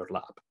conditions in your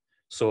lab.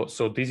 So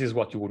this is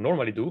what you would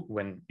normally do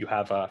when you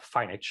have a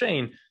finite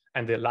chain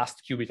and the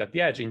last qubit at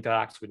the edge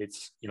interacts with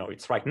its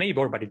right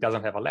neighbor, but it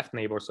doesn't have a left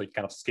neighbor, so it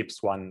kind of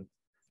skips one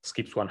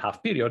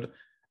half period,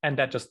 and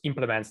that just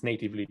implements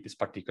natively this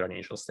particular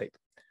initial state,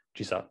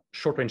 which is a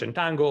short-range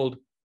entangled,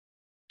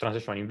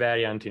 transitional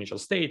invariant initial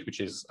state, which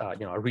is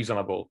a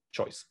reasonable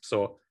choice.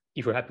 So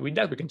if we're happy with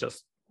that, we can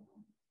just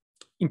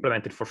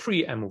implement it for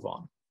free and move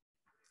on.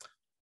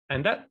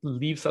 And that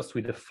leaves us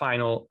with the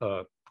final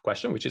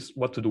question, which is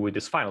what to do with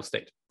this final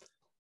state.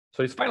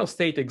 So this final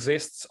state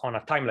exists on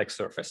a time-like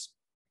surface,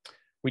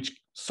 which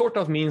sort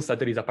of means that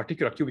there is a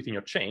particular qubit in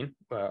your chain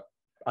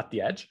at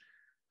the edge,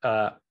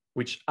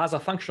 which as a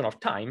function of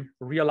time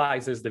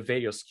realizes the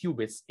various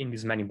qubits in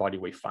this many-body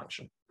wave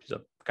function, which is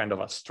a kind of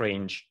a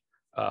strange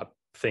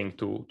thing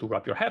to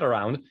wrap your head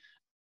around.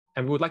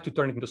 And we would like to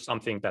turn it into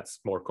something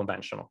that's more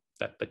conventional,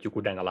 that you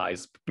could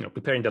analyze,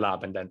 prepare in the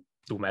lab and then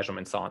do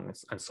measurements on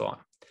and so on.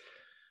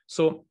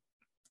 So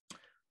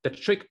the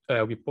trick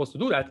we propose to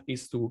do that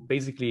is to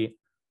basically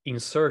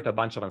insert a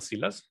bunch of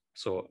ancillas.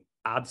 So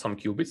add some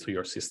qubits to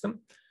your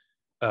system,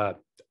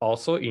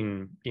 also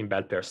in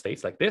Bell pair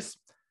states like this,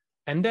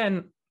 and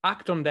then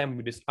act on them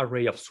with this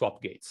array of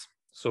swap gates.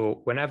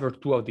 So whenever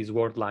two of these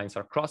word lines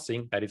are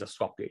crossing, that is a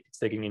swap gate. It's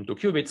taking in two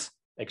qubits,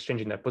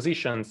 exchanging their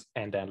positions,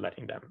 and then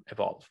letting them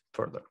evolve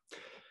further.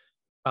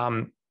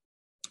 And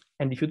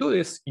if you do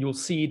this, you'll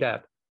see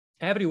that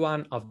every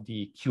one of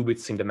the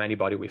qubits in the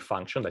many-body wave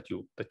function that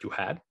you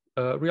had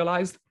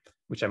realized,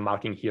 which I'm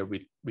marking here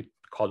with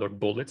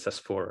colored bullets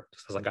just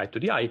as a guide to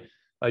the eye,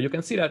 you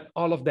can see that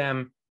all of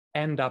them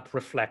end up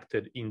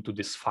reflected into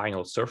this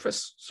final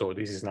surface. So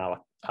this is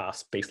now a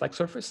space-like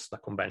surface, a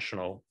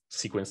conventional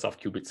sequence of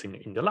qubits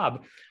in the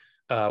lab,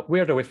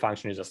 where the wave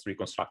function is just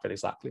reconstructed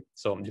exactly.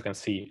 So you can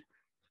see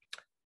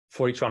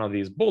for each one of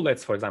these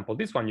bullets, for example,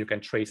 this one, you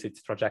can trace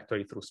its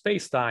trajectory through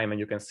space-time, and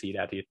you can see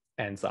that it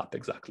ends up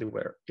exactly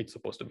where it's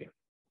supposed to be.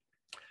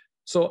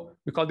 So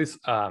we call this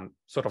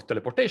sort of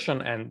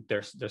teleportation, and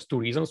there's two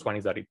reasons. One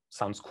is that it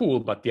sounds cool,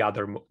 but the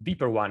other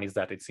deeper one is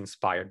that it's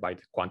inspired by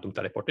the quantum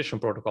teleportation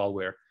protocol,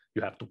 where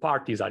you have two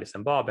parties, Alice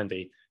and Bob, and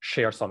they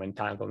share some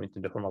entanglement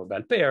in the form of a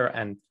Bell pair.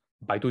 And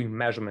by doing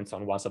measurements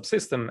on one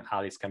subsystem,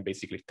 Alice can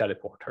basically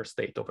teleport her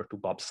state over to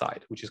Bob's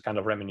side, which is kind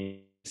of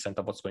reminiscent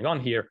of what's going on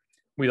here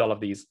with all of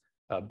these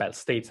Bell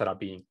states that are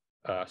being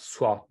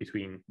swapped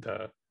between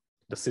the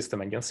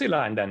system and the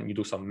ancilla, and then you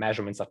do some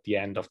measurements at the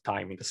end of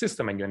time in the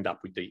system, and you end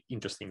up with the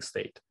interesting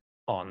state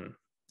on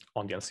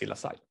the ancilla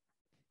side.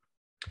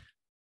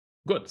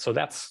 Good, so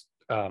that's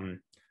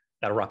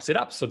that wraps it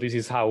up. So this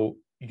is how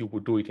you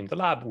would do it in the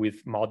lab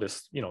with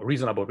modest,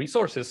 reasonable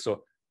resources.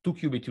 So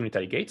 2-qubit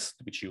unitary gates,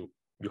 which you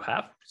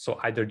have. So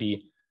either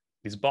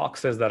these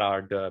boxes that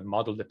are the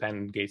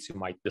model-dependent gates you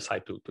might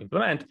decide to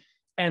implement,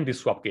 and the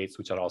swap gates,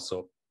 which are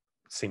also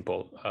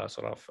simple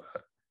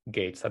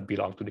gates that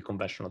belong to the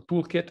conventional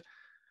toolkit.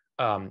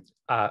 A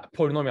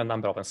polynomial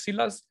number of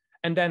ancillas,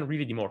 and then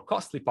really the more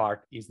costly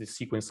part is the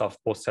sequence of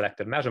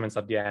post-selected measurements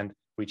at the end,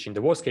 which in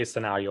the worst case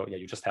scenario,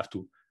 you just have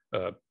to,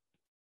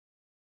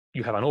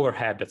 you have an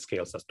overhead that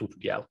scales as 2 to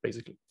the L,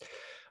 basically,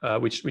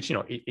 which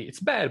it's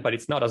bad, but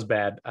it's not as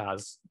bad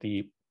as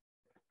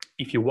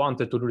if you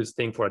wanted to do this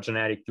thing for a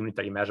generic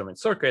unitary measurement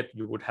circuit,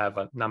 you would have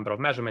a number of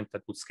measurements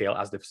that would scale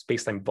as the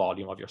spacetime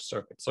volume of your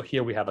circuit. So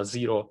here we have a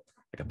zero,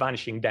 like a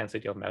vanishing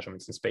density of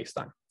measurements in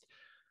spacetime.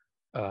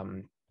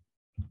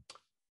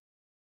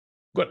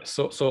 Good.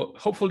 So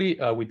hopefully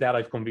with that,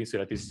 I've convinced you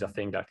that this is a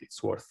thing that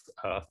it's worth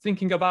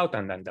thinking about,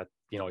 and then that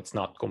it's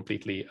not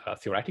completely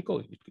theoretical.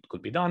 It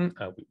could be done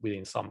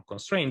within some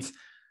constraints.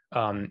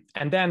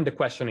 And then the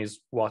question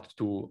is what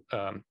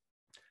can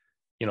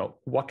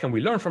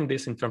we learn from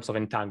this in terms of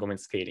entanglement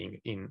scaling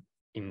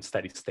in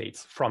steady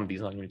states from these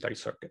non-unitary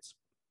circuits?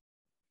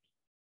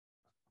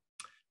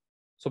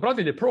 So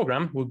probably the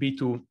program will be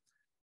to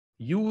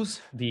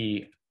use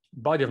the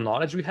body of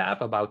knowledge we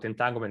have about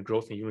entanglement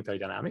growth in unitary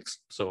dynamics.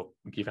 So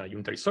given a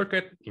unitary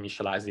circuit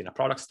initialized in a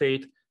product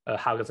state,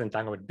 how does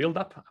entanglement build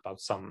up about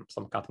some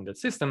cut in that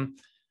system?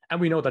 And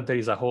we know that there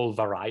is a whole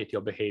variety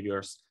of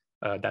behaviors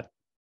that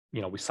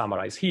we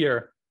summarize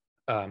here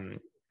on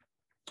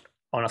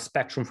a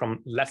spectrum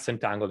from less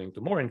entangling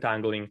to more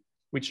entangling,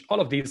 which all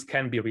of these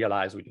can be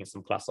realized within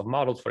some class of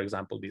models. For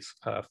example, these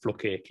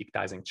Floquet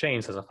kick-dicing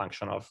chains as a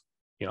function of,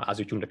 as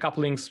you tune the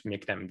couplings,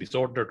 make them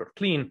disordered or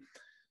clean.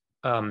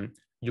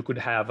 You could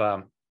have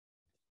a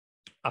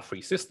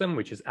free system,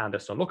 which is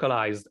Anderson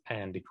localized,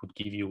 and it would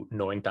give you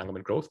no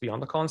entanglement growth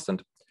beyond the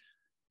constant.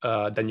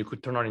 Then you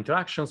could turn on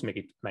interactions, make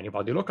it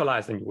many-body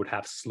localized, and you would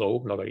have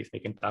slow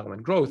logarithmic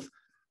entanglement growth.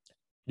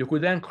 You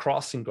could then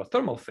cross into a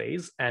thermal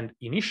phase, and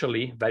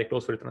initially, very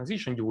close to the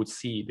transition, you would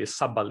see this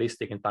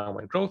sub-ballistic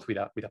entanglement growth with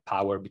a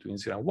power between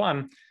 0 and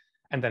 1,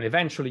 and then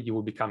eventually you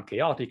will become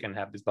chaotic and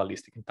have this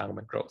ballistic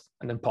entanglement growth.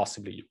 And then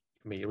possibly you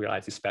may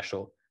realize these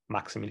special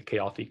maximally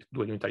chaotic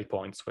dual unitary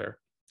points where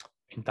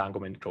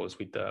entanglement grows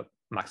with the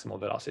maximal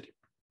velocity.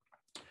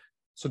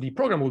 So the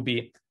program will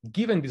be,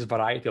 given this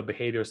variety of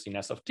behaviors in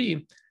S of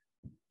t,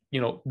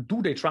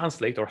 do they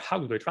translate, or how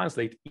do they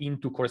translate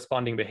into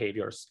corresponding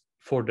behaviors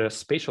for the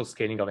spatial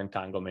scaling of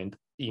entanglement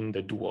in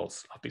the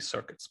duals of these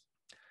circuits?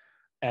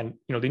 And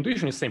the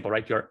intuition is simple,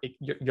 right? You're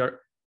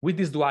with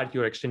this duality,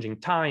 you're exchanging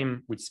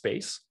time with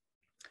space,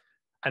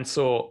 and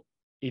so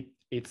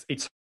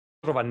it's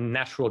sort of a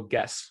natural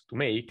guess to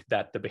make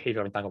that the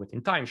behavior of entanglement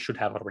in time should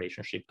have a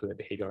relationship to the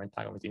behavior of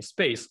entanglement in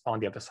space on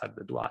the other side of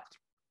the duality.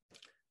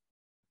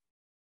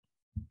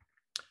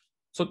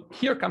 So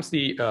here comes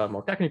the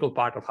more technical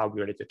part of how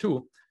we relate the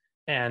two.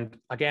 And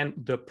again,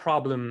 the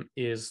problem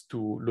is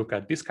to look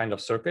at this kind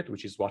of circuit,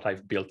 which is what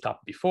I've built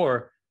up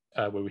before,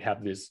 where we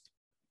have these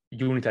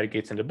unitary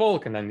gates in the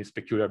bulk and then these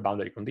peculiar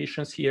boundary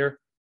conditions here.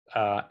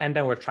 And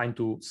then we're trying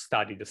to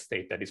study the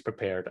state that is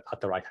prepared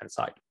at the right-hand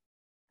side.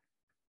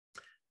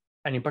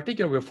 And in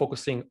particular, we're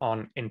focusing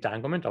on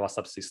entanglement of a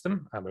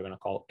subsystem, and we're going to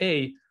call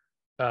A,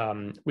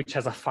 which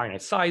has a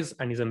finite size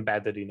and is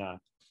embedded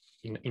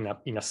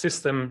in a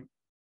system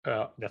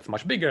that's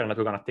much bigger, and that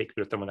we're going to take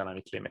to the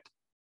thermodynamic limit.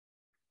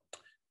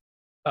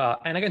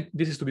 And again,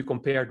 this is to be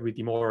compared with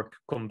the more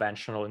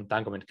conventional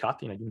entanglement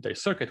cut in a unitary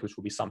circuit, which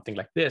will be something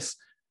like this.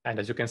 And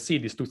as you can see,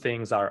 these two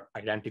things are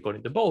identical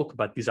in the bulk,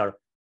 but these are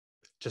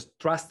just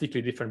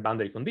drastically different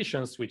boundary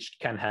conditions, which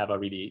can have a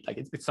really,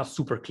 it's not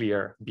super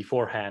clear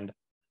beforehand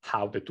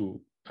how the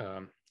two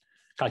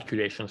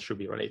calculations should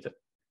be related.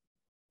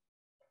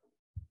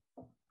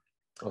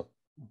 Oh.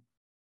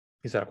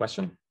 Is there a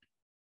question?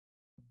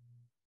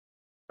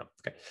 No,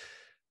 okay.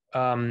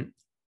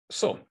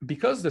 So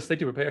because the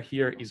state you prepare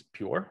here is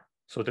pure,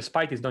 so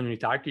despite its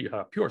non-unitarity, you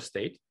have a pure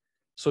state.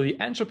 So the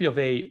entropy of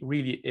A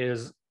really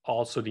is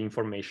also the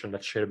information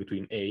that's shared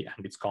between A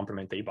and its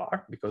complement A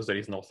bar, because there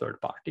is no third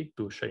party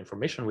to share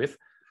information with.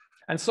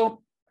 And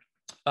so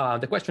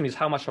the question is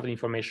how much of the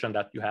information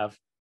that you have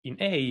in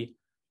A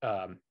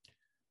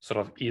sort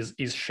of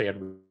is shared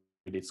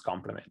with its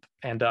complement.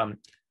 And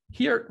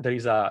here there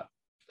is a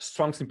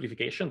strong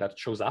simplification that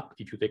shows up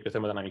if you take the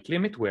thermodynamic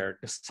limit, where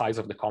the size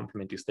of the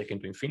complement is taken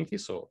to infinity.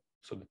 So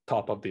the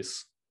top of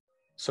this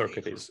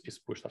circuit is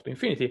pushed up to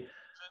infinity,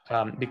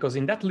 because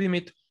in that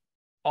limit,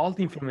 all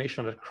the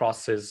information that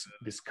crosses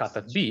this cut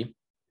at B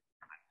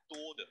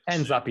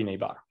ends up in a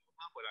bar.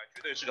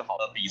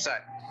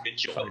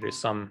 Sorry, there's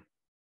some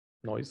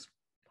noise.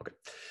 Okay.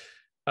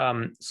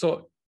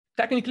 So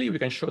technically, we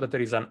can show that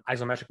there is an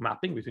isometric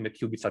mapping between the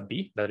qubits at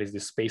B, that is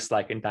this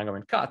space-like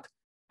entanglement cut,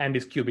 and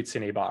these qubits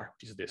in a bar,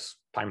 which is this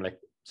time-like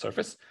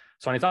surface.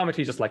 So an isometry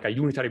is just like a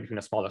unitary between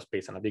a smaller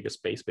space and a bigger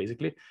space,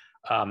 basically.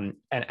 And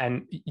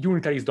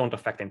unitaries don't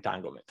affect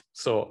entanglement.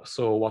 So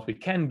what we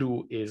can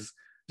do is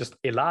just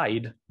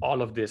elide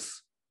all of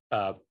this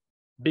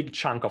big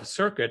chunk of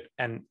circuit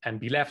and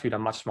be left with a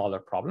much smaller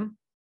problem.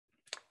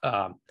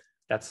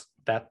 That's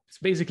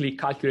basically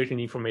calculating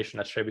the information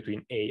that's shared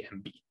between A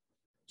and B.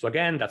 So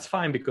again, that's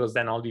fine because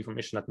then all the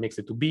information that makes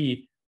it to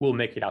B will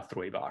make it out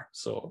through a bar.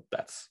 So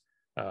that's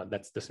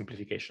the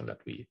simplification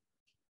that we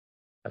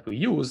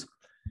use.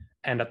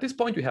 And at this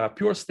point, we have a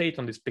pure state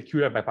on this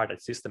peculiar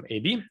bipartite system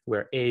AB,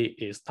 where A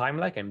is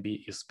time-like and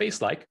B is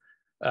space-like.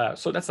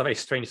 So that's a very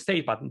strange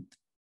state, but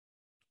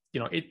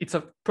it's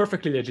a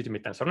perfectly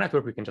legitimate tensor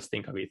network. We can just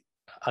think of it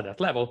at that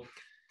level.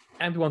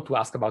 And we want to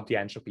ask about the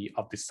entropy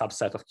of this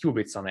subset of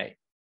qubits on A.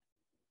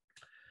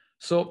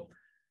 So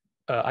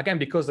again,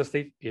 because the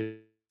state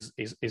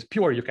is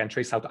pure, you can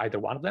trace out either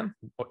one of them,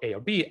 or A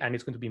or B, and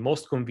it's going to be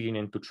most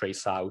convenient to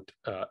trace out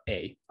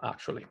A,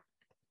 actually.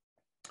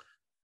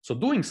 So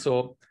doing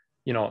so,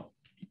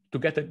 to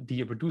get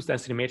the reduced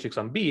density matrix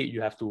on B,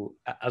 you have to,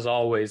 as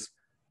always,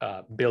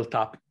 build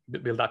up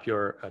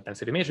your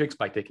density matrix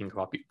by taking a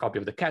copy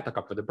of the ket, a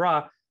copy of the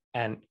bra,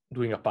 and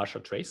doing a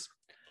partial trace.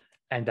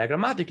 And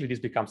diagrammatically, this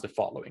becomes the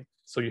following.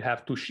 So you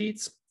have two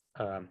sheets.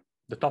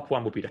 The top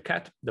one would be the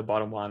ket, the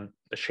bottom one,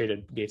 the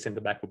shaded gates in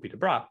the back would be the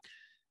bra.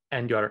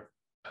 And you're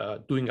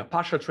doing a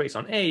partial trace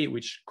on A,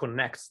 which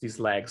connects these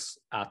legs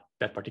at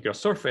that particular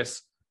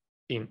surface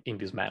in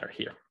this manner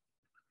here.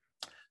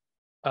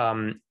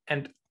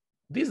 And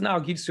this now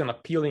gives you an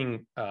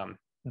appealing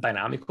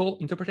dynamical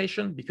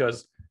interpretation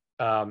because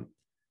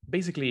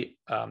basically,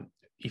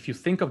 if you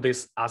think of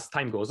this as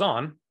time goes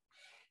on,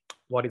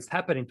 what is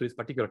happening to this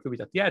particular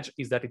qubit at the edge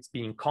is that it's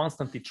being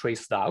constantly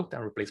traced out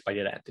and replaced by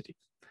the identity.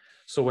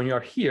 So when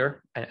you're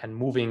here and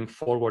moving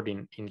forward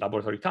in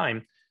laboratory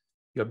time,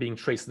 you're being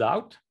traced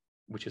out,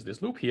 which is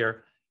this loop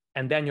here,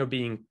 and then you're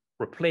being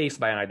replaced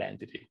by an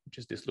identity, which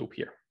is this loop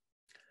here.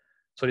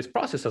 So this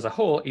process as a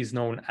whole is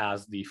known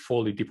as the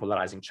fully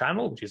depolarizing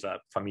channel, which is a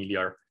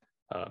familiar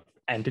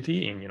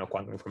entity in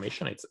quantum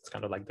information. It's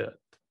kind of like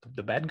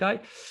the bad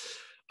guy.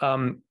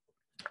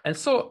 And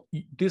so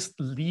this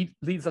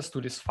leads us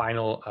to this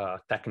final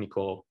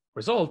technical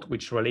result,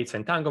 which relates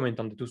entanglement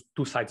on the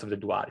two sides of the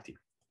duality.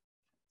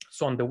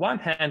 So on the one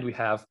hand, we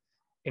have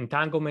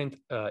entanglement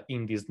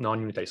in these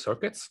non-unitary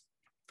circuits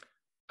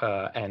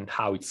and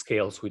how it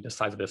scales with the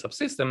size of the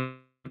subsystem.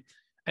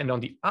 And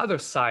on the other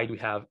side, we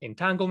have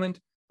entanglement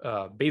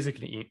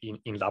basically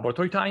in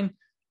laboratory time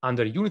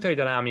under unitary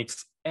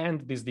dynamics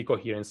and this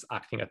decoherence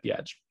acting at the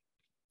edge.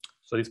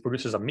 So this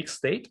produces a mixed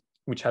state,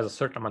 which has a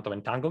certain amount of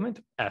entanglement,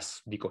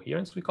 S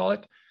decoherence, we call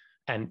it.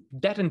 And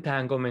that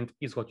entanglement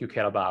is what you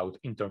care about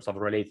in terms of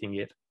relating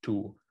it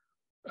to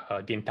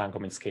the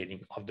entanglement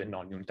scaling of the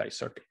non-unitary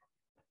circuit.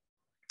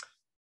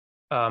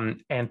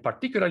 And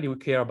particularly, we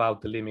care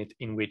about the limit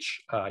in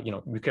which,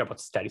 we care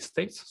about steady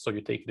states. So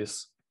you take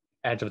this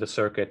edge of the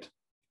circuit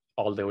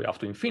all the way up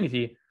to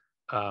infinity.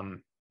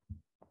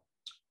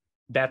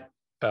 That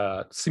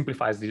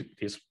simplifies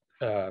this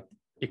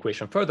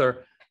equation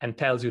further and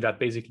tells you that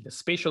basically the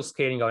spatial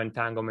scaling of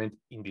entanglement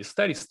in these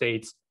steady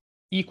states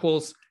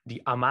equals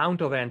the amount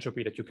of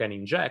entropy that you can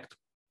inject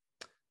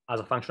as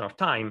a function of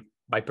time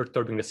by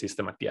perturbing the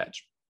system at the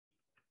edge.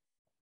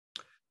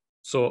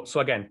 So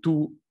again,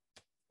 two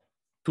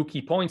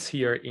key points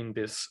here in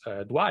this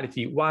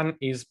duality. One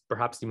is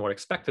perhaps the more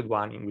expected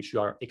one, in which you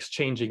are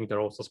exchanging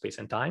intervals of space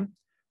and time.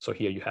 So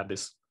here you have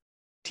this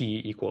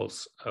T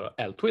equals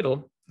L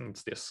twiddle.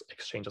 It's this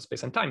exchange of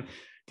space and time.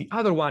 The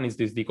other one is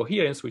this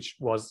decoherence, which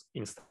was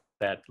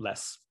instead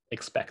less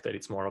expected.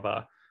 It's more of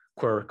a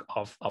quirk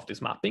of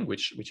this mapping,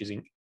 which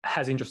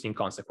has interesting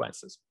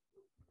consequences.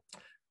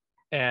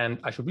 And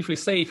I should briefly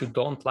say, if you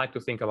don't like to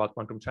think about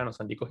quantum channels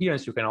and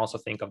decoherence, you can also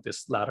think of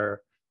this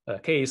latter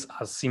case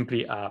as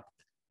simply a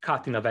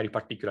cut in a very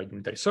particular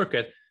unitary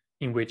circuit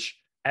in which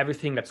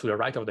everything that's to the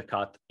right of the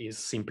cut is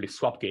simply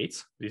swap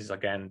gates. This is,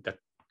 again, the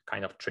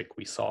kind of trick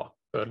we saw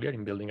earlier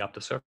in building up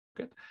the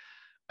circuit.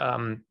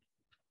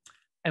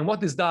 And what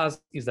this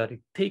does is that it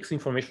takes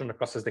information that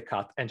crosses the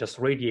cut and just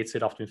radiates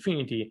it off to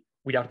infinity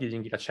without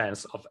giving it a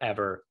chance of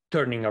ever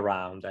turning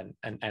around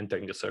and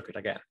entering the circuit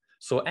again.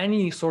 So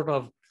any sort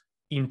of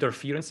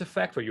interference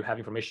effect where you have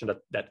information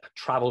that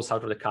travels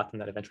out of the cut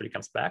and then eventually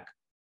comes back,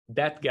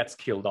 that gets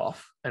killed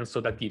off. And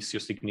so that gives you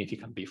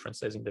significant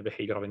differences in the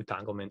behavior of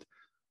entanglement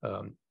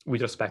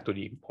with respect to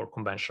the more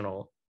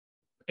conventional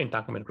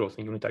entanglement growth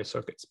in unitary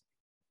circuits.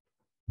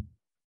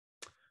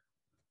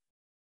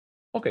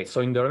 Okay,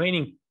 so in the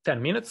remaining 10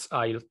 minutes,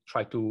 I'll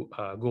try to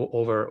go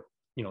over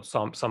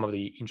some of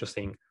the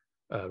interesting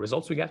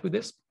results we get with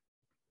this.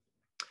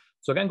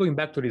 So again, going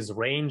back to this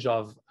range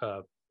of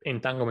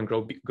entanglement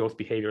growth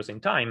behaviors in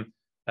time,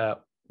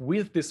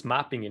 with this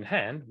mapping in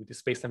hand, with the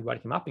space-time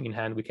duality mapping in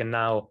hand, we can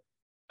now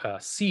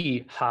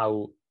see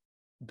how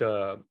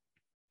the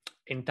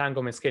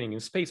entanglement scaling in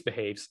space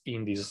behaves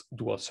in these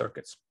dual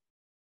circuits.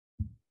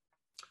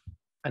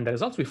 And the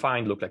results we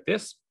find look like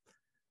this,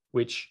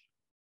 which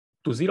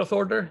to 0th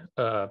order,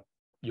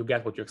 you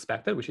get what you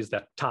expected, which is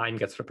that time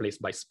gets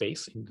replaced by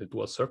space in the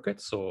dual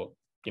circuit. So,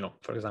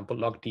 for example,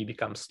 log t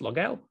becomes log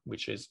L,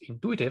 which is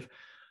intuitive.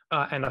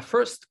 And a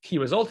first key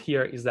result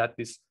here is that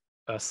this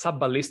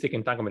sub-ballistic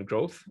entanglement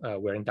growth,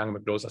 where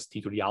entanglement grows as t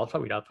to the alpha,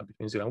 with alpha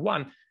between 0 and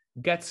 1,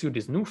 gets you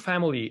this new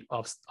family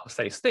of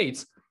steady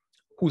states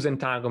whose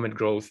entanglement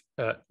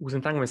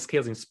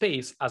scales in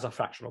space as a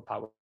fractional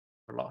power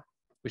law,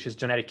 which is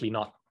genetically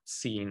not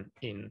seen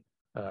in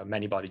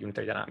many body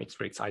unitary dynamics,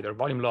 where it's either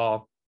volume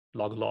law,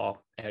 log law,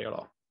 area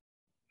law.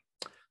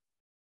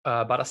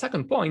 But a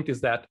second point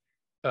is that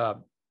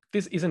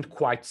this isn't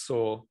quite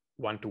so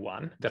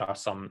one-to-one. There are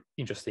some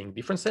interesting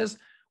differences.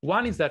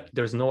 One is that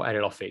there's no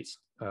area law phase,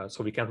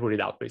 so we can rule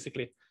it out,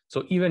 basically.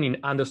 So even in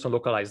Anderson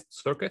localized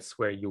circuits,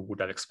 where you would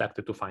have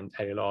expected to find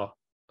area law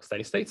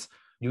steady states,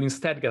 you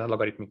instead get a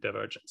logarithmic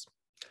divergence.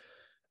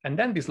 And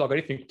then these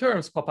logarithmic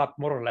terms pop up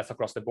more or less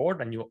across the board,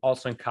 and you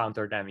also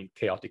encounter them in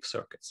chaotic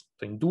circuits.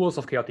 So in duals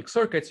of chaotic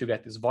circuits, you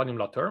get this volume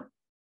law term,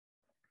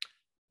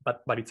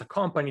 but it's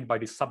accompanied by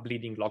this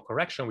subleading log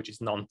correction, which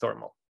is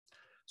non-thermal.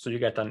 So you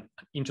get an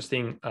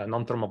interesting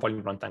non-thermal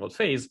volume law entangled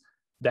phase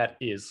that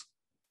is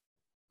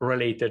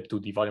related to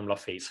the volume law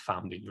phase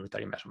found in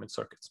unitary measurement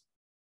circuits.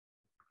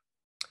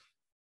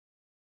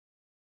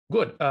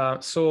 Good.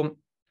 So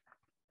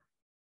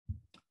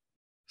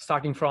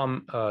starting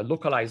from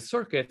localized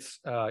circuits,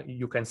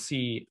 you can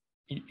see,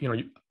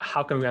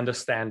 how can we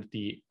understand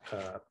the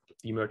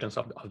emergence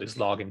of this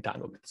log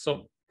entanglement.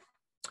 So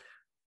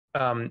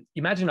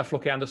imagine a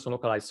Floquet-Anderson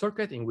localized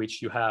circuit in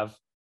which you have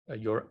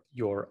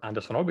your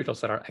Anderson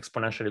orbitals that are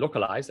exponentially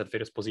localized at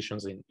various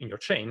positions in your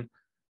chain.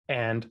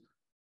 And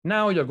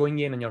now you're going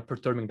in and you're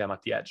perturbing them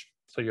at the edge.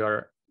 So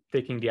you're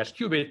taking the edge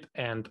qubit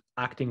and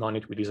acting on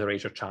it with this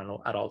erasure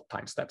channel at all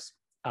time steps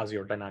as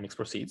your dynamics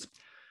proceeds.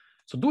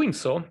 So doing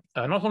so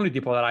not only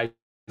depolarizes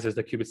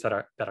the qubits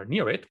that are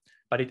near it,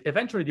 but it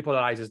eventually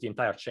depolarizes the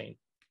entire chain.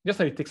 Just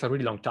that it takes a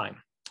really long time.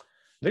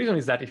 The reason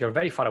is that if you're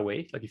very far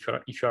away, like if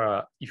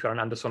you're an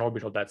Anderson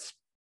orbital that's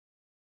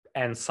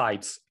n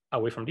sites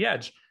away from the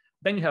edge,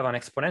 then you have an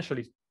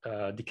exponentially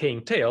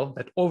decaying tail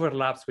that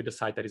overlaps with the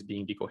site that is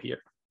being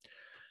decohered.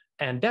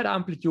 And that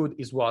amplitude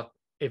is what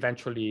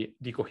eventually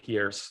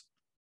decoheres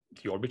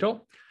the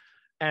orbital.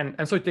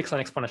 And so it takes an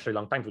exponentially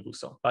long time to do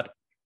so. But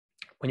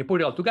when you put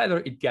it all together,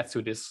 it gets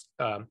you this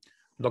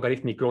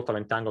logarithmic growth of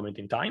entanglement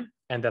in time.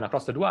 And then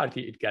across the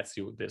duality, it gets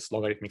you this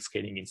logarithmic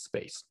scaling in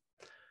space.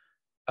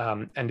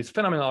 And this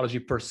phenomenology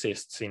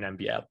persists in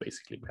MBL,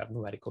 basically. We have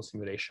numerical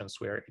simulations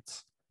where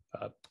it's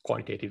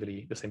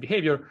quantitatively the same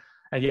behavior.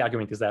 And the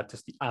argument is that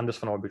just the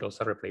Anderson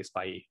orbitals are replaced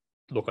by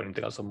local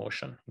integrals of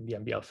motion in the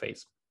MBL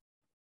phase.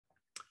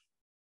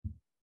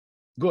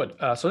 Good.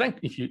 So then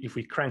if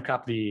we crank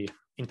up the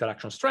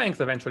interaction strength,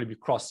 eventually we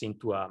cross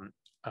into a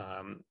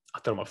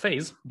thermal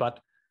phase. But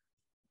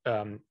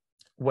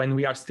when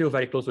we are still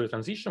very close to the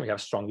transition, we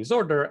have strong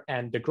disorder,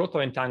 and the growth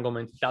of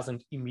entanglement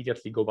doesn't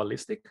immediately go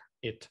ballistic.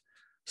 It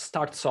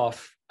starts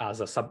off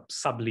as a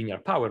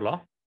sublinear power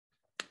law.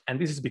 And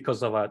this is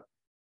because of a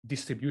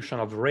distribution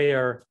of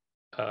rare,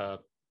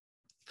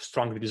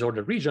 strongly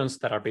disordered regions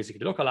that are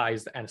basically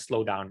localized and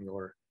slow down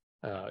your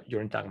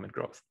entanglement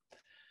growth.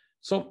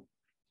 So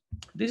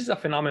this is a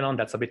phenomenon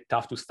that's a bit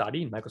tough to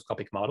study in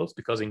microscopic models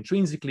because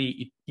intrinsically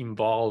it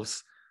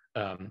involves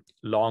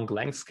long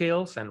length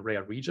scales and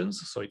rare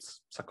regions. So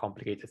it's a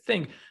complicated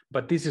thing,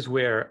 but this is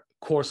where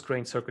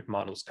coarse-grained circuit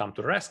models come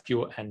to the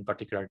rescue, and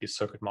particularly this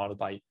circuit model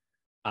by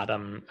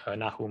Adam,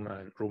 Nahum,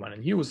 and Ruman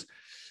and Hughes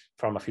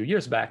from a few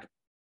years back,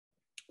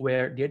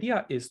 where the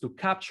idea is to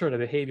capture the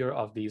behavior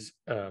of these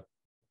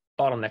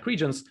bottleneck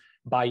regions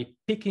by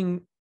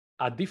picking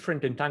a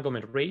different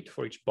entanglement rate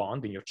for each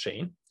bond in your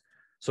chain.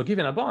 So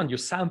given a bond, you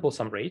sample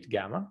some rate,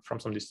 gamma, from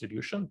some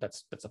distribution.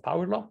 That's a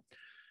power law.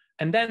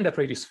 And then that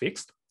rate is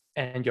fixed,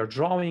 and you're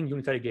drawing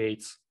unitary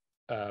gates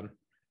at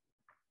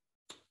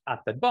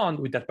that bond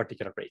with that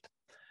particular rate.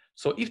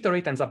 So if the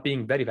rate ends up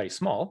being very, very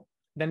small,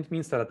 then it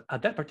means that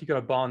at that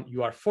particular bond,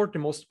 you are for the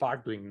most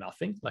part doing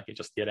nothing, like it's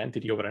just the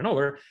identity over and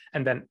over.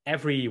 And then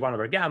every 1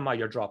 over gamma,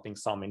 you're dropping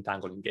some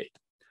entangling gate.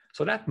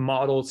 So that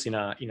models in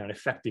an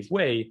effective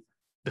way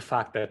the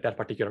fact that that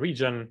particular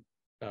region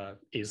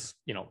is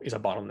a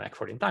bottleneck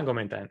for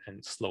entanglement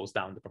and slows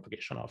down the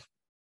propagation of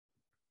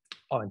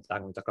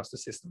entanglement across the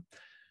system.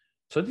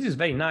 So this is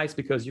very nice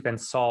because you can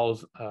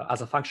solve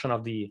as a function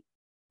of the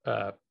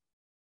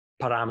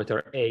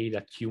parameter A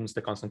that tunes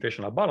the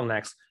concentration of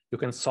bottlenecks, you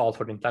can solve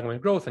for the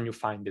entanglement growth and you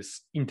find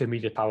this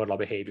intermediate power law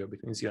behavior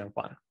between 0 and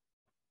 1.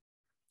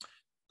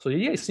 So the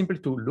idea is simply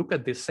to look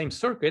at this same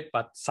circuit,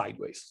 but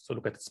sideways. So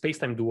look at the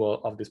space-time dual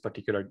of this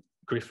particular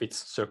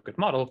Griffiths circuit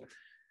model.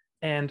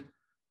 And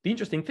the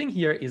interesting thing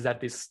here is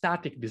that these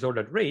static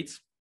disordered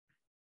rates,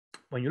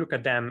 when you look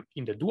at them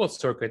in the dual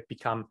circuit,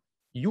 become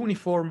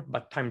uniform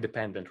but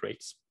time-dependent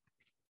rates.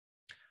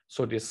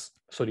 So these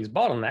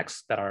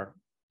bottlenecks that are,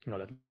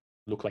 that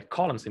look like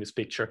columns in this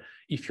picture,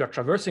 if you're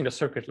traversing the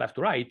circuit left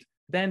to right,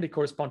 then they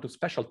correspond to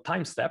special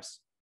time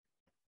steps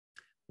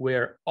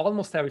where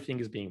almost everything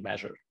is being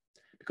measured.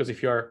 Because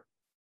if you're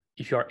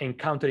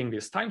encountering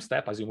this time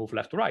step as you move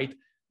left to right,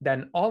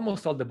 then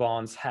almost all the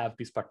bonds have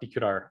this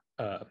particular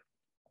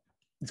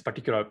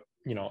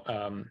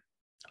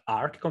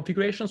arc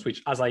configurations,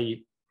 which, as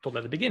I told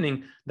at the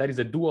beginning, that is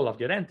a dual of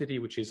the identity,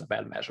 which is a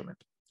Bell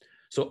measurement.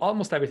 So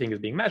almost everything is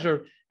being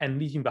measured and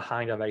leaving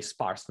behind a very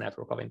sparse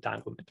network of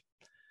entanglement.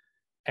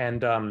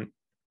 And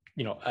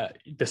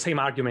the same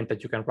argument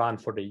that you can run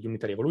for the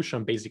unitary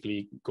evolution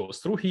basically goes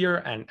through here,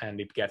 and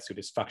it gets you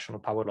this fractional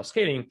power law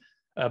scaling.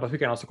 But we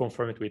can also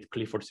confirm it with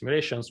Clifford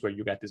simulations, where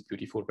you get this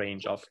beautiful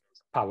range of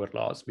power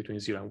laws between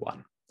 0 and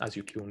 1 as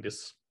you tune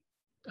this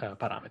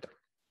parameter.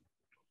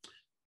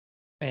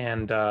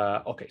 And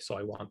okay, so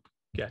I won't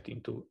get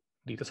into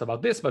details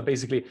about this, but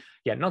basically,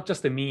 yeah, not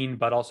just the mean,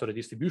 but also the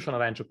distribution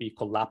of entropy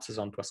collapses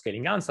onto a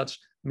scaling ansatz,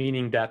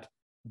 meaning that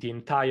the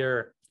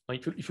entire,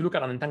 if you look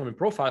at an entanglement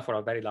profile for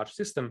a very large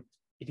system,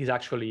 it is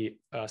actually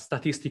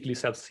statistically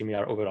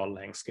self-similar overall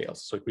length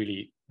scales. So it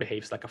really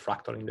behaves like a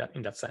fractal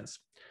in that sense.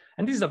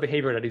 And this is a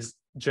behavior that is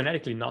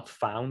generically not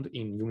found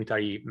in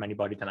unitary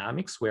many-body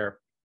dynamics, where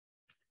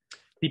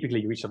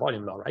typically you reach a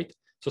volume law, right?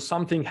 So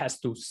something has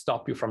to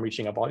stop you from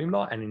reaching a volume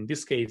law, and in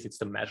this case, it's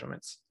the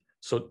measurements.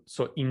 So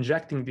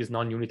injecting these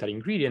non-unitary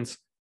ingredients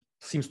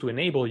seems to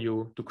enable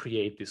you to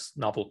create these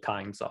novel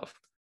kinds of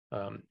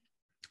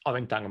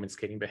entanglement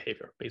scaling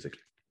behavior,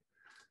 basically.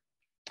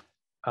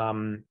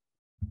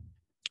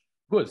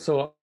 Good,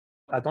 so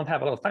I don't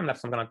have a lot of time left,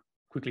 so I'm gonna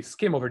quickly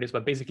skim over this,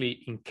 but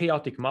basically in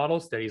chaotic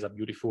models, there is a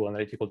beautiful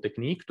analytical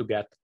technique to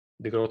get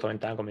the growth of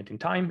entanglement in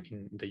time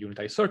in the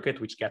unitary circuit,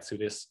 which gets you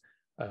this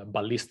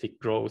ballistic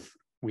growth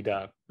with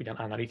an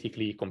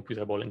analytically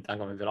computable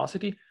entanglement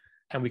velocity.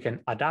 And we can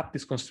adapt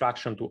this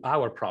construction to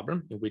our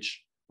problem, in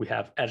which we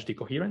have edge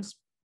decoherence.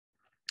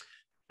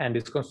 And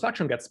this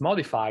construction gets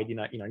modified in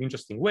an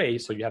interesting way.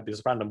 So you have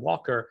this random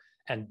walker,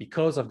 and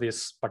because of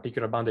this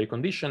particular boundary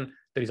condition,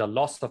 there is a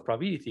loss of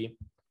probability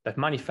that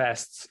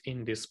manifests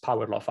in this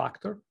power law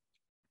factor.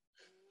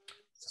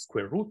 It's a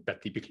square root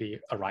that typically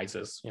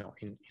arises,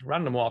 in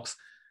random walks,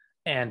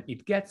 and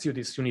it gets you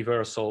this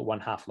universal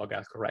 1/2 log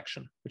L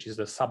correction, which is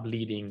the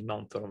subleading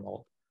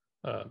non-thermal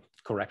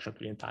correction to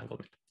the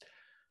entanglement.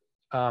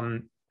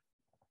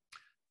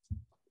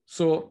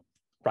 So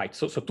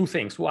two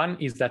things. One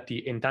is that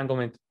the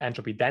entanglement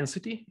entropy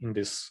density in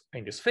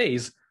this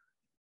phase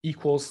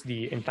equals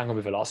the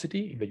entanglement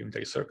velocity in the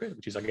unitary circuit,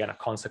 which is again a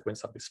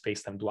consequence of the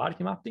space-time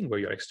duality mapping, where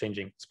you're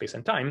exchanging space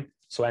and time.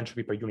 So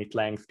entropy per unit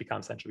length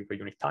becomes entropy per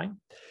unit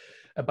time.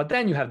 But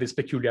then you have this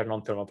peculiar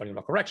non-thermal volume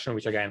law correction,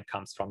 which again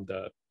comes from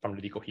the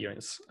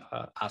decoherence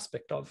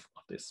aspect of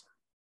this.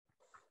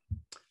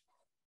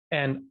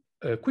 And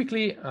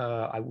quickly,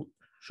 I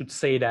should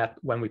say that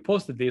when we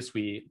posted this,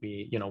 we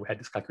had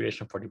this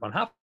calculation for the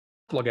 1/2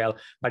 log L,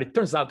 but it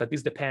turns out that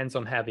this depends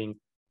on having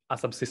a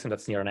subsystem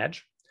that's near an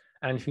edge.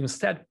 And if you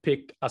instead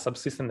pick a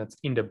subsystem that's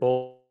in the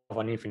bowl of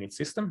an infinite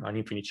system, an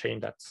infinite chain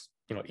that's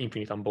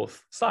infinite on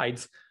both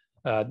sides,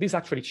 this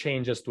actually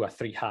changes to a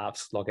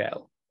 3/2 log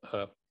L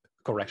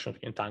correction of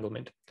the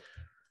entanglement,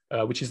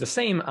 which is the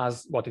same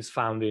as what is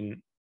found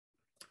in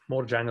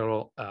more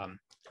general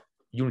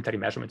unitary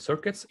measurement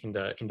circuits in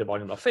the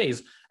volume law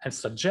phase, and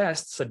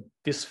suggests that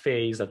this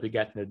phase that we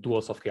get in the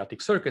duals of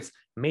chaotic circuits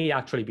may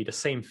actually be the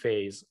same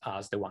phase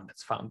as the one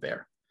that's found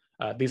there.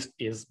 This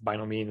is by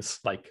no means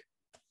like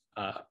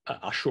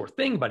a sure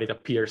thing, but it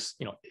appears,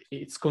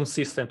 it's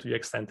consistent to the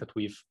extent that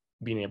we've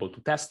been able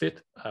to test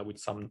it with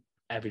some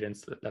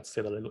evidence that's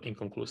still a little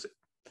inconclusive.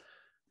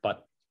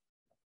 But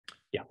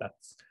yeah,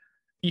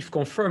 if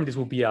confirmed, this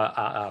will be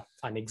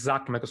an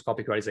exact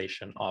microscopic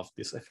realization of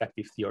these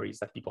effective theories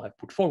that people have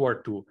put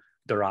forward to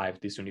derive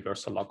this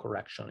universal log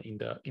correction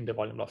in the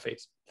volume law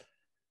phase.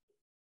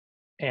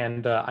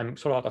 And I'm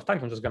sort of out of time,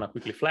 so I'm just gonna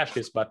quickly flash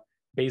this, but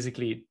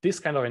basically this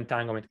kind of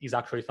entanglement is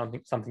actually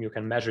something you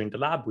can measure in the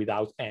lab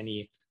without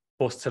any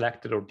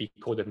post-selected or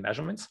decoded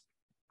measurements.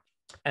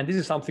 And this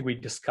is something we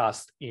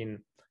discussed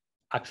in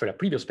actually a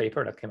previous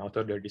paper that came out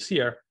earlier this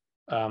year.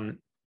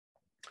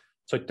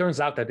 So it turns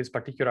out that this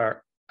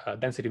particular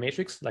density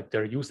matrix, like the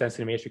reduced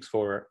density matrix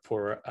for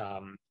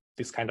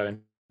this kind of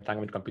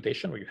entanglement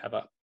computation, where you have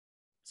a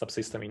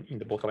subsystem in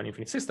the bulk of an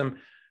infinite system,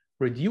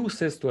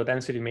 reduces to a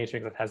density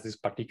matrix that has this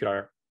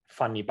particular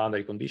funny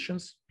boundary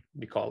conditions.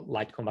 We call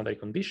light cone boundary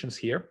conditions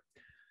here.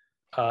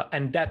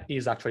 And that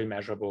is actually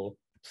measurable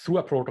through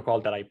a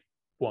protocol that I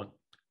won't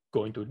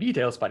go into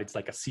details, but it's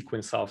like a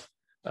sequence of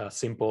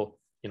simple,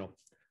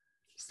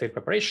 state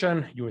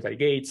preparation, unitary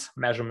gates,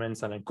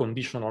 measurements, and then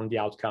conditional on the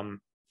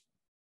outcome,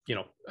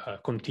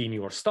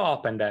 continue or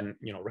stop, and then,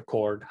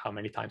 record how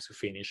many times you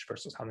finish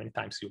versus how many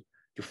times you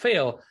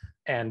fail.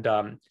 And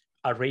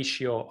a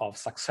ratio of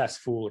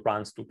successful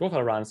runs to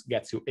total runs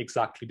gets you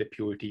exactly the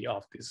purity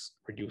of this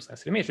reduced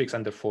density matrix,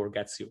 and therefore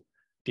gets you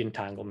the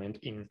entanglement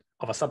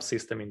of a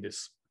subsystem in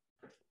this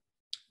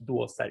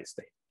dual steady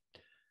state.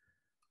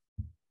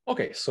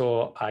 Okay,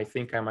 so I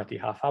think I'm at the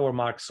half-hour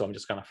mark, so I'm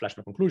just going to flash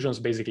my conclusions.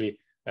 Basically,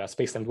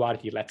 space-time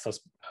duality lets us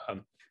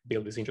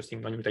build these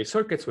interesting non-unitary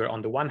circuits where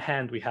on the one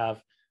hand we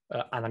have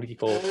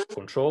analytical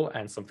control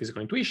and some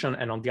physical intuition,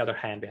 and on the other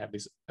hand, they have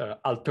these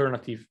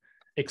alternative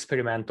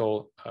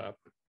experimental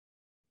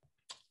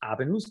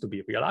avenues to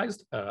be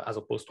realized as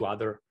opposed to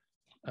other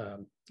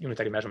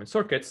unitary measurement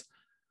circuits.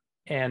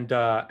 And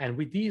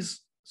with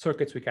these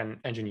circuits, we can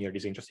engineer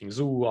this interesting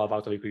zoo of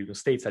out-of-equilibrium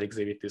states that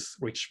exhibit this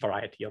rich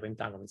variety of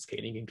entanglement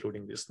scaling,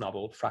 including these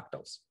novel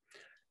fractals.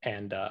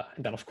 And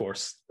then, of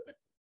course,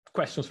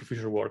 questions for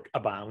future work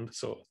abound.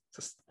 So it's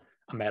just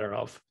a matter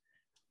of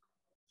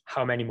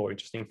how many more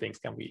interesting things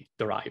can we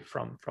derive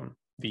from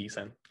these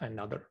and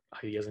other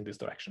ideas in this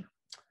direction.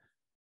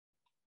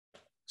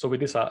 So with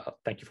this,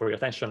 thank you for your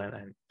attention,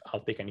 and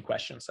I'll take any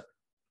questions.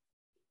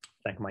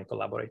 Thank my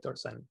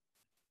collaborators and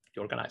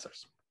the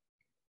organizers.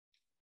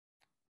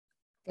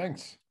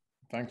 Thanks.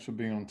 Thanks for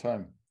being on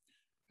time.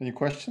 Any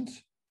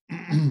questions?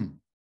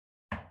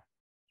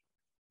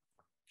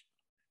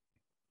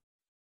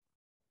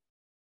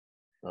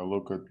 I'll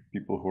look at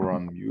people who are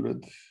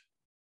unmuted.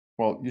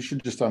 Well, you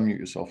should just unmute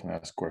yourself and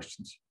ask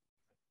questions.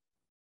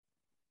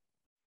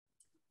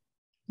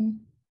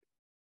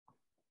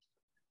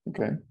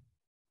 Okay.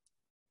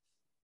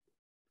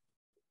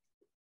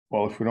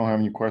 Well, if we don't have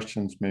any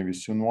questions, maybe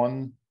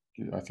Soonwon,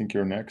 I think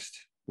you're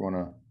next. Do you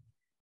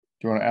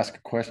want to ask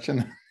a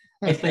question?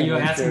 I thought you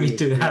were asking me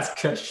to ask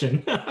a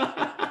question.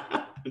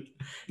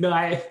 No,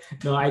 I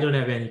don't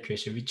have any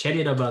question. We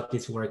chatted about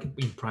this work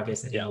in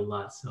private a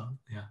lot, so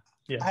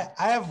yeah.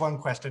 I have one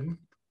question.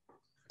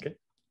 Okay,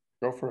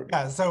 go for it.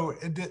 Yeah, so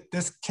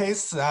this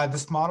case,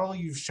 this model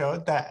you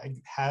showed that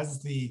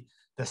has the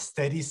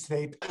steady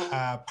state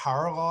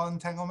power law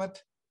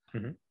entanglement.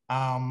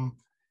 Mm-hmm.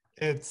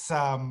 It's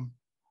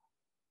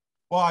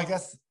well, I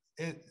guess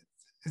it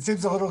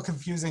seems a little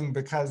confusing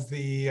because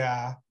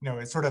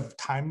it's sort of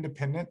time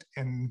dependent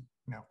and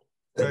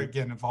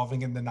again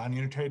evolving in the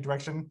non-unitary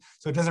direction,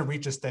 so it doesn't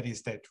reach a steady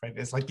state, right?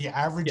 It's like the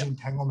average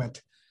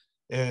entanglement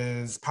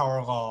is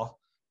power law,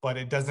 but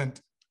it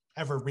doesn't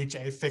ever reach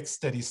a fixed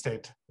steady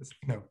state.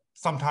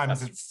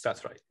 Sometimes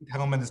that's right.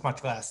 Entanglement is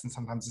much less, and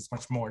sometimes it's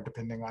much more,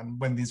 depending on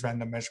when these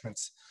random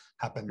measurements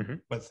happen. Mm-hmm.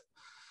 With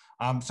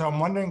so I'm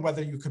wondering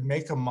whether you could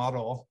make a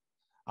model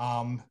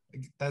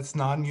that's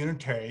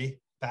non-unitary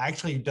that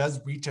actually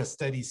does reach a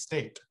steady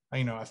state,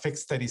 a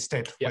fixed steady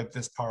state with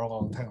this power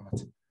law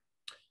entanglement.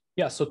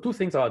 Yeah, so two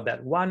things about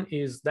that. One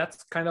is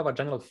that's kind of a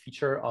general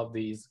feature of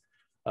these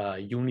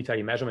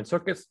unitary measurement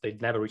circuits. They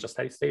never reach a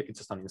steady state. It's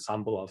just an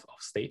ensemble of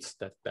states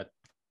that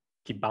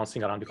keep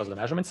bouncing around because of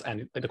the measurements.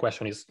 And the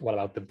question is, what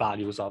about the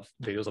values of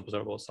various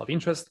observables of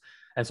interest?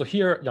 And so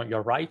here,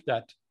 you're right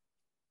that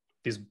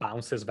this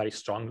bounces very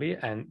strongly,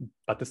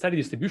 but the steady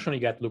distribution you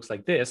get looks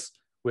like this,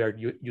 where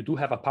you do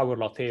have a power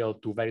law tail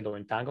to very low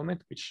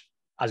entanglement, which,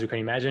 as you can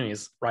imagine,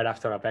 is right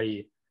after a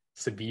very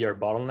severe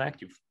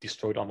bottleneck. You've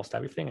destroyed almost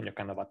everything, and you're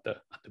kind of at the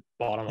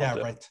bottom of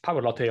the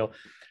power law tail.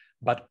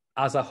 But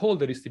as a whole,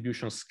 the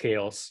distribution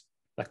scales,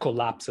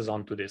 collapses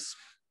onto this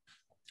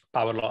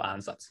power law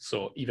ansatz.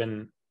 So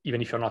even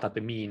if you're not at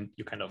the mean,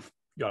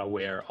 you're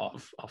aware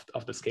of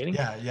the scaling.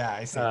 Yeah,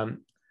 I see.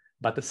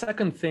 But the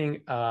second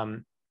thing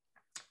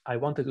I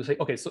wanted to say,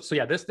 okay, so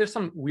yeah, there's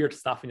some weird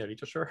stuff in the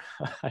literature,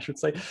 I should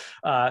say.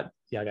 I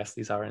guess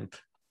these aren't,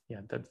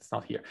 that's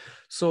not here.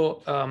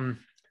 So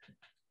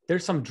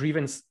there's some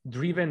driven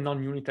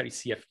non-unitary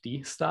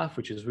CFD stuff,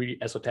 which is really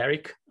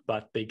esoteric,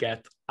 but they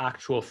get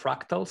actual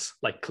fractals,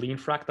 like clean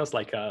fractals,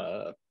 like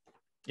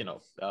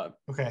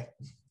okay.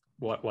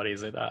 What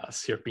is it?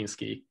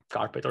 Sierpinski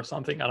carpet or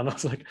something? I don't know.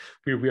 It's like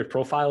weird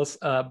profiles,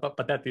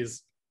 but that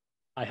is,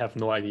 I have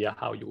no idea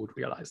how you would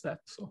realize that.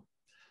 So.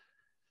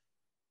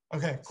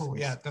 Okay, cool.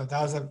 Yeah, that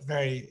was a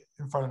very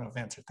informative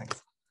answer.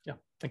 Thanks. Yeah,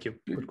 thank you.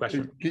 Good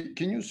question.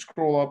 Can you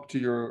scroll up to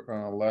your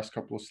last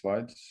couple of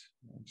slides?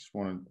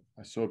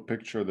 I saw a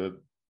picture that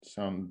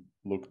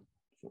looked,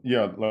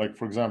 like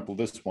for example,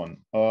 this one.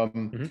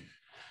 Mm-hmm.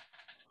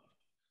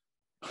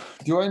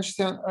 Do I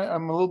understand?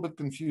 I'm a little bit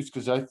confused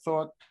because I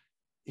thought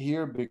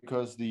here,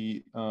 because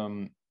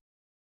because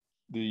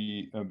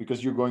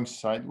you're going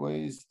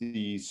sideways,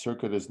 the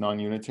circuit is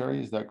non-unitary.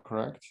 Is that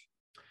correct?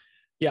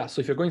 Yeah.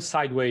 So if you're going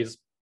sideways,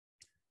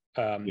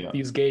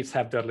 these gates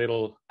have their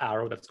little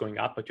arrow that's going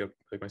up, but you're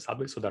going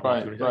sideways, so they're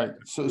not unitary. Right.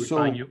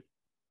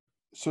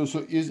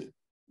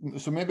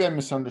 So maybe I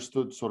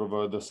misunderstood sort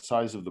of the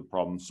size of the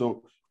problem.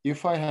 So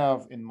if I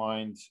have in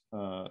mind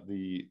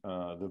the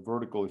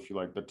vertical, if you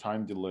like, the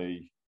time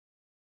delay,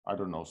 I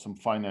don't know, some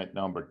finite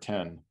number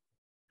 10,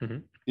 mm-hmm.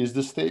 is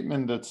the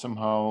statement that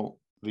somehow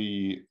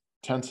the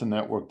tensor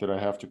network that I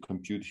have to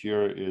compute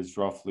here is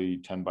roughly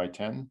 10 by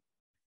 10?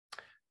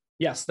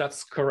 Yes,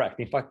 that's correct.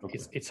 In fact,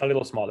 it's a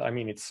little smaller. I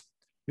mean, it's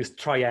this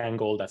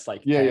triangle that's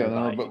like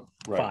 10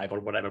 by 5 or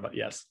whatever, but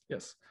yes.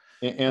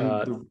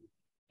 And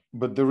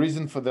but the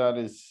reason for that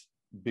is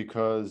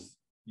because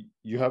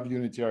you have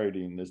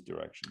unitarity in this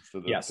direction.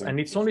 So yes, and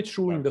it's only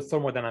true in the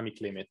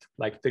thermodynamic limit.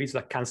 Like there is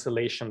a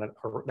cancellation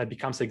that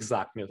becomes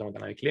exact in the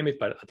thermodynamic limit,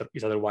 but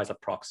is otherwise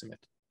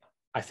approximate.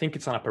 I think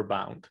it's an upper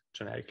bound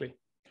generically.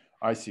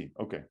 I see.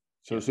 Okay.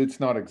 So it's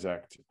not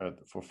exact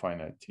for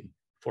finite T.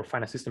 For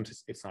finite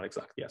systems, it's not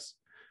exact. Yes.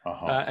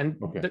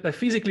 Okay.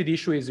 Physically, the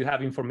issue is you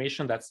have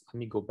information that's. Let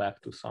me go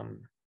back to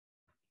some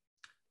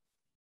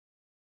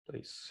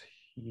place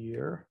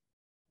here.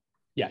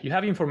 Yeah, you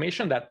have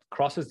information that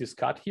crosses this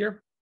cut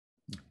here,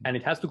 and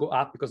it has to go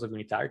up because of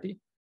unitarity.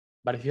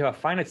 But if you have a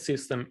finite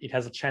system, it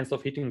has a chance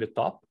of hitting the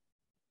top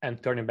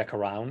and turning back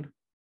around,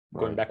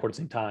 going backwards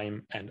in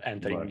time and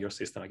entering your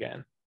system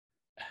again.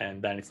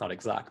 And then it's not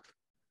exact.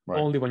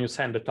 Only when you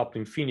send the top to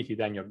infinity,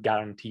 then you're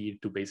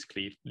guaranteed to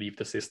basically leave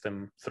the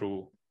system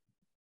through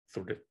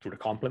the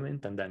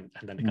complement, and then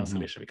the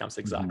cancellation becomes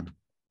exact.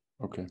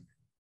 Okay.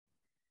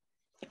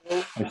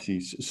 I see.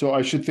 So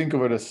I should think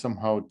of it as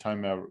somehow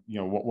time average. You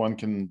know, one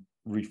can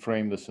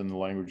reframe this in the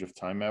language of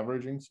time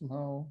averaging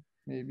somehow.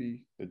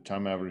 Maybe the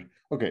time average.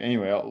 Okay.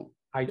 Anyway,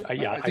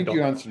 I think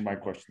you answered my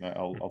question.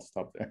 I'll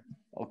stop there.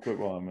 I'll quit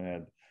while I'm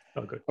ahead.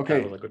 Oh, good. Okay.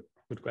 That was a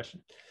good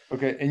question.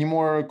 Okay. Any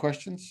more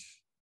questions?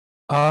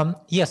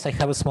 Yes, I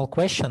have a small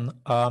question.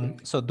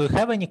 So do you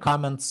have any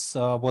comments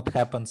what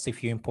happens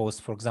if you impose,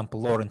 for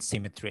example, Lorentz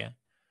symmetry?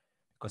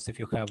 Because if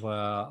you have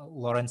a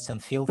Lorentzian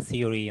field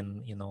theory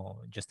in,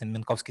 just in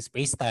Minkowski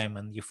spacetime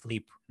and you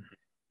flip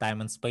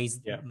time and space,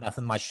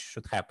 nothing much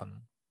should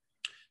happen.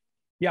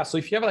 Yeah, so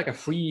if you have like a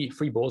free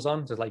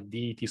boson, just like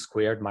dT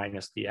squared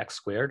minus dx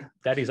squared,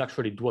 that is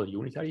actually dual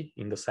unitary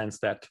in the sense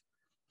that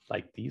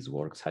like these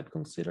works had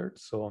considered.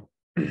 So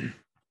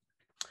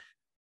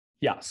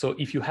yeah, so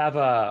if you have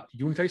a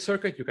unitary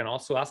circuit, you can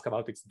also ask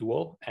about its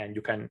dual and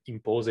you can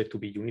impose it to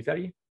be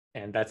unitary.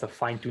 And that's a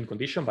fine-tuned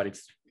condition, but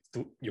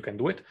you can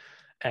do it.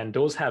 And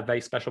those have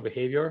very special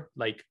behavior,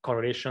 like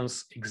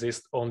correlations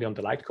exist only on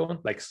the light cone,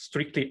 like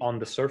strictly on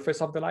the surface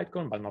of the light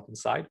cone, but not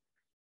inside.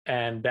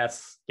 And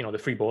that's, the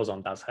free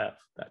boson does have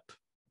that,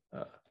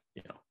 that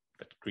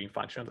green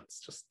function that's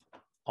just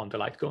on the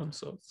light cone.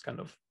 So it's kind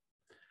of,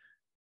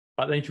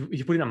 but then if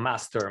you put in a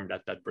mass term,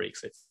 that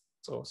breaks it.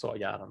 So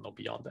yeah, I don't know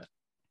beyond that.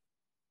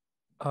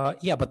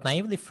 Yeah, but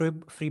naively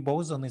free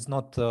boson is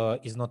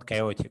not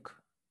chaotic.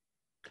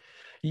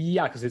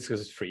 Yeah, because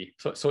it's free.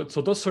 So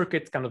those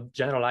circuits kind of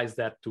generalize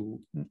that to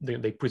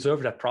they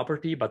preserve that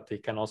property, but they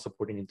can also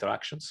put in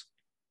interactions.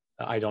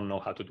 I don't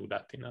know how to do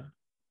that in a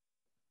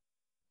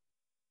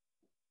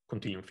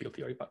continuum field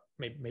theory, but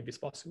maybe it's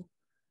possible.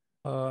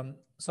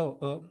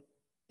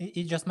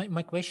 It just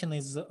my question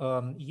is,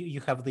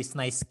 you have this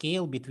nice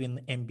scale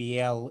between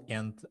MBL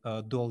and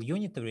dual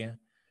unitary.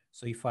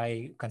 So if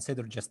I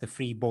consider just a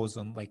free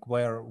boson, like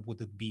where would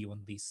it be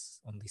on this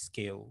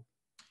scale?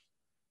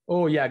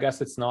 Oh yeah, I guess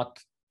it's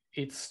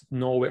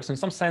nowhere. So in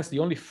some sense, the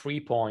only free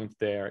point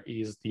there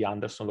is the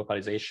Anderson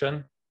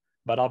localization,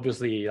 but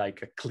obviously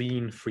like a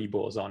clean free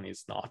boson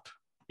is not,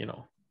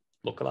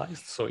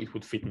 localized. So it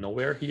would fit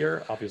nowhere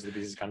here. Obviously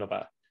this is kind of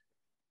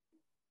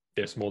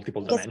there's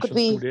multiple dimensions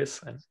to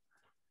this. And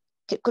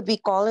could we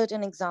call it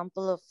an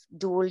example of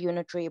dual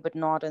unitary, but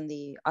not on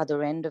the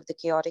other end of the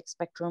chaotic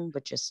spectrum,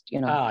 but just,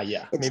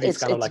 yeah,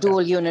 it's like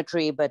dual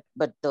unitary, but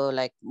the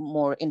like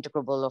more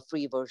integrable or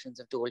free versions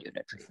of dual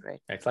unitary,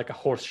 right? It's like a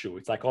horseshoe.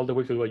 It's like all the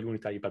way to dual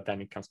unitary, but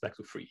then it comes back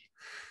to free.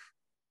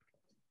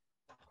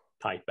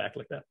 Tie it back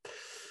like that,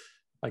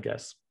 I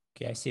guess.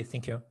 Okay, I see.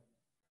 Thank you.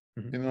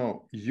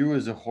 You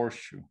as a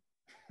horseshoe.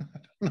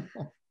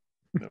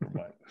 Never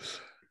mind.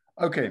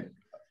 Okay.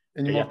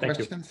 Any more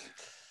questions?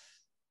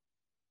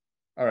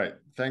 All right,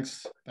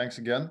 thanks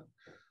again.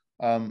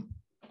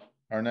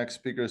 Our next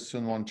speaker is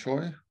Soonwon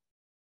Choi.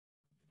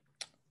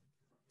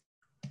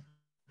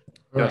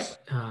 Yes.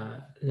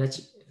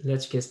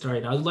 Let's get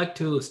started. I'd like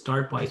to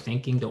start by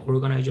thanking the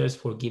organizers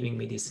for giving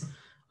me this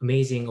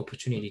amazing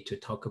opportunity to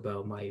talk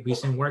about my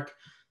recent work.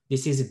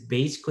 This is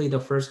basically the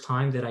first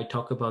time that I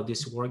talk about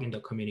this work in the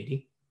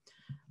community.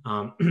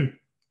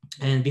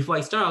 And before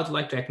I start, I'd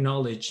like to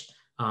acknowledge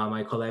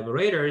my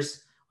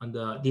collaborators.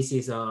 This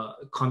is a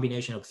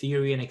combination of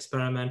theory and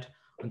experiment.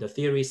 On the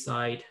theory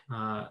side,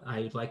 I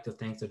would like to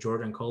thank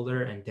Jordan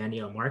Calder and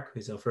Daniel Mark,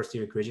 who's a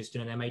first-year graduate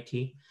student at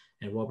MIT,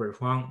 and Robert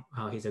Huang,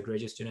 he's a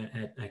graduate student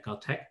at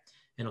Caltech,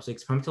 and also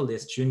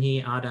experimentalist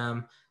Junhee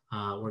Adam,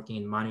 working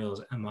in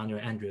Manuel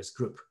Andrews'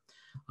 group.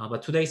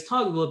 But today's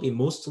talk will be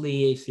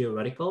mostly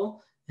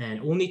theoretical, and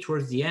only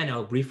towards the end,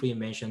 I'll briefly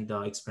mention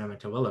the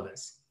experimental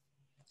relevance.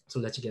 So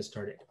let's get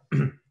started.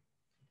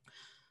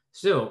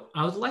 So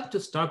I would like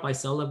to start by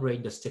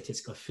celebrating the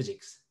statistical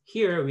physics.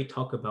 Here we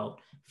talk about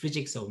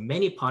physics of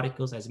many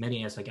particles, as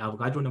many as like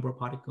Avogadro number of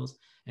particles,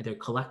 and their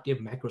collective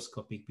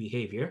macroscopic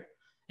behavior.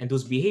 And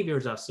those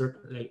behaviors are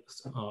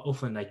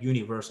often like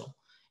universal.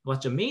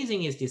 What's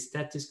amazing is this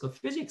statistical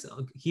physics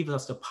gives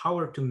us the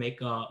power to make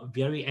a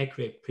very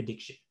accurate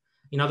prediction.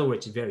 In other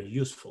words, very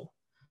useful.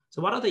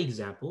 So what are the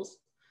examples?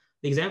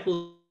 The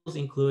examples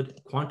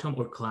include quantum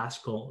or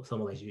classical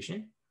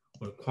thermalization,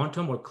 or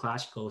quantum or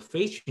classical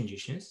phase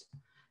transitions,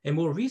 And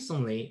more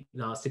recently,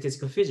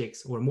 statistical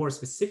physics, or more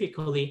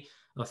specifically,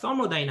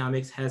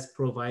 thermodynamics, has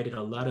provided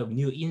a lot of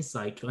new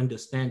insight to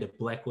understand the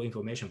black hole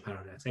information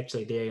paradox.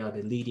 Actually, they are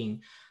the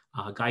leading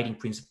guiding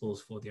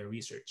principles for their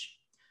research.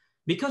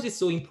 Because it's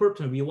so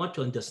important, we want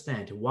to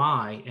understand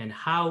why and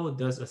how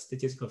does a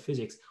statistical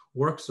physics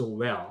work so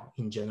well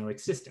in generic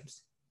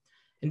systems.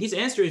 And this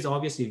answer is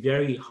obviously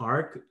very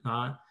hard,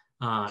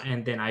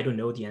 and then I don't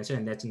know the answer,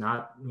 and that's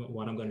not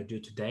what I'm going to do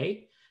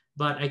today.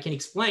 But I can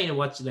explain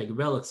what's like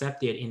well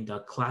accepted in the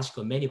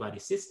classical many-body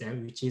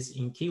system, which is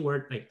in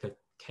keyword like the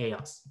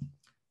chaos.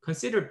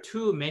 Consider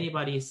two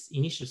many-bodies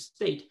initial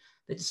state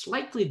that is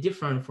slightly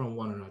different from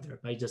one another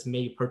by just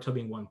maybe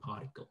perturbing one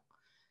particle.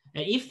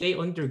 And if they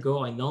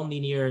undergo a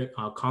nonlinear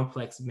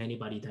complex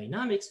many-body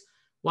dynamics,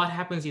 what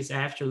happens is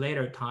after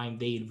later time,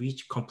 they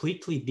reach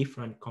completely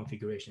different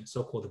configurations,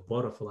 so-called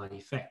butterfly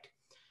effect.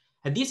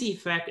 And this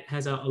effect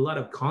has a lot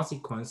of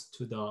consequence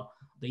to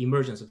the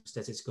emergence of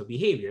statistical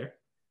behavior.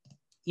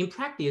 In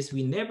practice,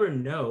 we never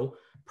know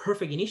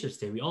perfect initial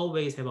state. We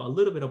always have a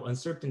little bit of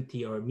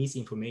uncertainty or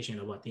misinformation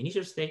about the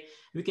initial state.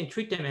 We can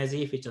treat them as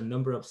if it's a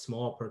number of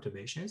small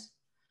perturbations.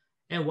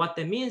 And what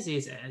that means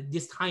is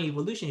this time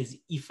evolution is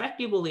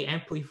effectively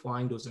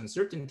amplifying those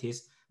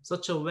uncertainties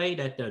such a way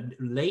that the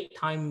late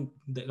time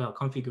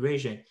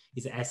configuration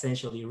is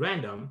essentially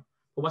random.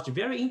 But what's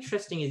very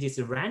interesting is this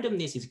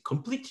randomness is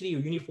completely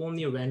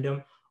uniformly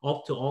random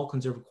up to all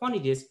conserved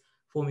quantities,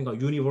 forming a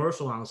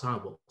universal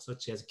ensemble,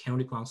 such as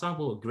canonical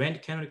ensemble or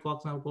grand canonical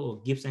ensemble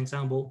or Gibbs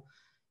ensemble.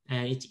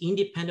 And it's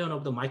independent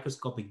of the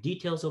microscopic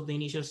details of the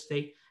initial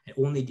state and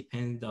only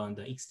depends on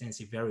the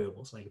extensive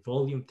variables like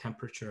volume,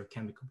 temperature,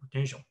 chemical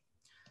potential.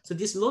 So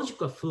this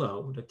logical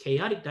flow, the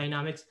chaotic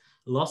dynamics,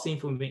 loss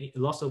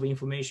of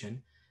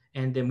information,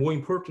 and then more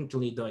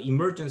importantly, the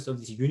emergence of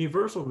this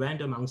universal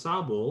random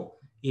ensemble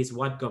is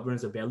what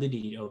governs the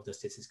validity of the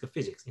statistical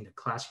physics in the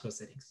classical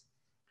settings.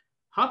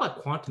 How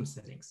about quantum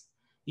settings?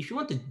 If you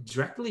want to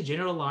directly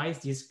generalize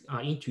this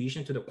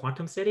intuition to the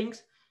quantum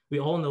settings, we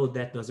all know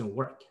that doesn't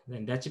work.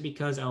 And that's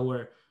because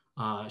our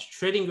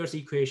Schrodinger's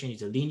equation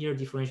is a linear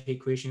differential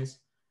equations.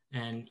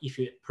 And if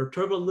you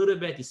perturb a little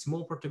bit, the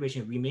small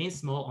perturbation remains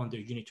small under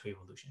unitary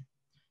evolution.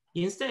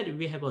 Instead,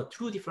 we have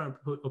two different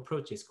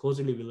approaches,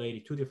 causally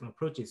related, two different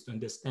approaches to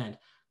understand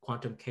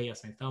quantum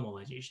chaos and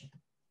thermalization.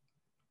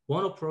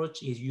 One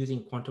approach is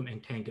using quantum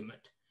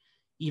entanglement.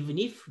 Even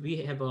if we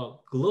have a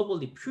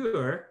globally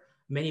pure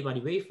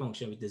many-body wave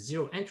function with the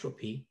zero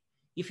entropy,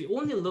 if you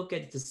only look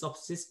at the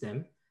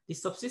subsystem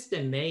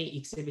may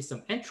exhibit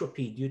some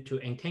entropy due to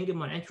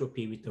entanglement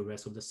entropy with the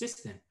rest of the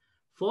system.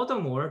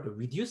 Furthermore, the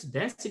reduced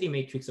density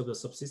matrix of the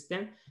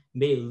subsystem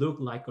may look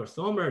like a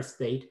thermal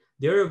state,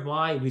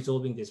 thereby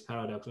resolving this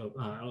paradox of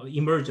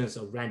emergence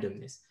of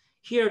randomness.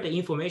 Here, the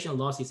information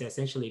loss is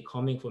essentially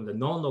coming from the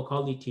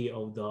non-locality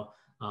of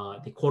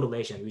the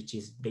correlation, which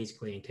is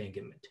basically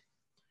entanglement.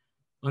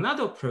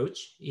 Another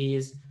approach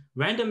is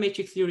random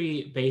matrix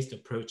theory-based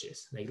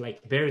approaches,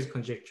 like Bayes'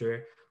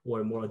 conjecture,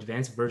 or a more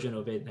advanced version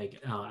of it,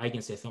 like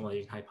eigenstate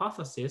thermalization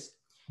hypothesis.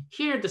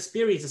 Here, the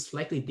spirit is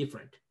slightly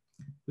different.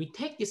 We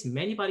take this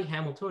many-body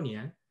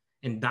Hamiltonian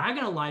and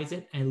diagonalize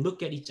it and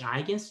look at each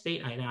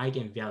eigenstate and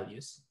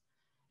eigenvalues.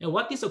 And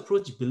what this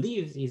approach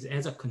believes is,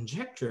 as a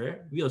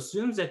conjecture, we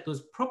assume that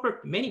those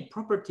many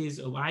properties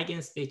of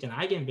eigenstates and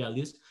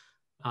eigenvalues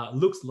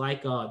looks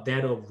like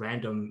that of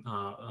random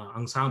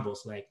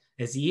ensembles, like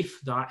as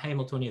if the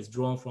Hamiltonian is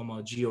drawn from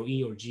a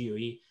GOE or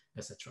GOE,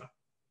 etc.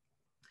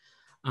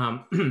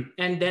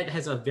 And that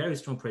has a very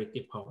strong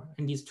predictive power.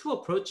 And these two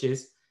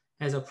approaches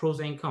has a pros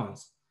and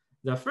cons.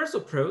 The first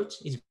approach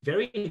is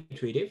very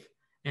intuitive,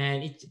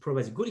 and it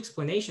provides a good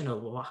explanation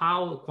of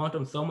how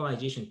quantum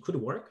thermalization could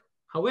work.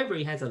 However,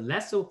 it has a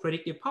less of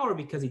predictive power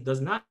because it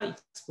does not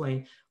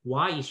explain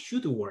why it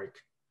should work.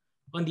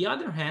 On the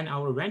other hand,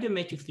 our random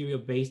matrix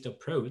theory-based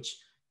approach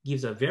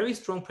gives a very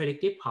strong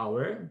predictive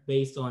power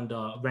based on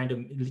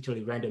the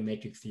literally random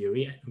matrix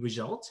theory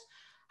results.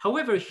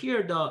 However,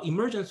 here the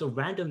emergence of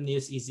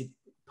randomness is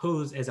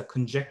posed as a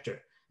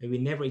conjecture, and we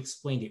never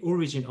explain the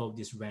origin of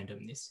this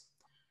randomness.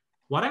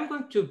 What I'm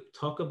going to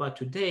talk about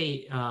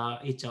today,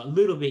 it's a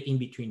little bit in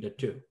between the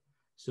two.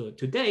 So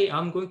today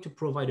I'm going to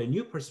provide a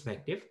new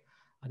perspective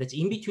that's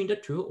in between the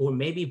two, or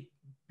maybe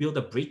build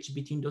a bridge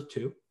between the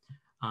two.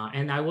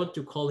 And I want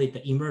to call it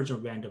the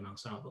emergent random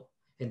ensemble.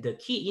 And the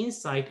key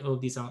insight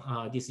of this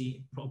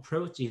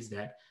approach is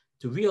that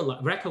to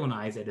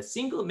recognize that a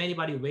single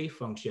many-body wave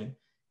function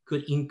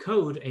could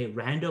encode a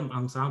random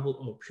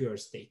ensemble of pure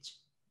states.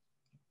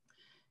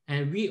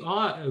 And we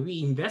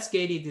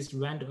investigated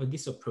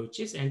these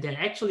approaches and then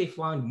actually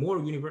found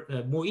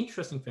more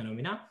interesting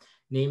phenomena,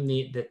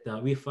 namely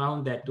that we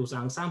found that those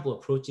ensemble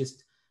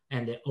approaches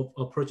and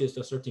approaches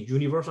to a certain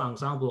universal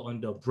ensemble on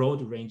the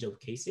broad range of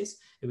cases.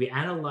 And we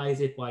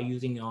analyze it by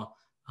using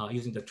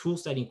the tool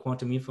set in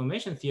quantum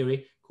information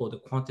theory called the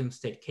quantum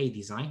state K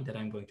design that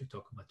I'm going to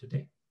talk about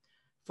today.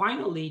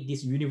 Finally,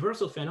 this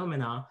universal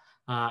phenomena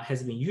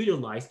has been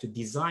utilized to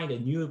design the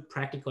new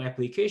practical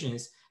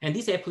applications. And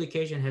this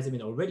application has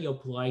been already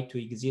applied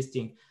to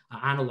existing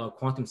analog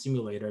quantum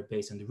simulator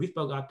based on the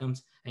Rydberg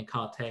atoms and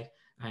Caltech.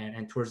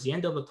 And towards the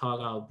end of the talk,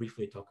 I'll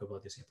briefly talk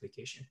about this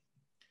application.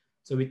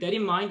 So with that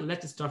in mind,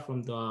 let's start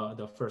from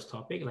the first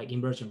topic, like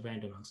emergent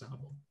random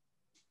ensemble.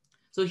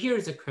 So here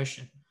is a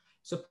question.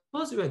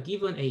 Suppose we are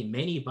given a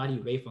many-body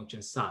wave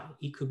function psi.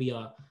 It could be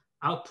an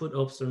output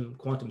of some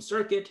quantum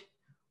circuit,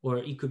 or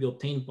it could be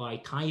obtained by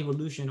time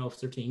evolution of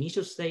certain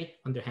initial state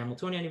under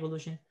Hamiltonian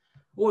evolution,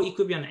 or it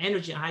could be an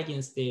energy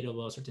eigenstate of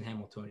a certain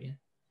Hamiltonian.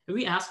 And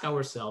we ask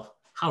ourselves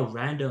how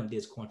random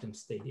this quantum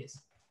state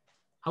is.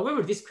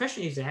 However, this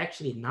question is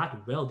actually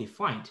not well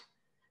defined.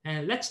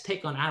 And let's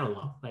take an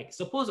analog. Like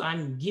suppose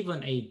I'm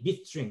given a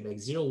bit string like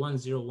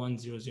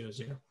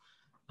 0101000.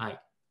 Like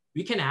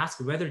we can ask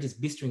whether this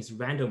bit string is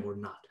random or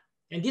not.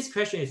 And this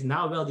question is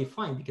now well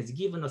defined because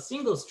given a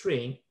single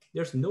string,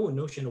 there's no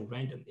notion of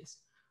randomness.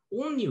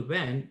 Only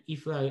when,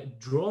 if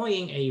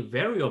drawing a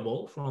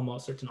variable from a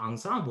certain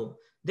ensemble,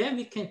 then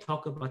we can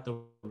talk about the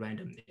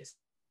randomness.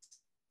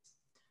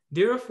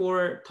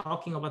 Therefore,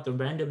 talking about the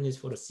randomness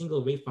for a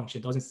single wave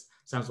function doesn't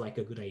sound like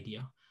a good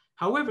idea.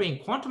 However, in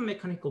quantum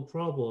mechanical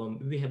problem,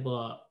 we have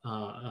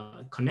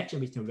a connection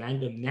between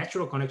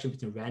natural connection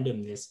between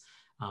randomness,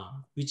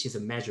 which is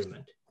a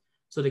measurement.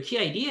 So the key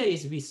idea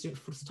is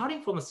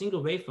starting from a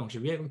single wave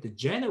function, we are going to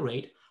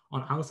generate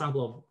an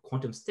ensemble of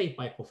quantum state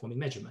by performing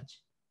measurements.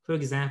 For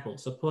example,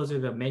 suppose we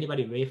have a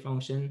many-body wave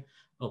function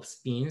of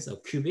spins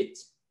of qubits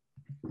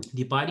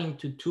divided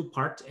into two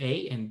parts,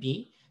 A and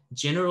B.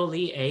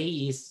 Generally, A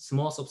is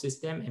small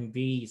subsystem and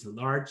B is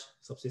large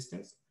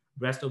subsystems,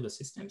 rest of the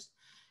systems.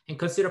 And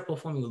consider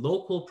performing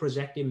local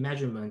projective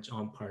measurements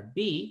on part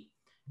B,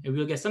 and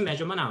we'll get some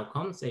measurement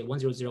outcome, say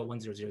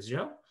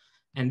 1001000.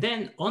 And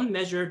then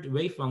unmeasured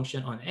wave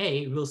function on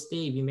A will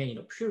remain in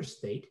a pure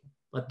state,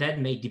 but that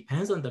may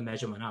depend on the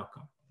measurement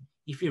outcome.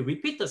 If you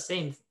repeat the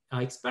same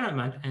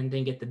experiment and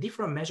then get the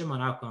different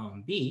measurement outcome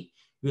on B,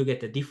 we'll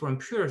get the different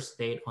pure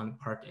state on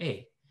part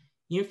A.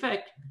 In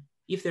fact,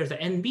 if there's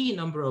an NB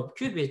number of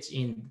qubits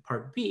in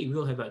part B,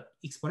 we'll have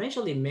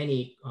exponentially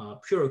many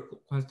pure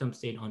quantum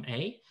state on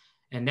A.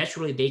 And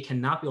naturally, they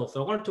cannot be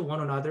orthogonal to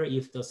one another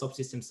if the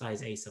subsystem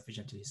size A is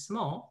sufficiently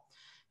small.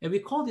 And we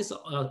call this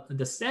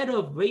the set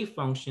of wave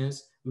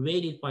functions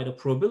weighted by the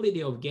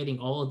probability of getting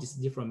all of these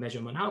different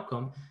measurement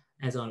outcome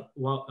as I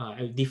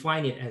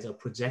define it as a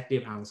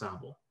projective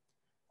ensemble.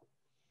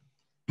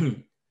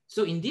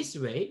 So in this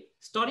way,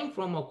 starting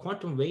from a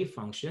quantum wave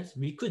functions,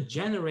 we could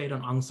generate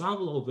an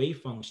ensemble of wave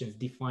functions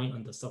defined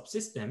on the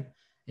subsystem.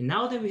 And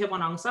now that we have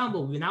an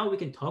ensemble, we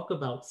can talk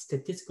about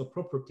statistical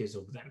properties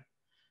of them.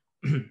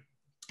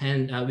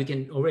 And we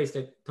can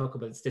already talk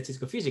about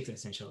statistical physics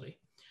essentially.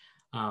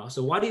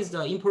 So what is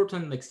the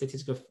important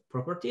statistical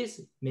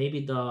properties?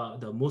 Maybe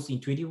the most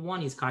intuitive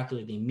one is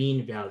calculating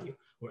mean value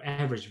or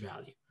average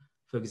value.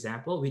 For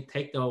example, we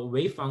take the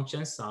wave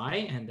function psi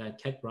and the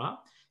ket-bra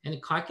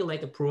and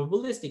calculate the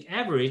probabilistic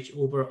average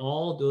over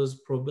all those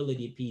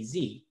probability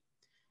PZ.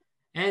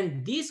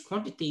 And this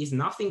quantity is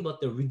nothing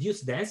but the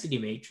reduced density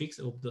matrix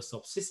of the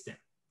subsystem.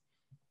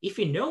 If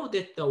we know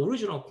that the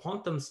original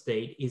quantum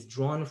state is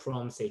drawn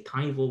from, say,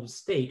 time-evolved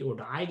state or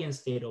the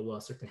eigenstate of a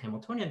certain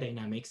Hamiltonian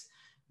dynamics,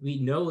 we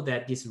know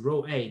that this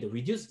rho A, the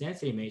reduced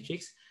density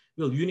matrix,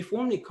 will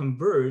uniformly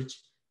converge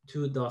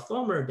to the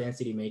thermal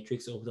density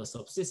matrix of the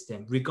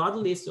subsystem,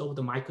 regardless of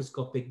the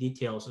microscopic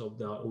details of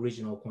the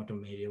original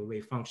quantum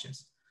wave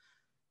functions.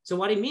 So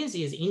what it means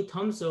is, in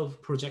terms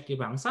of projective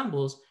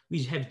ensembles,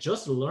 we have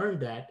just learned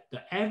that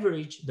the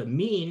average, the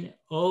mean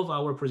of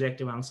our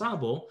projective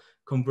ensemble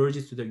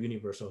converges to the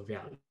universal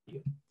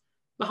value.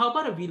 But how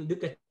about if we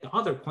look at the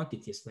other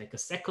quantities, like a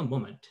second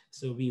moment?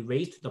 So we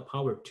raise to the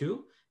power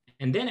 2,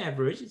 and then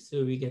average,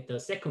 so we get the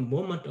second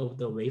moment of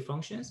the wave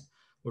functions,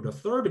 or the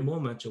third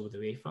moment of the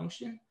wave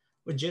function,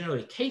 or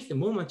generally kth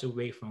moment of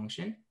wave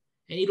function.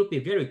 And it'll be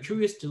very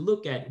curious to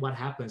look at what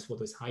happens for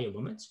those higher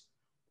moments.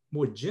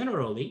 More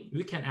generally,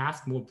 we can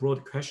ask more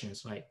broad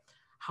questions like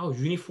how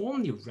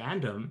uniformly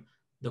random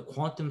the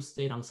quantum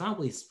state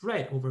ensemble is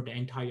spread over the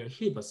entire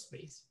Hilbert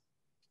space.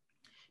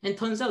 And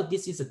turns out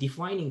this is a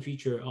defining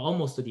feature,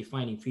 almost a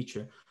defining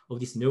feature of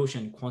this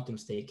notion quantum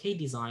state K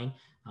design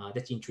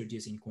that's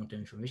introduced in quantum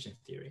information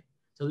theory.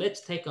 So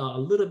let's take a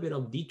little bit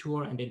of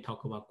detour and then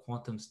talk about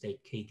quantum state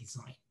K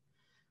design.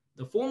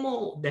 The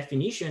formal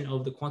definition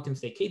of the quantum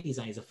state K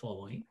design is the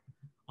following.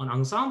 An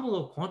ensemble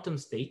of quantum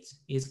states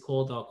is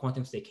called a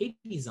quantum state K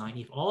design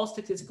if all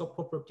statistical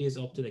properties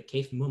up to the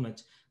kth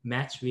moment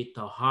match with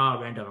the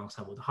Haar random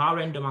ensemble. The Haar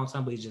random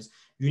ensemble is just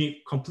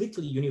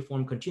completely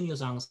uniform,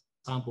 continuous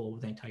ensemble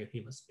of the entire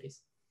Hilbert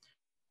space.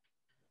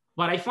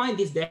 But I find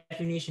this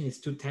definition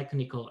is too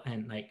technical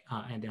and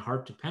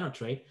hard to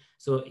penetrate.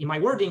 So in my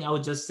wording, I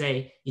would just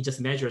say it just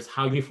measures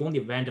how uniformly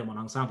random an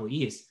ensemble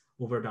is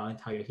over the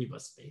entire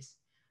Hilbert space.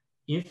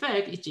 In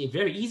fact, it's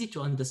very easy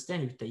to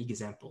understand with the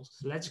examples.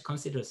 So let's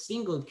consider a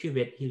single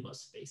qubit Hilbert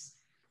space.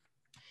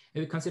 If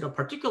we consider a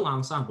particular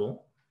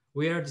ensemble,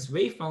 where this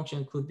wave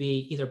function could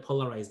be either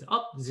polarized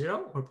up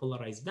 0 or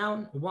polarized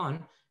down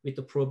 1 with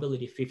the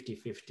probability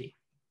 50-50.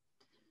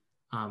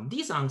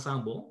 This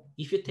ensemble,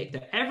 if you take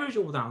the average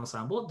of the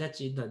ensemble, that's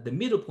the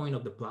middle point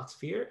of the Bloch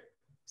sphere.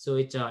 So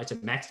it's a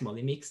maximal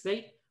limit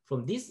state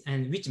from this,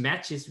 and which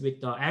matches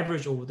with the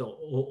average over the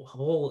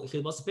whole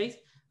Hilbert space.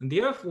 And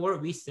therefore,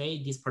 we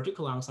say this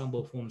particular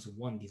ensemble forms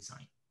one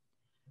design.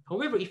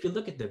 However, if you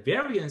look at the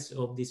variance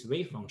of these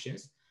wave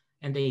functions,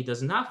 and it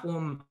does not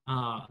form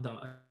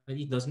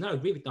it does not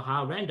agree with the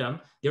Haar random,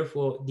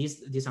 therefore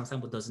this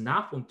ensemble does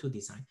not form two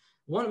design.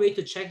 One way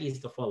to check is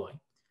the following.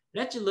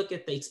 Let's look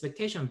at the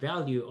expectation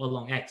value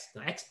along x,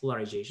 the x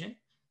polarization.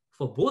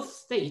 For both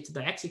states,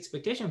 the x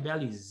expectation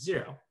value is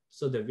 0,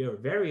 so the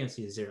variance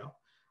is 0.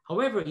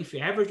 However, if you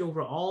average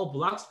over all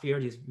Bloch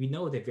spheres, we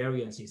know the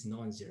variance is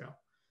non-zero.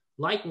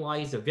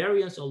 Likewise, the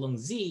variance along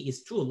z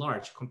is too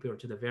large compared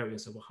to the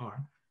variance of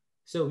Haar.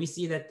 So we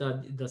see that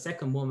the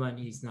second moment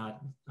is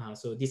not,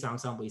 so this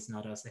ensemble is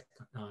not a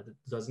second,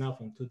 does not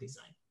form two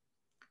design.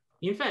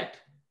 In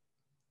fact,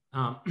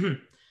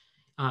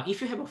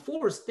 if you have a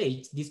 4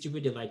 states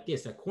distributed like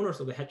this, the corners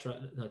of the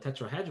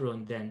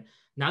tetrahedron, then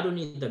not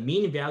only the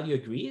mean value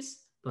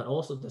agrees, but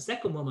also the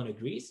second moment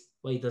agrees,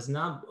 but it does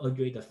not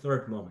agree the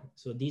third moment.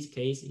 So in this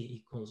case, it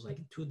equals like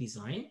 2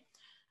 design,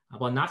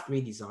 but not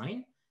 3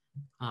 design.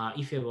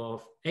 If you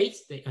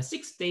have a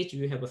 6 state,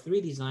 you have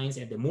 3 designs,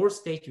 and the more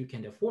states, you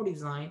can have 4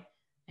 design.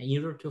 And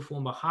in order to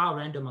form a Haar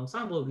random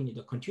ensemble, we need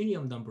a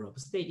continuum number of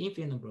states,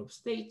 infinite number of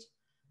states.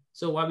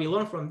 So what we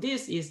learn from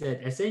this is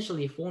that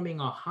essentially forming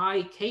a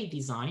high K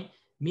design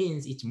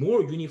means it's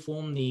more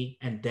uniformly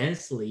and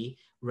densely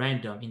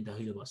random in the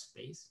Hilbert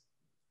space.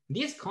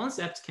 These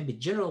concepts can be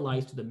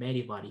generalized to the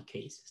many-body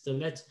case. So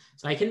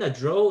I cannot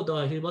draw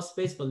the Hilbert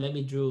space, but let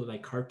me draw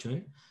like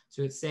cartoon.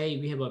 So let's say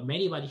we have a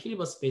many-body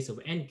Hilbert space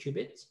of n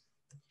qubits.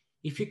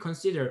 If you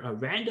consider a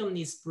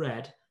randomly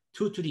spread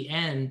 2 to the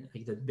n,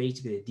 like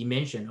basically the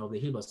dimension of the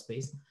Hilbert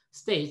space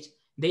state,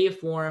 they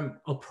form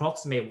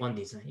approximate one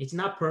design. It's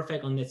not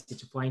perfect unless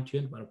it's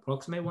fine-tuned, but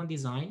approximate one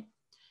design.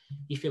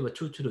 If you have a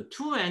 2 to the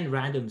 2n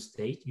random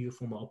state, you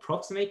form an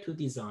approximate 2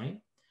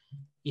 design.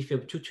 If you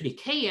have 2 to the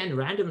kn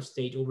random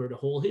state over the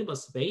whole Hilbert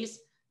space,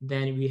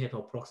 then we have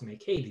approximate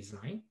k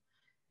design.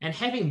 And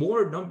having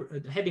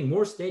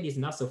more state is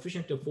not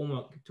sufficient to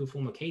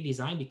form a k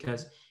design,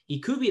 because it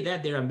could be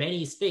that there are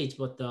many states,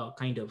 but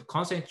kind of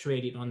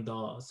concentrated on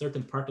the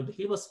certain part of the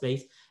Hilbert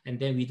space, and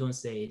then we don't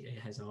say it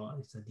has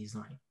it's a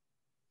design.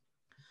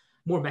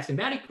 More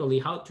mathematically,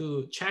 how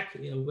to check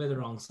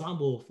whether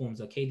ensemble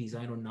forms a K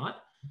design or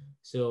not.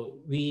 So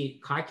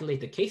we calculate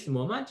the kth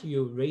moment,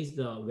 you raise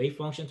the wave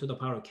function to the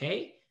power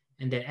K,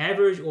 and then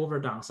average over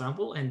the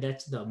ensemble, and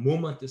that's the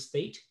moment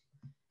state.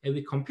 And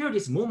we compare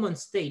this moment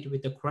state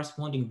with the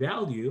corresponding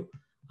value,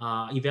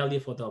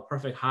 evaluate for the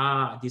perfect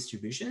Haar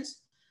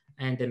distributions,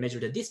 and then measure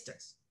the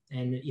distance.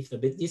 And if the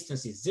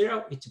distance is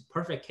 0, it's a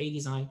perfect K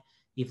design.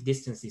 If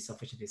distance is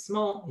sufficiently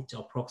small, it's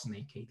an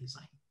approximate K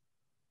design.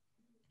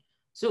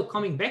 So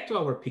coming back to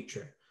our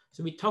picture,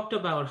 so we talked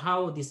about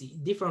how this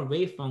different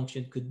wave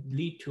function could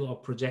lead to a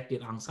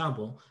projected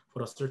ensemble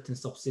for a certain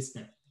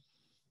subsystem.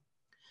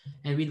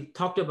 And we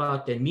talked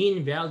about the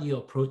mean value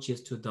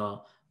approaches to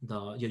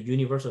the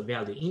universal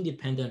value,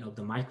 independent of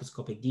the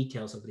microscopic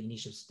details of the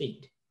initial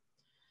state.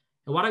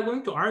 And what I'm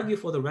going to argue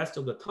for the rest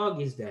of the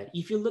talk is that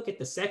if you look at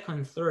the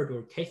second, third,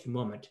 or kth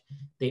moment,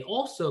 they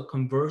also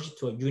converge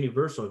to a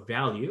universal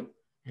value,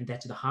 and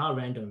that's the Haar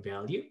random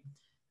value.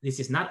 This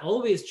is not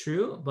always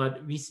true,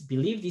 but we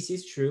believe this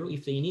is true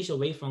if the initial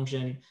wave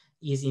function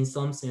is in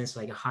some sense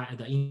like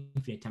the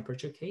infinite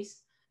temperature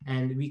case.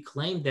 And we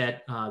claim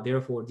that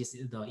therefore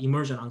the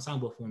emergent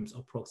ensemble forms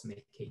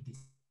approximate K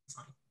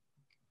design.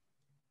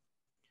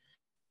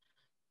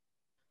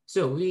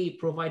 So we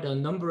provide a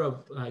number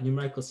of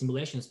numerical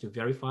simulations to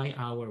verify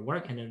our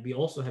work. And then we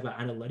also have an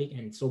analytic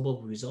and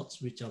solvable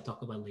results, which I'll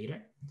talk about later.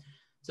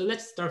 So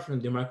let's start from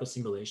numerical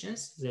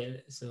simulations.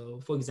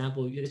 So for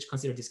example, let's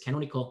consider this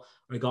canonical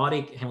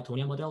ergodic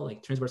Hamiltonian model,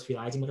 like transverse field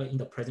Ising model in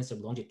the presence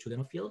of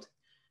longitudinal field.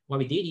 What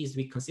we did is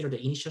we consider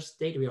the initial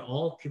state where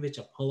all qubits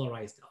are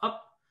polarized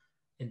up,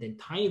 and then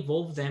time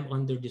evolve them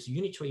under this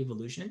unitary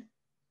evolution,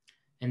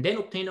 and then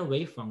obtain a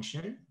wave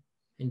function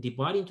and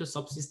divide into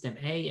subsystem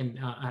A. And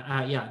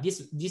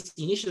this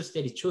initial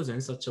state is chosen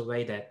such a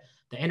way that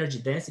the energy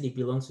density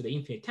belongs to the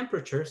infinite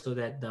temperature, so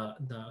that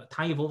the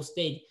time evolved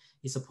state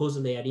is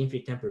supposedly at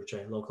infinite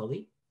temperature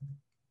locally.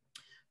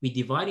 We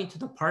divide into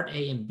the part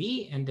A and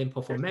B, and then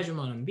perform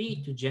measurement on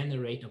B to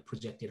generate a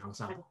projected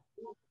ensemble.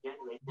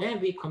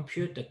 Then we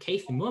compute the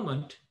kth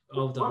moment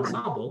of the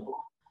ensemble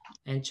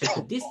and check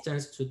the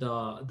distance to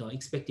the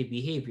expected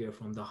behavior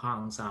from the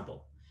Haar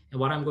ensemble. And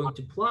what I'm going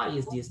to plot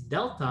is this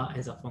delta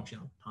as a function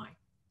of time.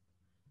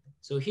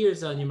 So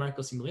here's a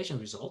numerical simulation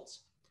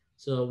results.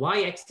 So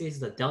y-axis is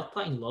the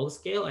delta in log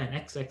scale, and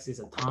x-axis is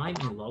a time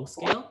in log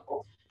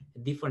scale. A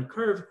different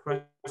curve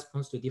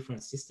corresponds to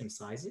different system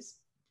sizes.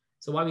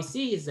 So what we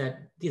see is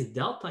that this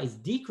delta is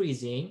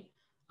decreasing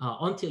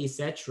until it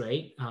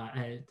saturates,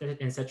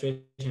 and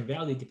saturation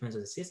value depends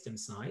on the system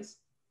size.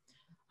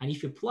 And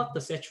if you plot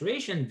the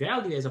saturation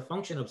value as a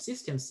function of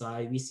system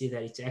size, we see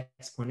that it's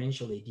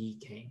exponentially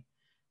decaying.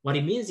 What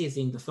it means is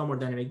in the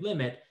thermodynamic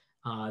limit,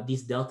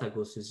 this delta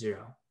goes to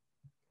 0.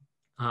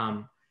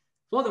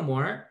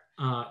 Furthermore,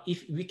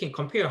 if we can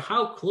compare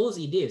how close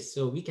it is,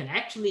 so we can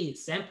actually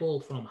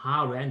sample from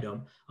how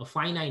random a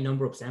finite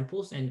number of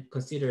samples and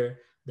consider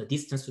the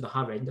distance to the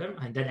how random,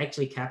 and that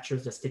actually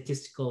captures the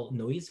statistical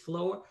noise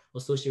flow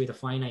associated with a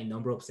finite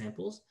number of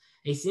samples.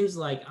 It seems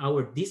like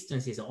our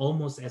distance is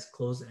almost as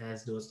close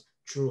as those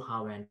true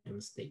how random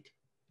state.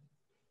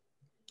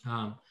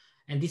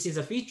 And this is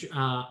a feature,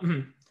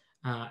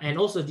 and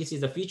also this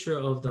is a feature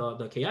of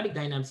the chaotic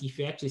dynamics. If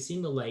you actually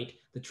simulate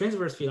the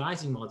transverse field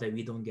Ising model,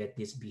 we don't get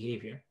this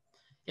behavior.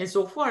 And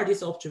so far,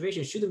 this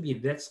observation shouldn't be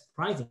that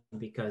surprising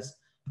because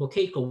for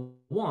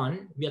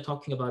K1, we are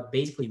talking about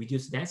basically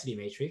reduced density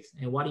matrix.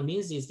 And what it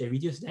means is the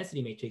reduced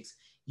density matrix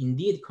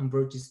indeed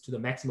converges to the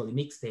maximally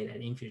mixed state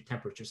at infinite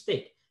temperature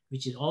state,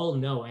 which is all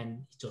known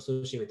and it's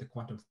associated with the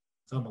quantum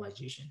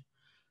thermalization.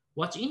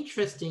 What's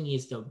interesting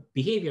is the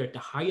behavior at the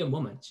higher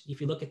moment.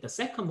 If you look at the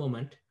second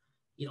moment,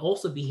 it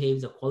also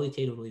behaves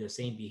qualitatively the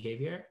same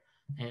behavior.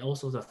 And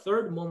also the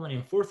third moment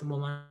and fourth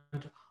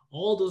moment,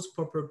 all those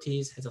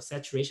properties has a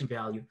saturation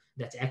value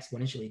that's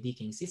exponentially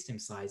decaying system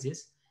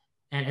sizes.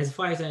 And as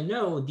far as I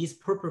know, this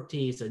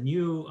property is a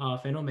new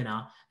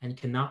phenomena and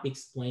cannot be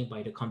explained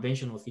by the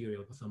conventional theory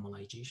of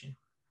thermalization.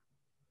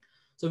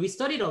 So we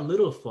studied a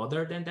little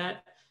further than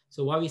that.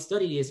 So what we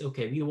studied is,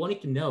 okay, we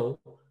wanted to know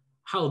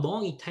how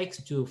long it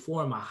takes to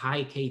form a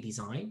high K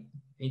design.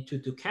 And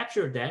to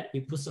capture that,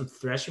 we put some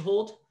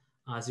threshold,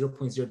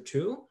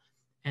 0.02,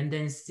 and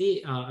then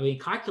see, we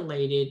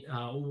calculated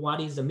what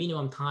is the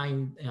minimum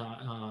time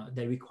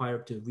that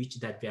required to reach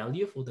that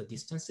value for the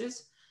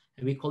distances.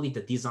 And we call it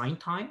the design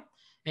time.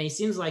 And it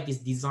seems like this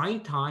design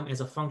time as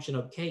a function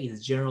of K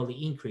is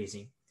generally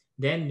increasing.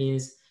 That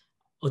means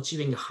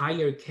achieving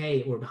higher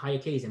K or the higher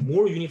Ks and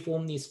more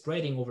uniformly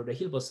spreading over the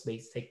Hilbert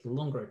space takes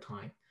longer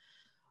time.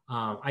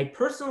 I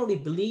personally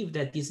believe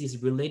that this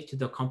is related to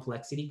the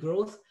complexity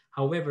growth.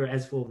 However,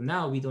 as for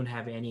now, we don't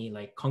have any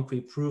like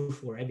concrete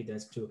proof or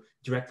evidence to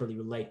directly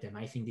relate them.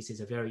 I think this is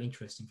a very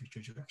interesting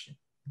future direction.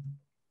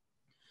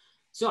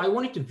 So I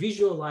wanted to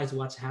visualize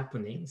what's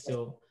happening.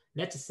 So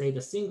let's say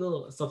the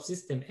single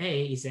subsystem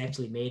A is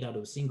actually made out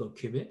of a single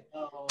qubit.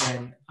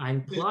 And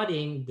I'm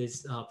plotting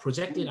this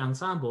projected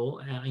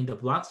ensemble in the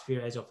Bloch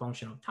sphere as a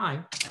function of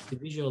time to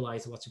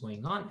visualize what's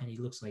going on. And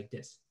it looks like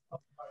this.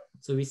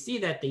 So we see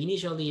that the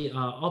initially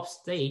up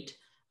state,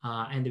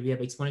 and we have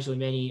exponentially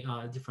many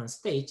different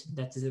states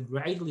that is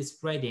gradually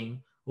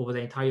spreading over the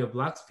entire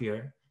Bloch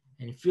sphere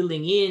and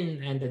filling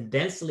in and then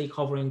densely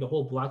covering the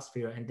whole Bloch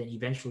sphere and then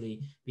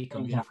eventually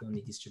become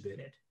uniformly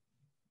distributed.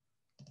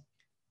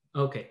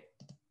 Okay.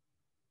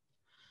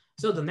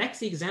 So the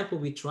next example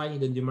we tried in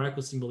the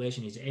numerical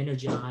simulation is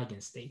energy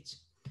eigenstates.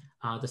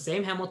 The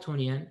same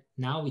Hamiltonian,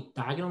 now we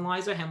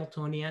diagonalize a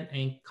Hamiltonian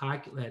and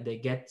calculate, they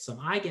get some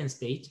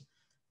eigenstate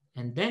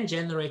and then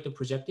generate the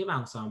projective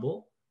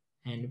ensemble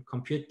and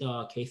compute the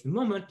kth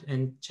moment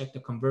and check the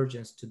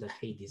convergence to the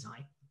K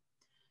design.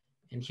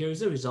 And here's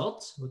the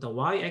result. With the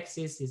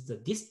y-axis is the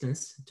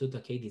distance to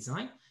the K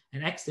design,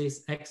 and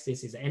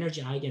x-axis is the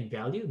energy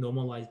eigenvalue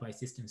normalized by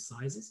system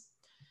sizes.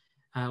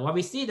 What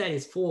we see that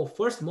is for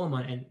first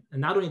moment,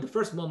 and not only the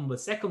first moment, but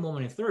second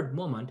moment and third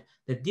moment,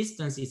 the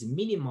distance is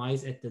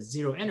minimized at the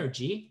zero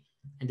energy.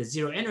 And the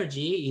zero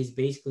energy is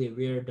basically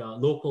where the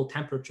local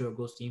temperature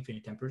goes to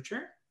infinite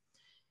temperature.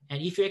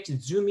 And if you actually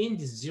zoom in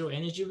this zero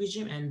energy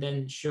regime and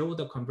then show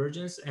the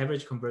convergence,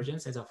 average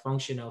convergence as a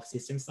function of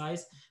system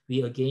size,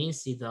 we again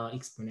see the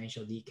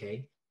exponential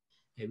decay.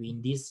 And we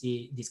indeed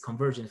see this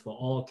convergence for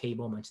all K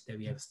moments that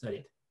we have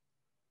studied.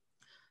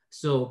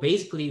 So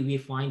basically we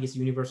find this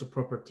universal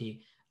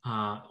property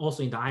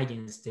also in the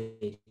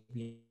eigenstate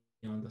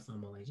beyond the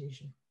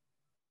thermalization.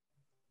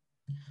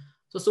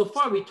 So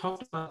far we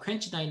talked about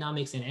quench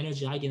dynamics and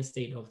energy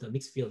eigenstate of the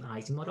mixed field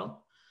Ising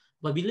model.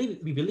 But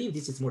we believe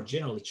this is more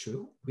generally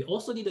true. We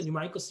also did a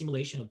numerical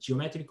simulation of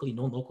geometrically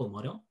non-local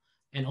model,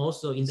 and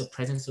also in the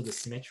presence of the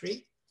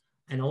symmetry,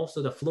 and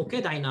also the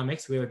Floquet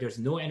dynamics where there's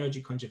no energy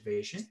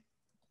conservation.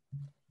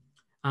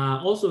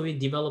 Also, we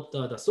developed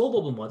the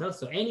solvable model.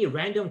 So any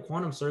random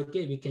quantum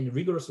circuit, we can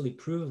rigorously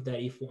prove that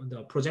if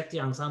the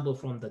projected ensemble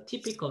from the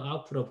typical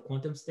output of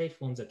quantum state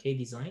forms a K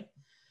design.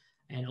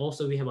 And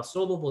also we have a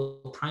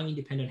solvable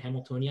time-independent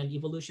Hamiltonian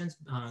evolutions.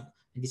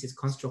 And this is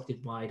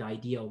constructed by the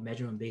idea of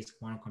measurement-based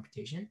quantum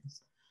computation.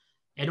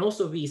 And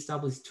also we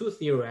established two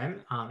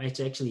theorems.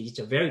 It's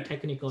a very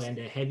technical and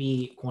a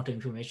heavy quantum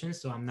information,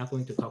 so I'm not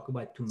going to talk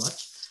about it too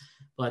much.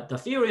 But the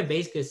theorem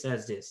basically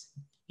says this.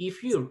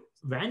 If you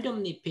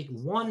randomly pick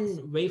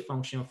one wave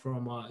function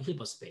from a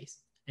Hilbert space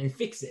and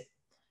fix it,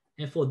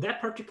 and for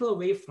that particular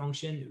wave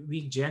function,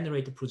 we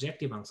generate a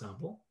projective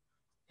ensemble,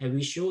 and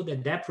we show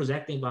that that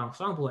projective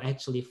ensemble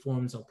actually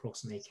forms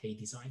approximate K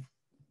design.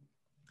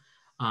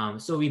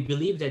 So we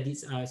believe that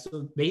this,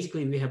 so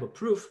basically we have a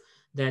proof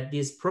that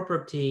this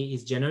property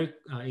is generic,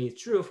 is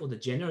true for the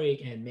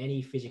generic and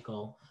many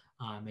physical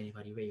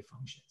many-body wave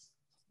functions.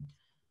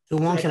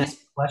 Soonwon, can I ask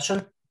a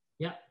question?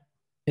 Yeah.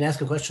 Can I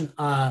ask a question?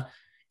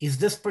 Is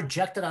this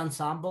projected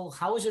ensemble,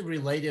 how is it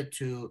related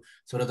to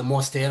sort of the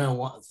more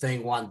standard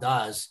thing one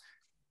does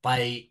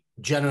by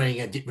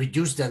generating a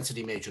reduced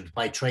density matrix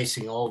by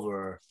tracing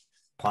over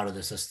part of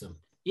the system?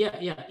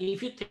 Yeah.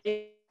 If you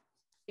take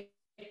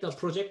the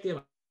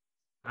projective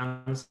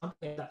ensemble,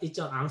 it's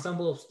an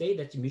ensemble of state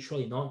that's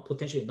mutually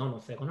potentially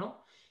non-orthogonal.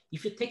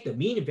 If you take the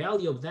mean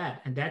value of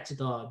that, and that's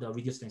the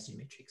reduced density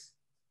matrix.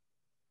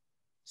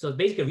 So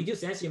basically,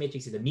 reduced density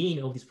matrix is the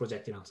mean of this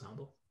projective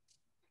ensemble.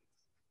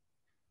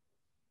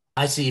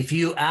 I see. If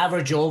you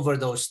average over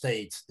those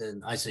states,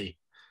 then I see.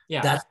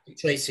 Yeah. That's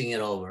tracing it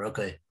over.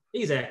 Okay.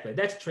 Exactly.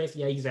 That's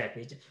tracing. Yeah,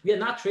 exactly. We are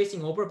not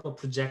tracing over, but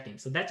projecting.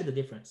 So that's the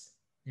difference.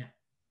 Yeah.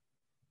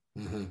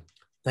 Mm-hmm.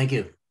 Thank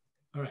you.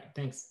 All right.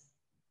 Thanks.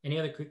 Any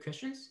other quick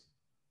questions?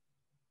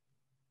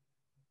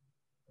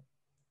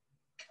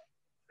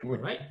 All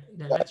right.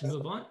 Then let's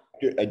move on.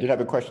 I did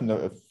have a question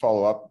to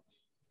follow up.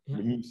 Yeah.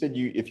 When you said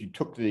if you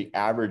took the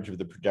average of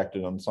the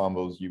projected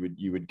ensembles,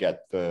 you would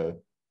get the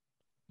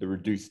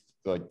reduced,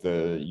 like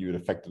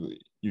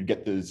you'd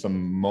get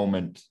some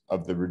moment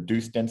of the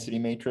reduced density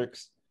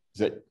matrix.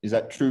 Is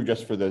that true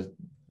just for the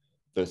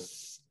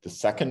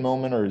second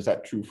moment, or is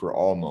that true for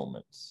all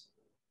moments?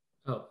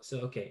 Oh,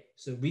 so okay.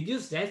 So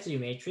reduced density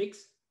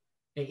matrix.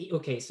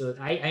 Okay, so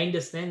I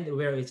understand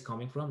where it's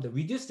coming from. The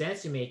reduced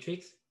density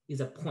matrix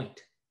is a point.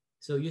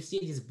 So you see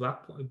this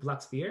block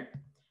sphere.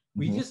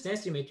 Reduced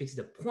density matrix is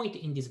the point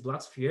in this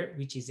block sphere,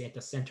 which is at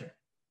the center.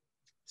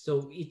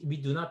 So we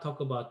do not talk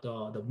about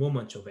the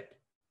moment of it.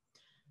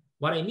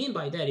 What I mean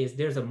by that is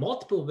there's a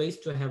multiple ways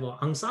to have an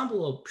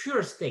ensemble of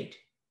pure state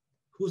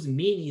whose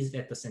mean is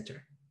at the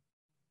center.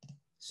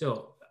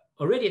 So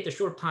already at the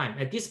short time,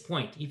 at this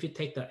point, if you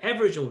take the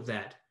average of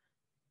that,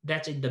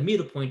 that's in the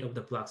middle point of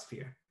the block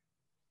sphere.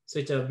 So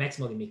it's a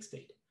maximally mixed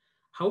state.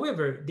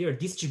 However, their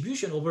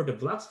distribution over the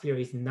block sphere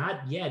is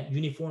not yet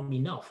uniform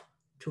enough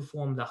to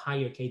form the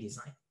higher K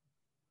design.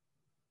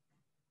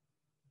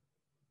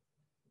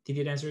 Did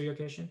it answer your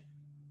question?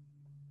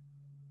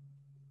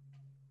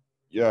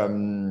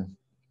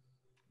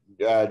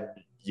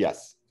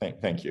 Yes,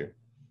 thank you.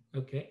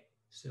 Okay,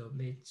 so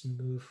let's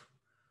move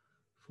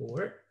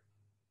forward.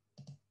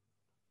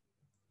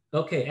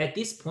 Okay, at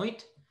this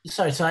point.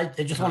 Sorry, so I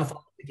just want to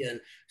follow up again.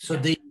 So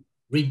the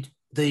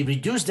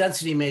reduced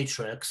density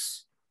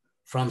matrix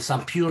from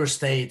some pure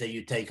state that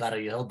you take out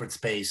of your Hilbert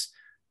space,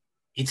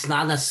 it's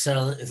not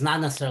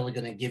necessarily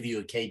going to give you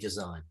a K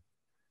design.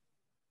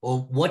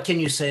 Well, what can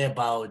you say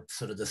about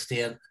sort of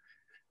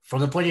from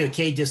the point of view of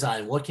K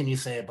design, what can you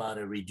say about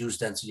a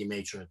reduced density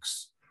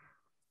matrix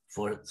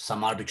for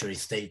some arbitrary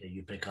state that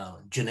you pick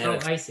out?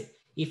 Generic. Oh, I see.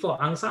 If an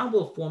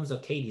ensemble forms a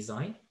K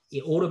design,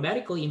 it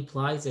automatically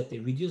implies that the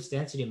reduced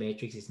density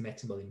matrix is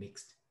maximally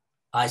mixed.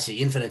 I see.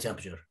 Infinite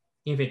temperature.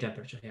 Infinite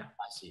temperature, yeah.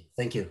 I see.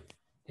 Thank you.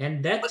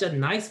 And that's a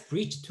nice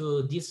bridge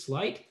to this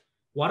slide.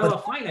 What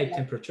about finite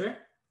temperature?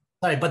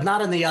 Sorry, but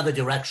not in the other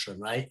direction,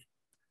 right?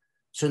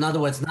 So in other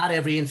words, not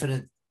every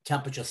infinite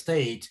temperature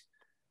state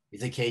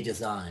is a K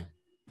design.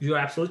 You're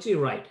absolutely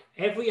right.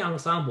 Every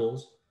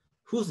ensemble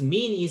whose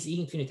mean is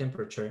infinite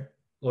temperature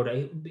or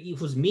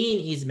whose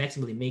mean is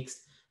maximally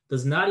mixed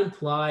does not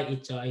imply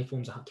it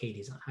forms a K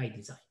design, high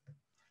design.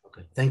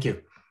 Okay, thank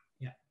you.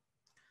 Yeah.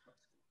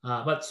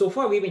 But so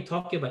far we've been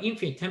talking about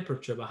infinite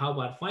temperature, but how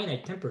about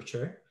finite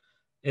temperature?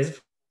 As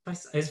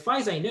far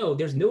as I know,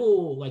 there's no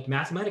like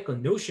mathematical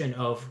notion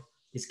of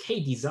this K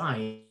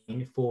design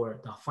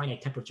for the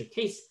finite temperature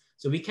case.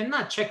 So we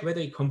cannot check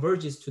whether it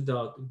converges to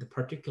the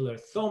particular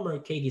thermal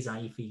K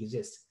design if it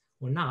exists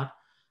or not.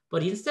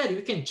 But instead,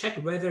 we can check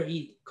whether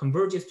it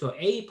converges to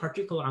a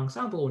particular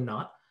ensemble or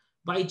not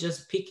by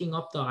just picking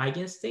up the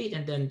eigenstate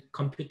and then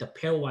compute the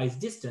pairwise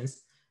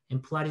distance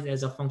and plot it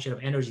as a function of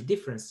energy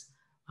difference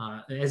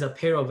as a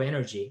pair of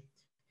energy.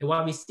 And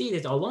what we see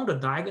is along the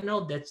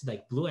diagonal, that's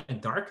like blue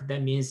and dark.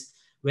 That means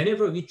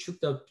whenever we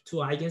took the two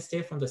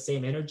eigenstates from the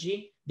same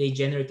energy, they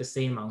generate the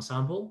same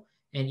ensemble.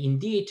 And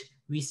indeed,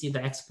 we see the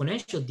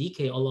exponential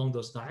decay along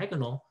those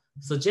diagonal,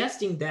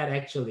 suggesting that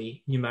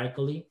actually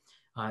numerically,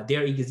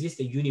 there exists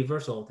a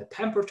universal, the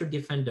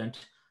temperature-dependent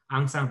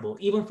ensemble,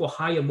 even for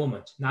higher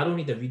moment, not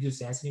only the reduced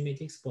density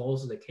matrix, but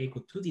also the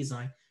K-2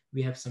 design,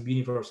 we have some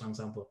universal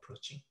ensemble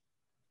approaching.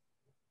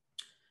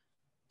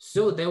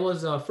 So that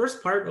was the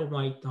first part of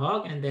my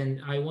talk, and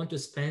then I want to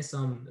spend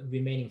some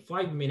remaining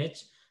 5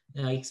 minutes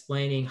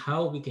explaining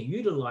how we can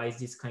utilize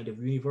this kind of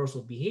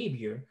universal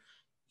behavior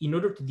in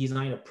order to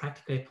design a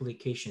practical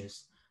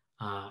applications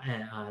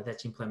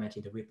that's implemented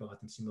in the Ripple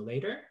Atom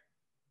simulator.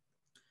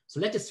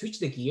 So let's switch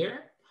the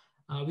gear.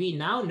 We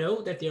now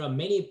know that there are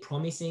many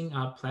promising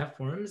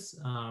platforms.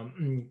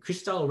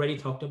 Crystal already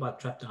talked about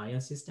trapped ion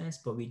systems,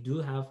 but we do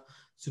have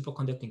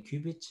superconducting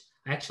qubits.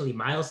 Actually,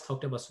 Miles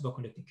talked about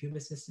superconducting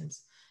qubit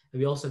systems.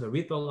 We also have a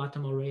Ripple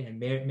Atom array and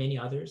many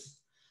others.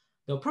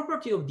 The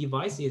property of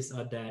devices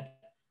are that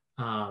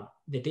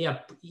they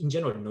are in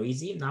general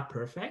noisy, not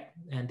perfect,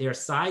 and their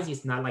size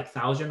is not like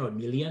 1,000 or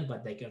million,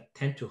 but like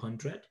 10 to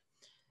 100.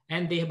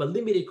 And they have a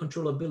limited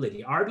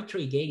controllability.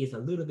 Arbitrary gate is a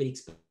little bit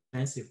expensive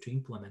expensive to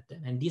implement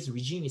them. And this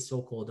regime is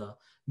so-called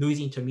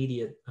noisy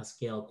intermediate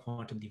scale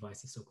quantum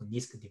devices, so-called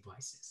NISQ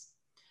devices.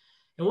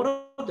 And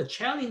one of the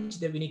challenges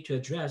that we need to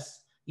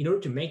address in order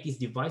to make these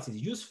devices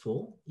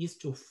useful is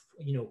to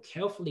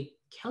carefully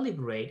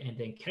calibrate and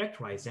then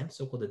characterize them,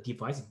 so-called the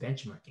device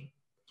benchmarking.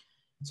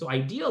 So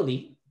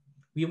ideally,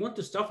 we want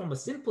to start from a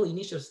simple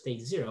initial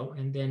state 0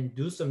 and then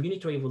do some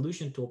unitary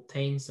evolution to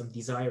obtain some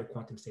desired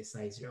quantum state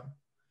size 0.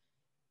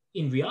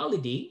 In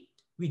reality,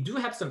 we do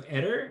have some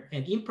error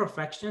and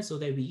imperfection so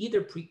that we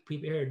either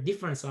prepare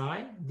different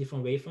psi,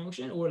 different wave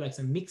function, or like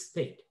some mixed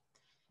state.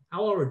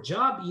 Our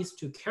job is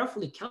to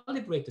carefully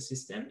calibrate the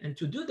system, and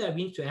to do that,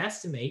 we need to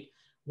estimate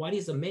what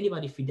is the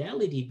many-body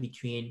fidelity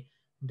between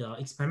the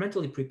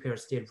experimentally prepared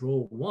state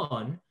rho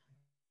 1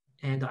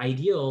 and the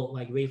ideal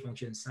like wave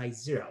function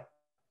size 0.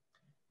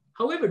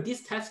 However,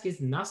 this task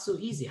is not so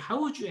easy. How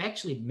would you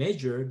actually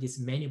measure this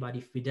many-body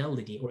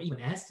fidelity or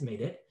even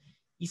estimate it,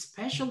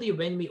 especially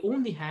when we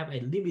only have a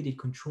limited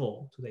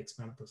control to the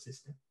experimental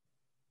system?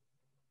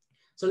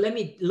 So let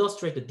me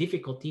illustrate the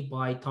difficulty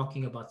by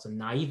talking about some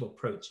naive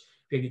approach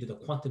where you do the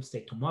quantum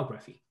state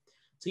tomography.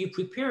 So you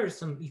prepare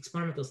some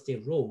experimental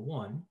state rho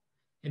 1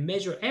 and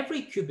measure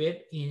every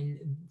qubit in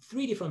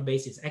 3 different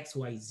bases, x,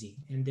 y, z.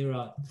 And there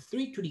are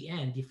 3 to the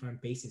n different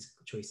basis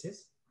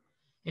choices.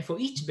 And for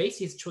each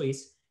basis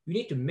choice, you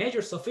need to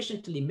measure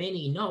sufficiently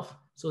many enough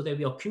so that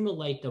we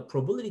accumulate the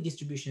probability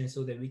distribution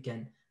so that we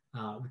can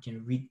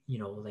read,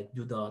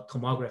 do the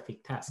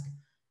tomographic task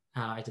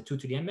at the 2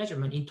 to the n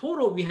measurement. In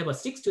total, we have a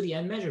 6 to the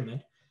n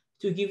measurement.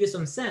 To give you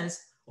some sense,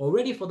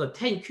 already for the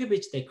 10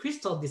 qubits that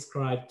Crystal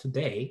described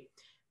today,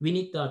 we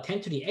need the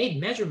 10 to the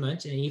 8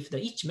 measurement. And if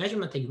each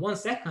measurement takes 1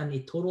 second,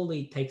 it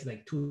totally takes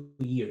like 2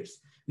 years,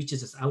 which is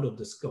just out of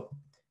the scope.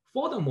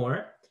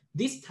 Furthermore,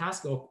 this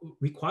task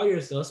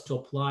requires us to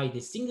apply the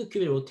single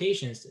qubit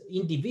rotations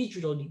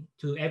individually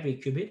to every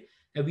qubit,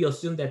 and we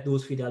assume that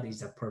those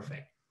fidelities are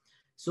perfect.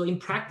 So in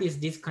practice,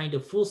 this kind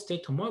of full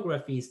state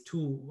tomography is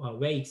too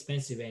way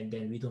expensive, and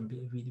then we don't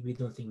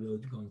think we're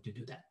going to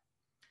do that.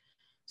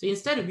 So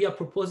instead, we are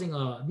proposing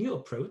a new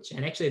approach,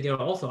 and actually there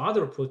are also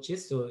other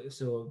approaches.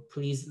 So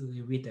please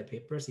read the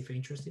papers if you're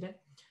interested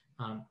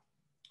in.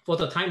 For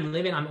the time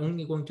limit, I'm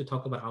only going to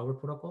talk about our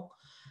protocol.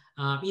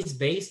 It's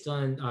based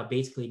on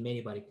basically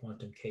many-body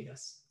quantum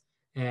chaos.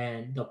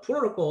 And the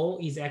protocol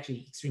is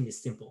actually extremely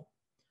simple.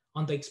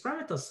 On the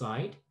experimental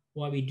side,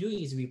 what we do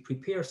is we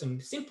prepare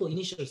some simple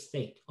initial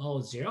state,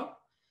 all 0,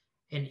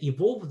 and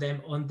evolve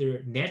them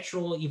under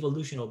natural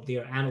evolution of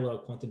their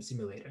analog quantum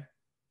simulator.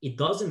 It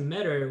doesn't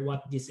matter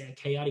what this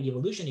chaotic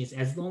evolution is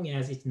as long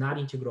as it's not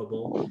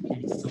integrable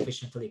and it's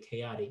sufficiently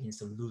chaotic in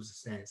some loose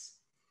sense.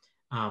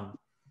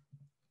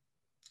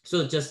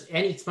 So just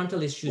any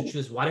experimentalist should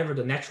choose whatever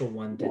the natural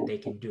one that they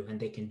can do and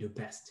they can do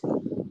best.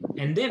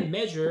 And then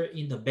measure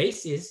in the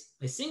basis,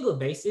 a single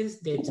basis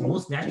that's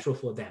most natural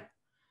for them.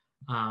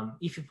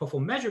 If you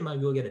perform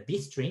measurement, you'll get a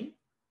bit string,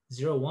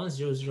 0, 1,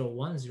 0, 0,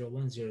 1, 0,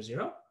 1, 0,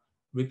 0.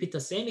 Repeat the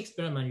same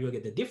experiment, you'll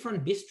get a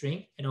different bit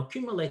string and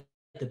accumulate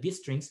the bit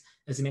strings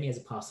as many as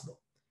possible.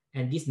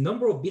 And this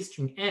number of bit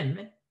string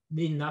m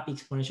need not be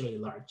exponentially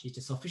large. It's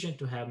just sufficient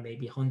to have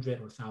maybe 100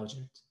 or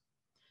 1,000.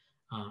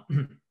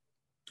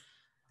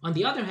 On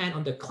the other hand,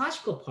 on the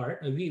classical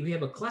part, we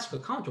have a classical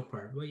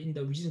counterpart. Where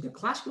using the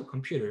classical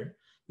computer,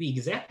 we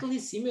exactly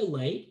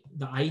simulate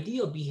the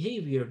ideal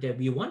behavior that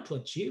we want to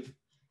achieve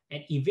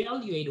and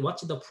evaluate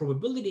what's the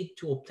probability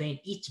to obtain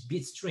each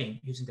bit string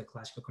using the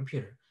classical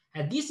computer.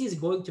 And this is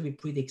going to be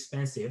pretty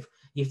expensive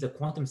if the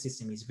quantum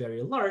system is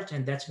very large,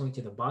 and that's going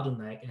to be the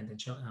bottleneck and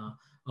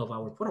of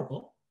our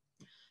protocol.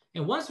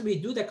 And once we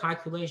do the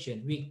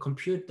calculation, we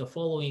compute the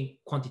following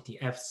quantity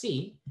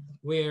FC,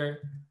 where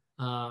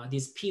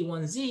this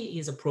P1Z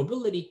is a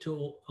probability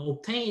to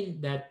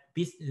obtain that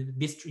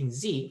bit string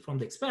Z from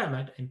the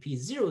experiment, and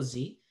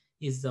P0Z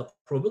is the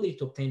probability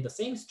to obtain the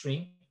same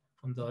string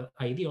from the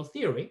ideal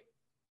theory.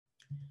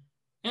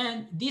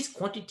 And this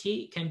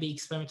quantity can be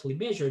experimentally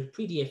measured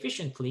pretty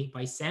efficiently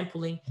by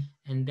sampling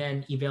and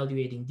then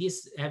evaluating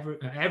this,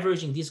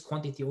 averaging this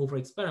quantity over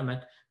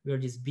experiment where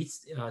this bit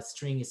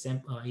string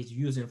is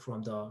using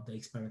from the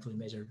experimentally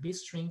measured bit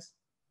strings.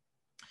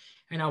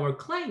 And our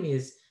claim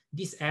is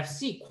this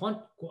FC,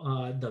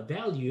 the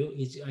value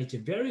is a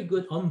very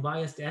good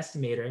unbiased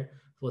estimator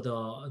for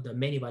the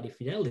many-body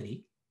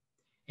fidelity.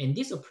 In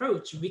this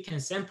approach, we can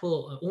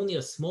sample only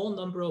a small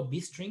number of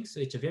bit strings, so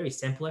it's a very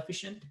sample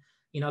efficient.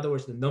 In other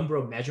words, the number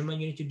of measurement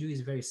you need to do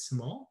is very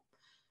small.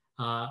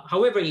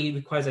 However, it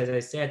requires, as I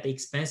said, the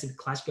expensive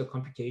classical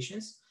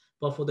computations.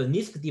 But for the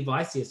NISQ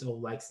devices of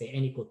like say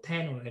n equal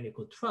 10 or n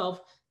equal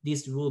 12,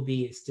 this will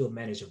be still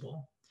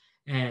manageable.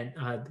 And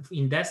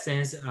in that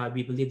sense,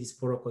 we believe this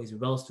protocol is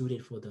well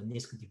suited for the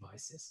NISQ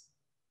devices.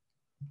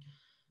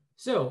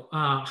 So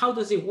how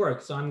does it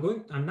work? So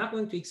I'm not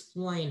going to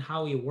explain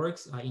how it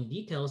works in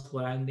details,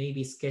 but I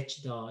maybe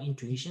sketch the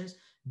intuitions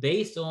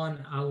based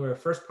on our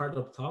first part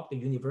of the talk, the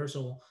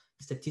universal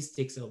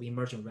statistics of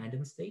emergent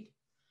random state.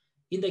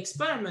 In the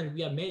experiment,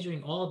 we are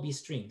measuring all these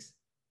strings,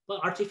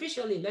 but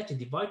artificially let's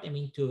divide them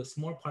into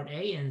small part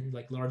A and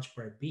like large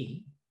part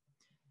B,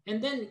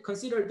 and then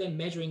consider them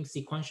measuring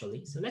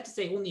sequentially. So let's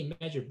say only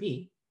measure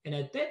B, and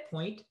at that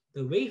point,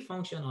 the wave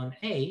function on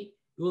A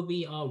will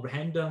be a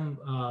random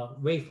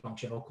wave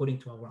function according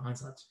to our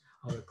ansatz,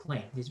 our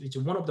claim. This is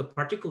one of the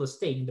particular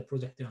state in the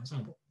projected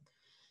ensemble.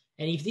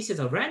 And if this is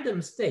a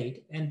random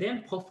state and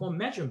then perform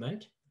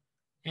measurement,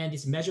 and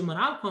this measurement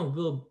outcome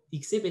will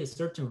exhibit a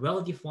certain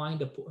well-defined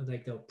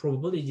like the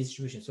probability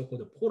distribution, so-called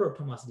the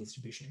Porter-Thomas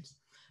distributions,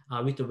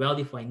 with the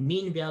well-defined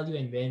mean value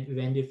and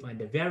well-defined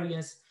the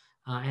variance,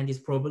 and this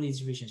probability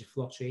distribution is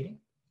fluctuating.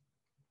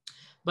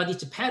 But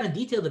its pattern,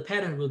 detailed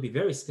pattern will be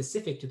very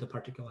specific to the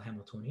particular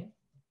Hamiltonian.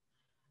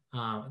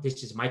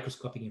 This is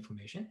microscopic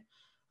information.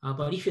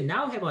 But if you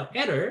now have an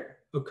error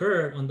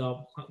occur on the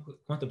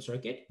quantum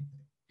circuit,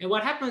 and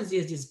what happens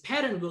is this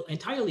pattern will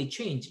entirely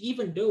change,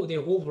 even though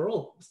their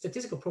overall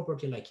statistical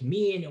property like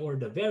mean or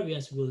the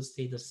variance will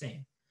stay the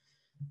same.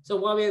 So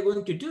what we are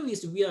going to do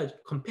is we are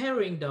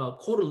comparing the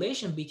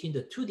correlation between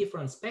the two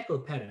different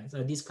speckled patterns,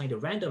 these kind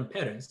of random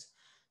patterns.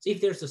 So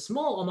if there's a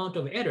small amount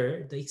of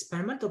error, the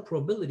experimental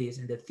probabilities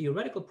and the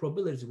theoretical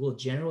probabilities will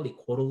generally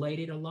correlate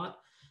it a lot.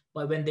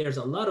 But when there's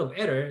a lot of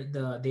error,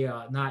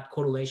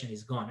 correlation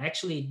is gone.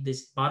 Actually,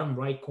 this bottom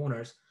right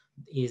corners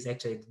is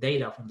actually the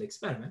data from the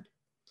experiment.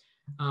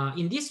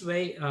 In this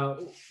way,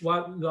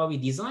 what we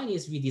design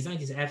is we design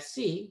this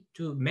FC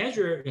to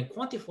measure and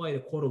quantify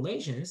the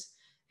correlations.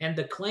 And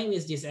the claim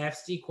is this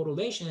FC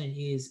correlation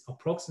is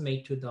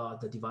approximate to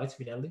the device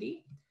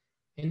fidelity.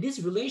 And this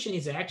relation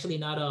is actually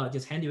not a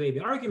just handy-wavy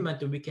argument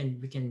that we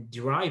can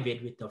derive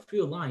it with a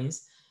few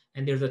lines.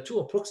 And there's a two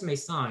approximate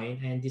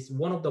sign, and this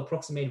one of the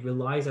approximate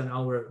relies on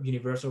our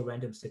universal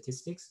random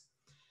statistics.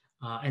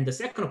 And the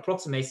second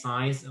approximate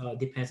signs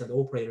depends on the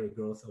operator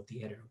growth of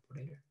the error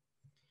operator.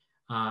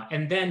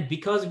 And then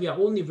because we are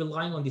only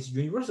relying on this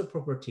universal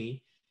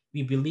property,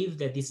 we believe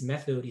that this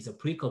method is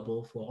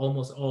applicable for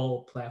almost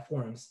all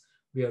platforms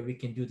where we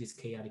can do this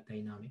chaotic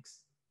dynamics.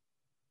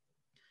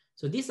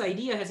 So this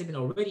idea has been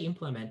already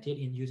implemented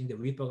in using the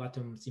Ripple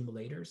atom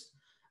simulators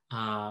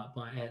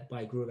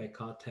by group at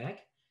Caltech.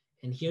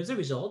 And here's the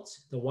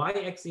results. The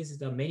y-axis is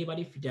the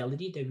many-body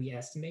fidelity that we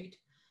estimate,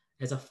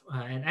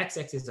 and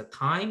x-axis is the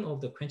time of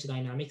the quench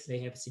dynamics they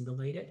have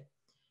simulated.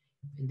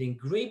 And then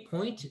gray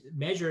point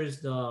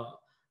measures the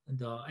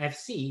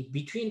FC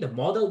between the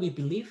model we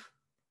believe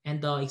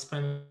and the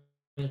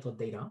experimental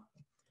data.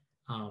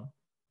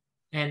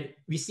 And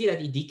we see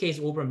that it decays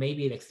over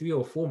maybe like 3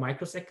 or 4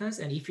 microseconds.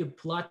 And if you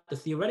plot the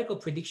theoretical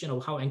prediction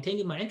of how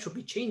entanglement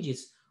entropy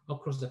changes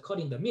across the cut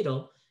in the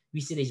middle, we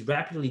see that it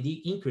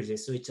rapidly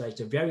increases. So it's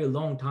a very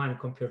long time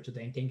compared to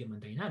the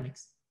entanglement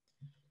dynamics.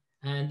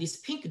 And this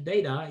pink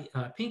data,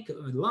 pink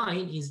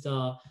line is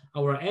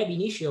our ab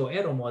initio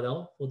error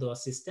model for the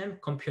system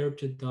compared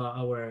to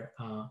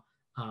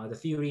the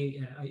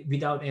theory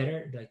without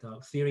error, like the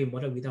theory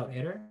model without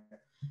error.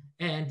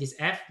 And this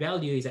F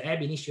value is an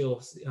ab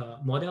initio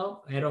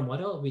error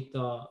model with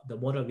the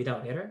model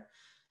without error.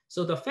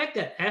 So the fact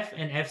that F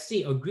and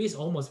FC agrees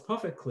almost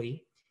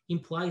perfectly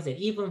implies that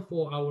even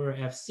for our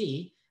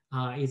FC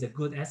is a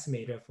good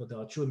estimator for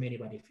the true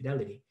many-body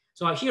fidelity.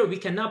 So here we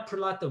cannot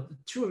plot the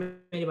true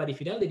many-body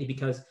fidelity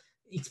because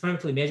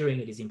experimentally measuring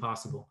it is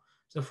impossible.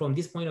 So from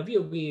this point of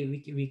view,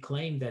 we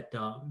claim that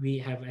we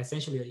have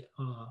essentially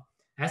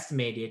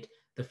estimated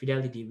the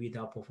fidelity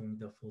without performing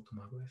the full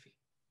tomography.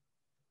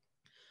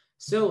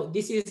 So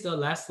this is the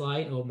last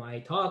slide of my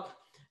talk.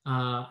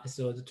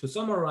 So to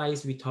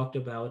summarize, we talked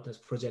about the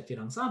projected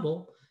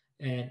ensemble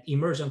and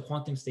emergent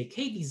quantum state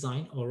K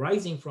design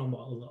arising from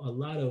a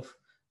lot of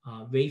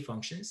wave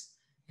functions.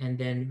 And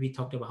then we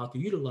talked about how to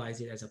utilize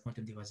it as a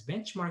quantum device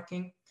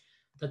benchmarking.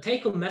 The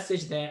take-home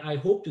message that I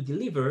hope to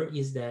deliver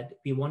is that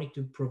we wanted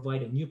to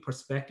provide a new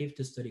perspective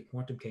to study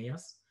quantum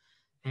chaos.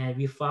 And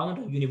we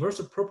found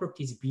universal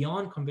properties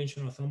beyond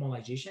conventional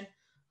thermalization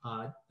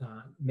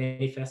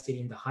manifested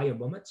in the higher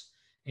moments.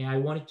 And I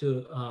wanted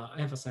to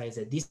emphasize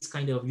that this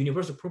kind of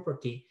universal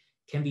property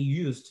can be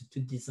used to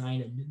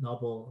design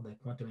novel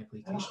quantum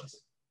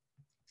applications.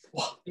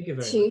 Thank you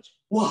very much.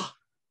 哇，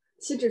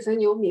锡纸肥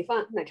牛米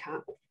饭奶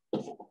茶。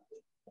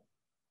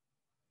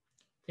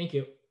 Thank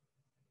you.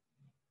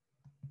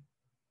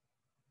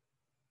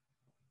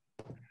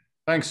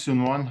 Thanks,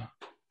 Soonwon.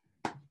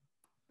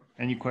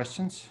 Any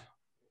questions?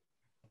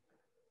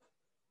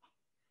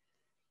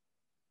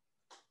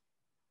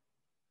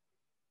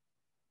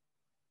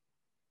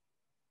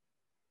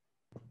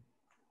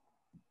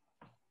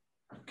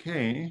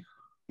 Okay.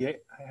 Yeah,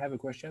 I have a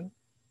question.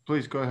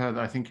 Please go ahead.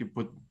 I think you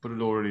put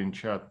it already in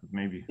chat, but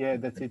maybe. Yeah,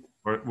 that's it.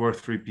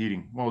 Worth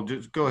repeating. Well,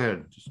 just go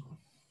ahead.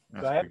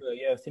 So I have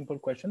a simple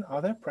question.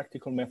 Are there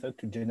practical methods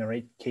to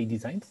generate K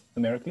designs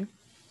numerically?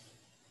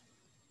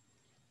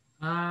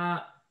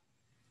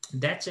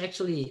 That's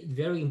actually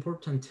very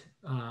important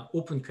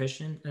open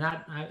question.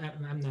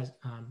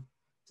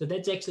 So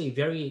that's actually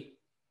very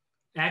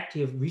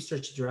active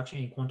research direction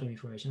in quantum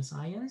information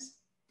science.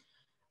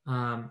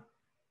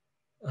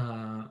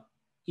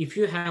 If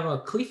you have a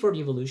Clifford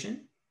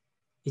evolution,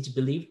 it's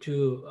believed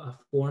to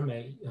form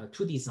a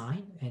 2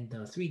 design and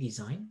 3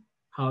 design,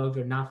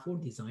 however, not 4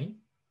 design.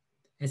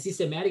 And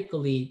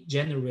systematically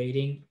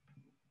generating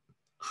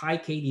high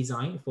K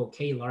design for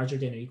K larger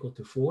than or equal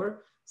to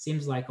 4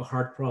 seems like a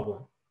hard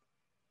problem.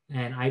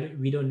 And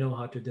we don't know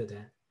how to do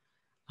that.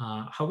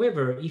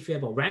 However, if you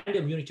have a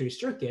random unitary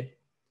circuit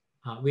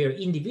where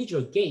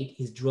individual gate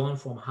is drawn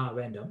from hot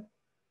random,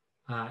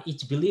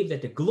 it's believed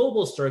that the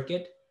global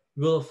circuit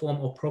will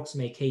form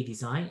approximate K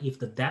design if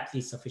the depth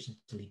is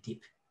sufficiently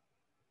deep.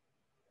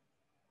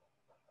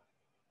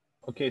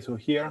 Okay, so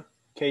here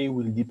K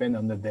will depend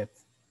on the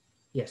depth.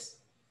 Yes.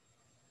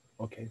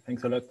 Okay,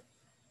 thanks a lot.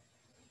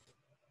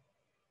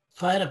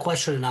 So I had a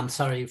question, and I'm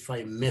sorry if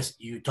I missed,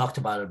 you talked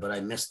about it, but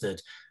I missed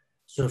it.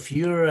 So if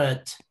you're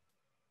at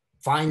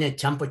finite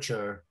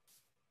temperature,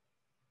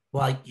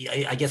 well,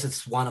 I guess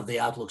it's one of the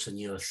outlooks in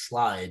your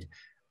slide.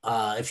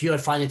 If you're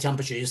at finite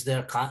temperature,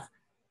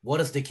 what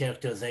is the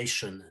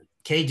characterization?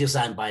 K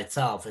design by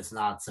itself is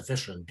not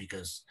sufficient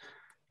because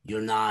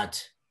you're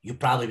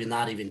probably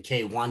not even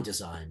K1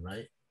 design,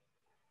 right?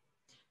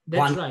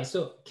 That's right.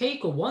 So K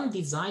equal 1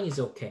 design is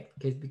okay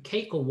because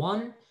K equal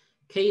 1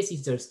 case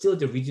is still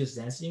the reduced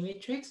density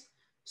matrix.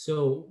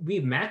 So we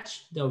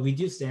match the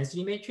reduced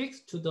density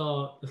matrix to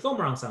the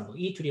thermal ensemble,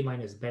 e to the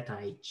minus beta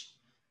h.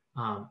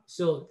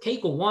 So K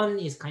equal 1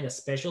 is kind of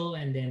special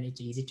and then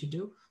it's easy to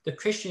do. The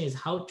question is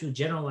how to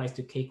generalize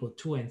to K equal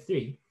 2 and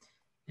 3.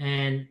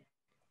 And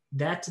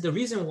that's the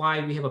reason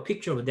why we have a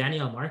picture of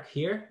Daniel Mark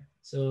here.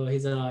 So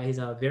he's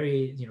a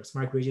very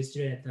smart graduate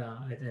student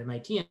at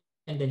MIT,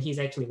 and then he's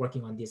actually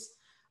working on this.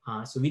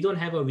 So we don't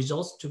have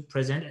results to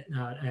present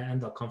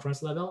at the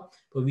conference level,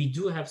 but we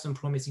do have some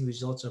promising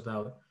results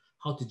about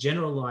how to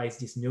generalize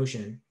this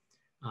notion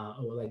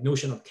or like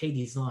notion of K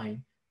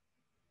design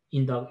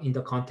in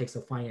the context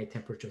of finite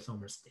temperature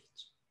thermal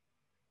states.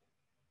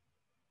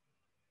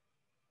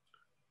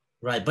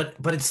 Right,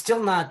 but it's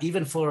still not,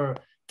 even for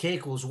K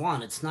equals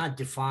 1, it's not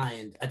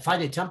defined. At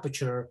finite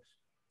temperature,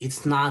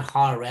 it's not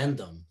hard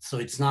random. So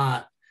it's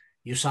not,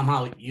 you're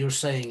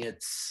saying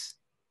it's,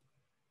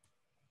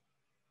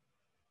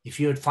 if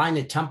you're at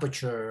finite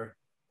temperature,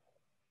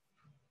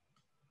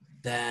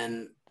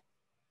 then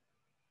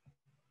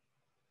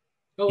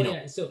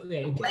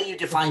the way you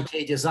define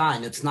K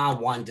design, it's not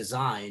one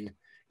design.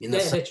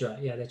 That's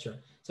right. Yeah, that's right.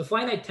 So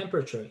finite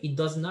temperature, it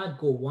does not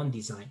go one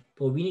design,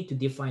 but we need to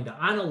define the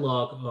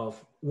analog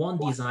of one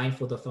design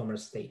for the thermal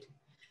state.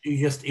 You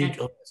just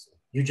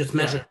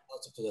measure it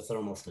relative to the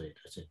thermal state.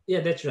 That's it. Yeah,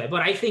 that's right.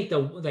 But I think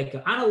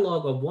the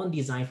analog of one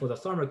design for the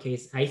thermal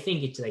case, I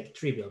think it's like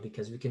trivial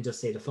because we can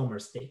just say the thermal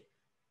state.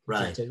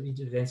 Right. It's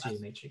a density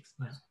matrix.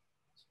 Yeah.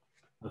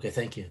 Okay,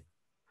 thank you.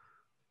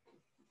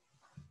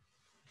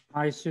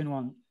 Hi,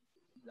 Soonwon.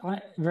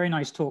 Very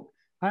nice talk.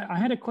 I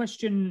had a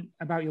question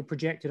about your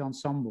projected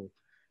ensemble.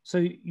 So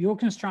you're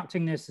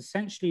constructing this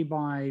essentially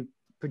by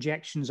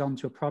projections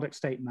onto a product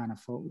state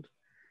manifold,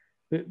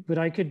 but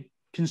I could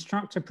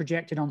construct a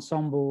projected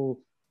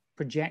ensemble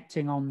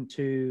projecting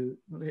onto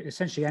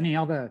essentially any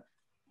other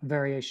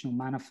variational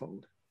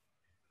manifold.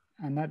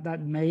 And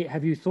that may,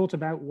 have you thought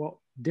about what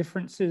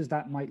differences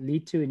that might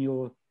lead to in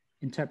your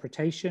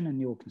interpretation and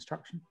your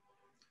construction?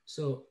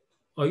 So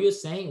are you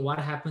saying what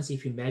happens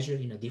if you measure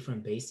in a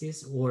different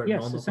basis or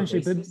yes,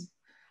 essentially, basis?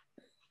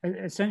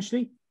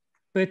 Essentially,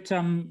 but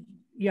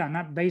yeah, and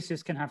that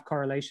basis can have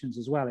correlations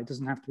as well. It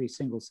doesn't have to be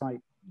single site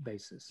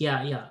basis.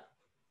 Yeah.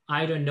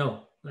 I don't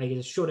know. Like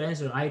the short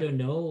answer, I don't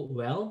know.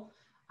 Well,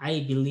 I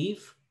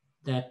believe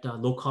that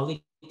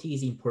locality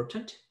is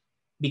important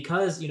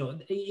because,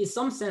 in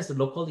some sense, the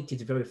locality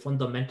is a very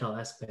fundamental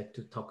aspect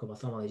to talk about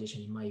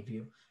thermalization in my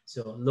view.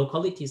 So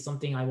locality is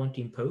something I want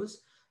to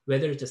impose.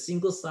 Whether it's a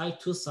single site,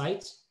 2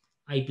 sites,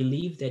 I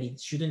believe that it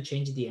shouldn't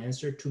change the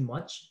answer too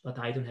much, but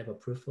I don't have a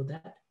proof for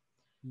that.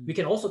 We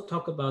can also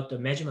talk about the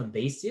measurement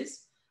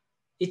basis.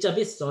 It's a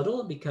bit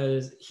subtle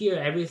because here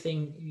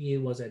everything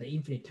was at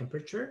infinite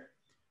temperature.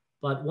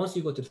 But once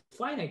you go to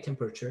finite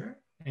temperature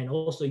and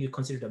also you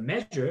consider the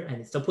measure,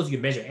 and suppose you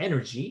measure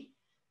energy,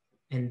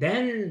 and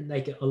then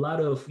like a lot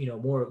of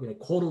more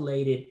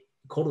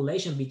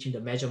correlation between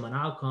the measurement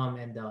outcome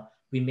and the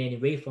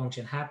remaining wave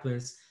function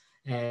happens,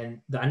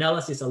 and the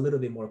analysis is a little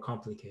bit more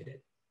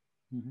complicated.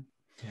 Mm-hmm.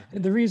 Yeah.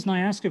 The reason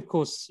I ask, of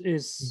course,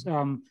 is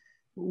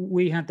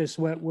we had this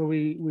work where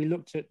we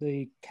looked at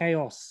the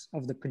chaos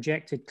of the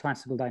projected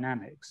classical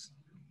dynamics,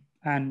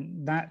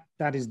 and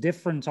that is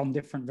different on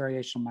different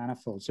variational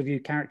manifolds. So if you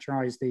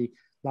characterize the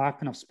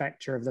Lyapunov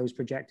spectra of those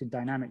projected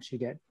dynamics,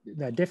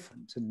 they're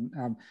different.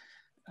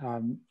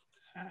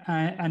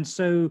 And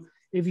so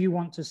if you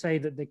want to say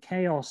that the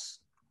chaos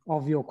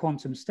of your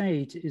quantum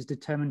state is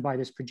determined by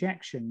this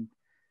projection,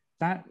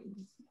 that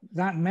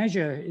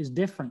measure is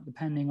different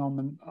depending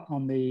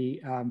on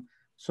the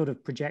sort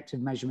of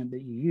projected measurement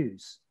that you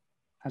use.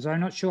 And so I'm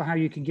not sure how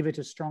you can give it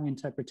a strong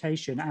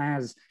interpretation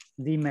as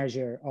the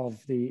measure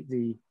of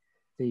the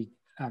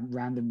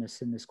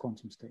randomness in this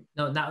quantum state.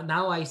 No,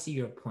 now I see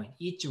your point.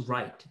 It's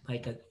right.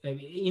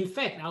 In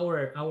fact,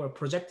 our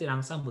projected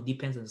ensemble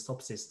depends on the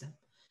subsystem.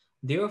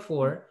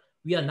 Therefore,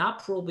 we are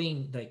not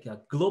probing like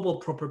a global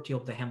property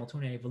of the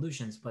Hamiltonian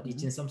evolutions, but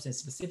it's in some sense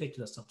specific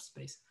to the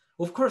subspace.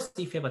 Of course,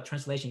 if you have a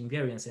translation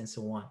invariance and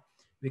so on,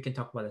 we can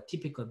talk about a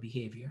typical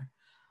behavior.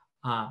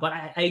 But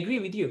I agree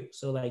with you.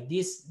 So like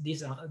this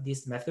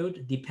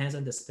method depends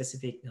on the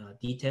specific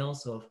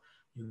details of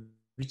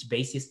which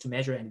basis to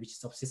measure and which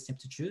subsystem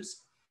to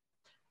choose.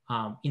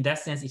 In that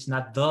sense, it's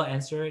not the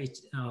answer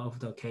of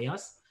the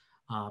chaos,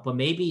 but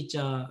maybe it's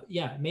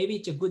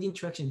a good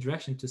interaction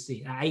direction to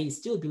see. I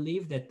still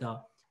believe that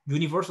the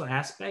universal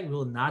aspect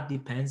will not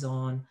depend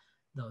on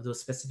those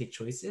specific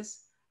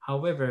choices.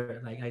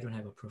 However, like I don't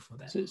have a proof for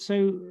that.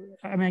 So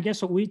I mean, I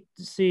guess what we've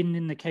seen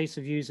in the case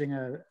of using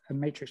a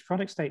matrix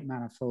product state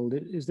manifold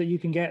is that you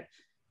can get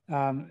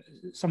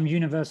some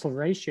universal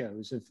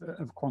ratios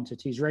of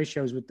quantities,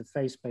 ratios with the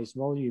phase space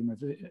volume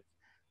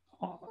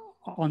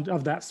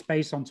of that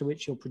space onto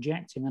which you're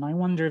projecting. And I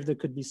wonder if there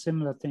could be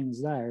similar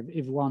things there.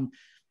 If one,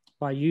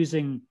 by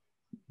using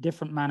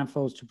different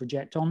manifolds to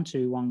project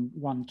onto,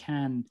 one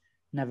can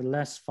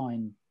nevertheless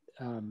find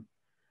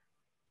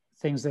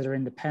things that are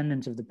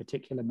independent of the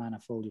particular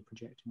manifold you're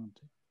projecting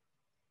onto.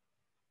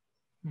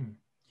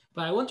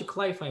 But I want to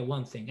clarify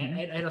one thing.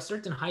 At a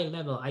certain high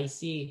level, I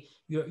see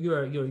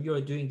you're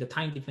doing the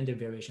time-dependent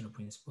variational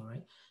principle,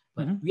 right?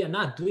 But we are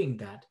not doing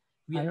that.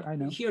 I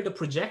know. Here, the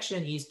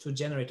projection is to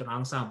generate an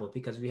ensemble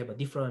because we have a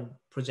different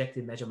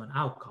projected measurement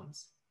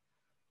outcomes.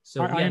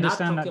 So we are not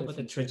talking about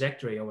the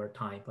trajectory over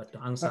time, but the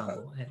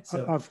ensemble. And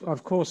so,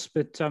 of course,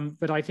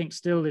 but I think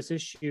still this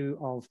issue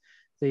of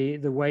the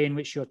way in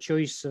which your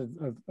choice of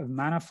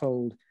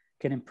manifold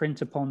can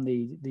imprint upon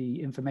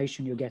the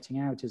information you're getting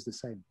out is the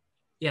same.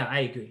 Yeah, I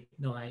agree.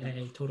 No,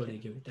 I totally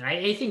agree with that.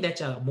 I think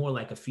that's more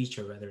like a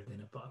feature rather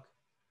than a bug.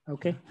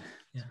 Okay.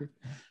 Yeah.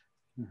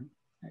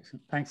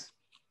 Excellent. Thanks.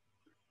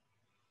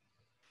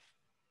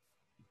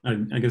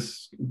 I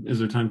guess, is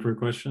there time for a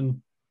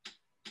question?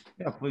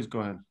 Yeah, please go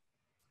ahead.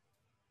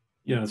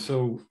 Yeah,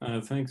 so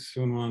thanks,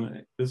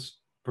 Soonwon. This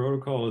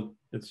protocol,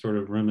 it's sort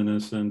of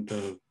reminiscent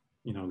of,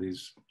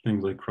 these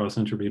things like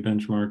cross-entropy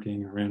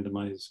benchmarking or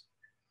randomized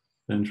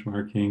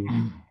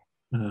benchmarking.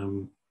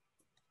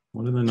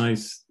 One of the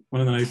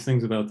nice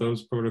things about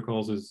those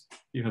protocols is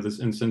you have this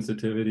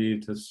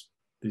insensitivity to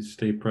these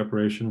state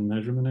preparation and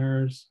measurement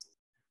errors.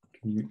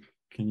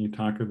 Can you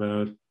talk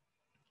about?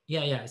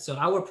 Yeah. So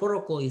our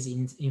protocol is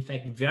in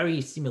fact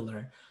very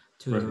similar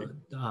to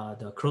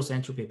the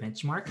cross-entropy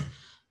benchmark,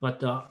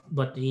 but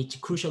it's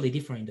crucially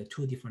different in the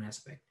two different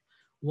aspects.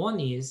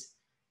 One is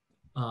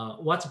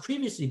what's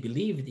previously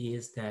believed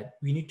is that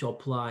we need to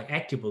apply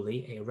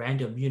actively a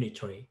random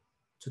unitary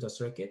to the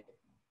circuit,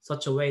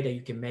 such a way that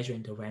you can measure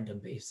in the random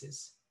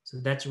basis. So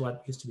that's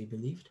what used to be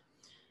believed.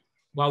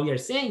 What we are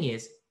saying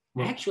is,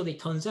 actually, it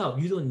turns out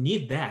you don't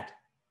need that.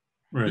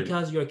 Right.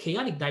 Because your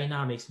chaotic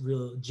dynamics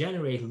will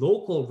generate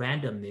local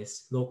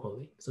randomness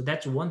locally. So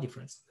that's one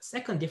difference. The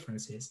second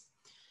difference is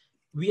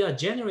we are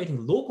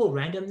generating local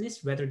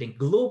randomness rather than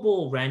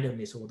global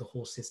randomness over the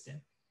whole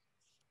system.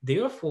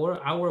 Therefore,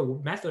 our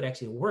method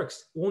actually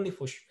works only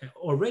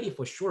already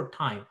for short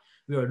time,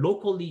 where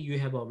locally you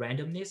have a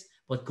randomness,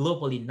 but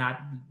globally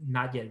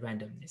not yet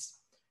randomness.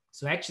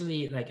 So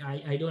actually, like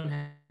I don't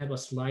have a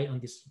slide on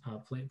these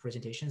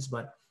presentations,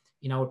 but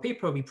in our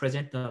paper, we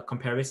present the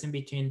comparison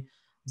between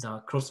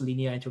the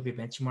cross-linear entropy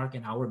benchmark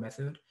and our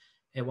method.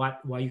 And what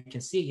you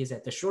can see is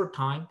at the short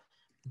time,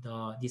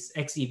 this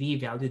XEV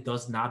value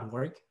does not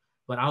work,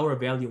 but our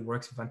value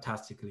works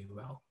fantastically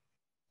well.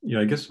 Yeah,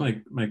 I guess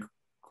my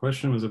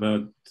question was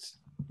about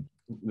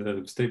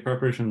the state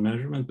preparation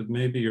measurement, but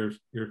maybe your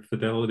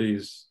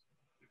fidelities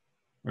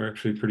are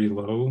actually pretty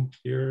low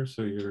here,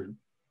 so you're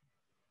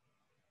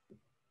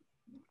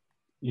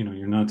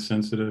not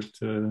sensitive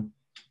to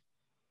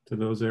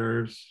those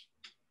errors.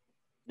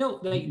 No,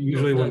 like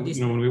usually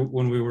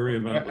when we worry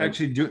about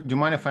actually, do you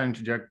mind if I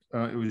interject?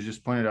 It was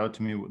just pointed out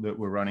to me that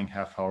we're running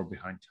half hour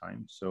behind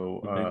time,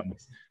 so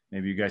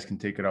maybe you guys can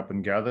take it up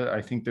and gather.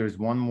 I think there's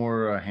one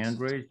more hand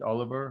raised.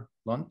 Oliver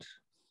Lunt,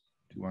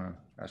 do you want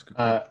to ask a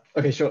question?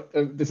 Okay, sure.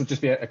 This will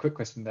just be a quick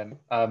question then.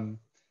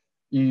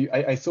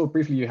 I saw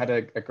briefly you had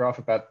a graph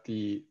about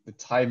the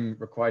time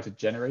required to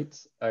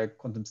generate a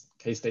quantum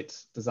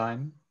K-state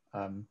design.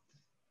 Do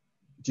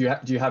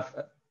you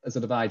have a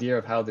sort of an idea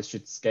of how this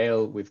should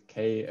scale with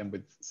K and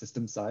with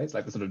system size,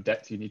 like the sort of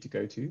depth you need to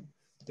go to?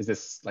 Is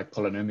this like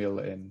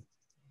polynomial in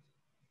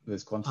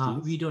those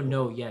quantities? We don't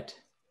know yet.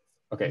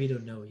 Okay. We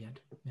don't know yet.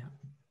 Yeah.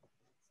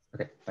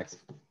 Okay, thanks.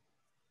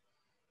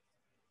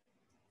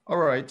 All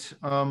right.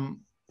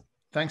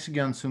 Thanks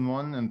again,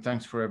 Soonwon, and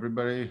thanks for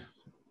everybody.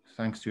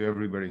 Thanks to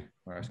everybody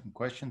for asking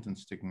questions and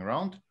sticking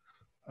around.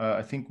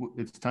 I think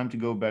it's time to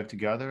go back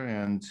together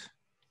and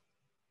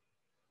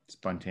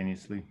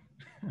spontaneously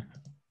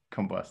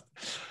combust.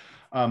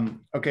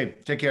 Okay,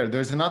 take care.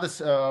 There's another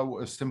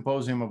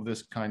symposium of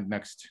this kind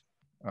next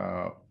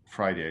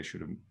Friday, I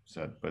should have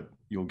said, but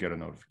you'll get a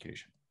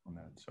notification on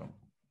that. So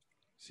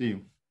see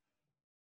you.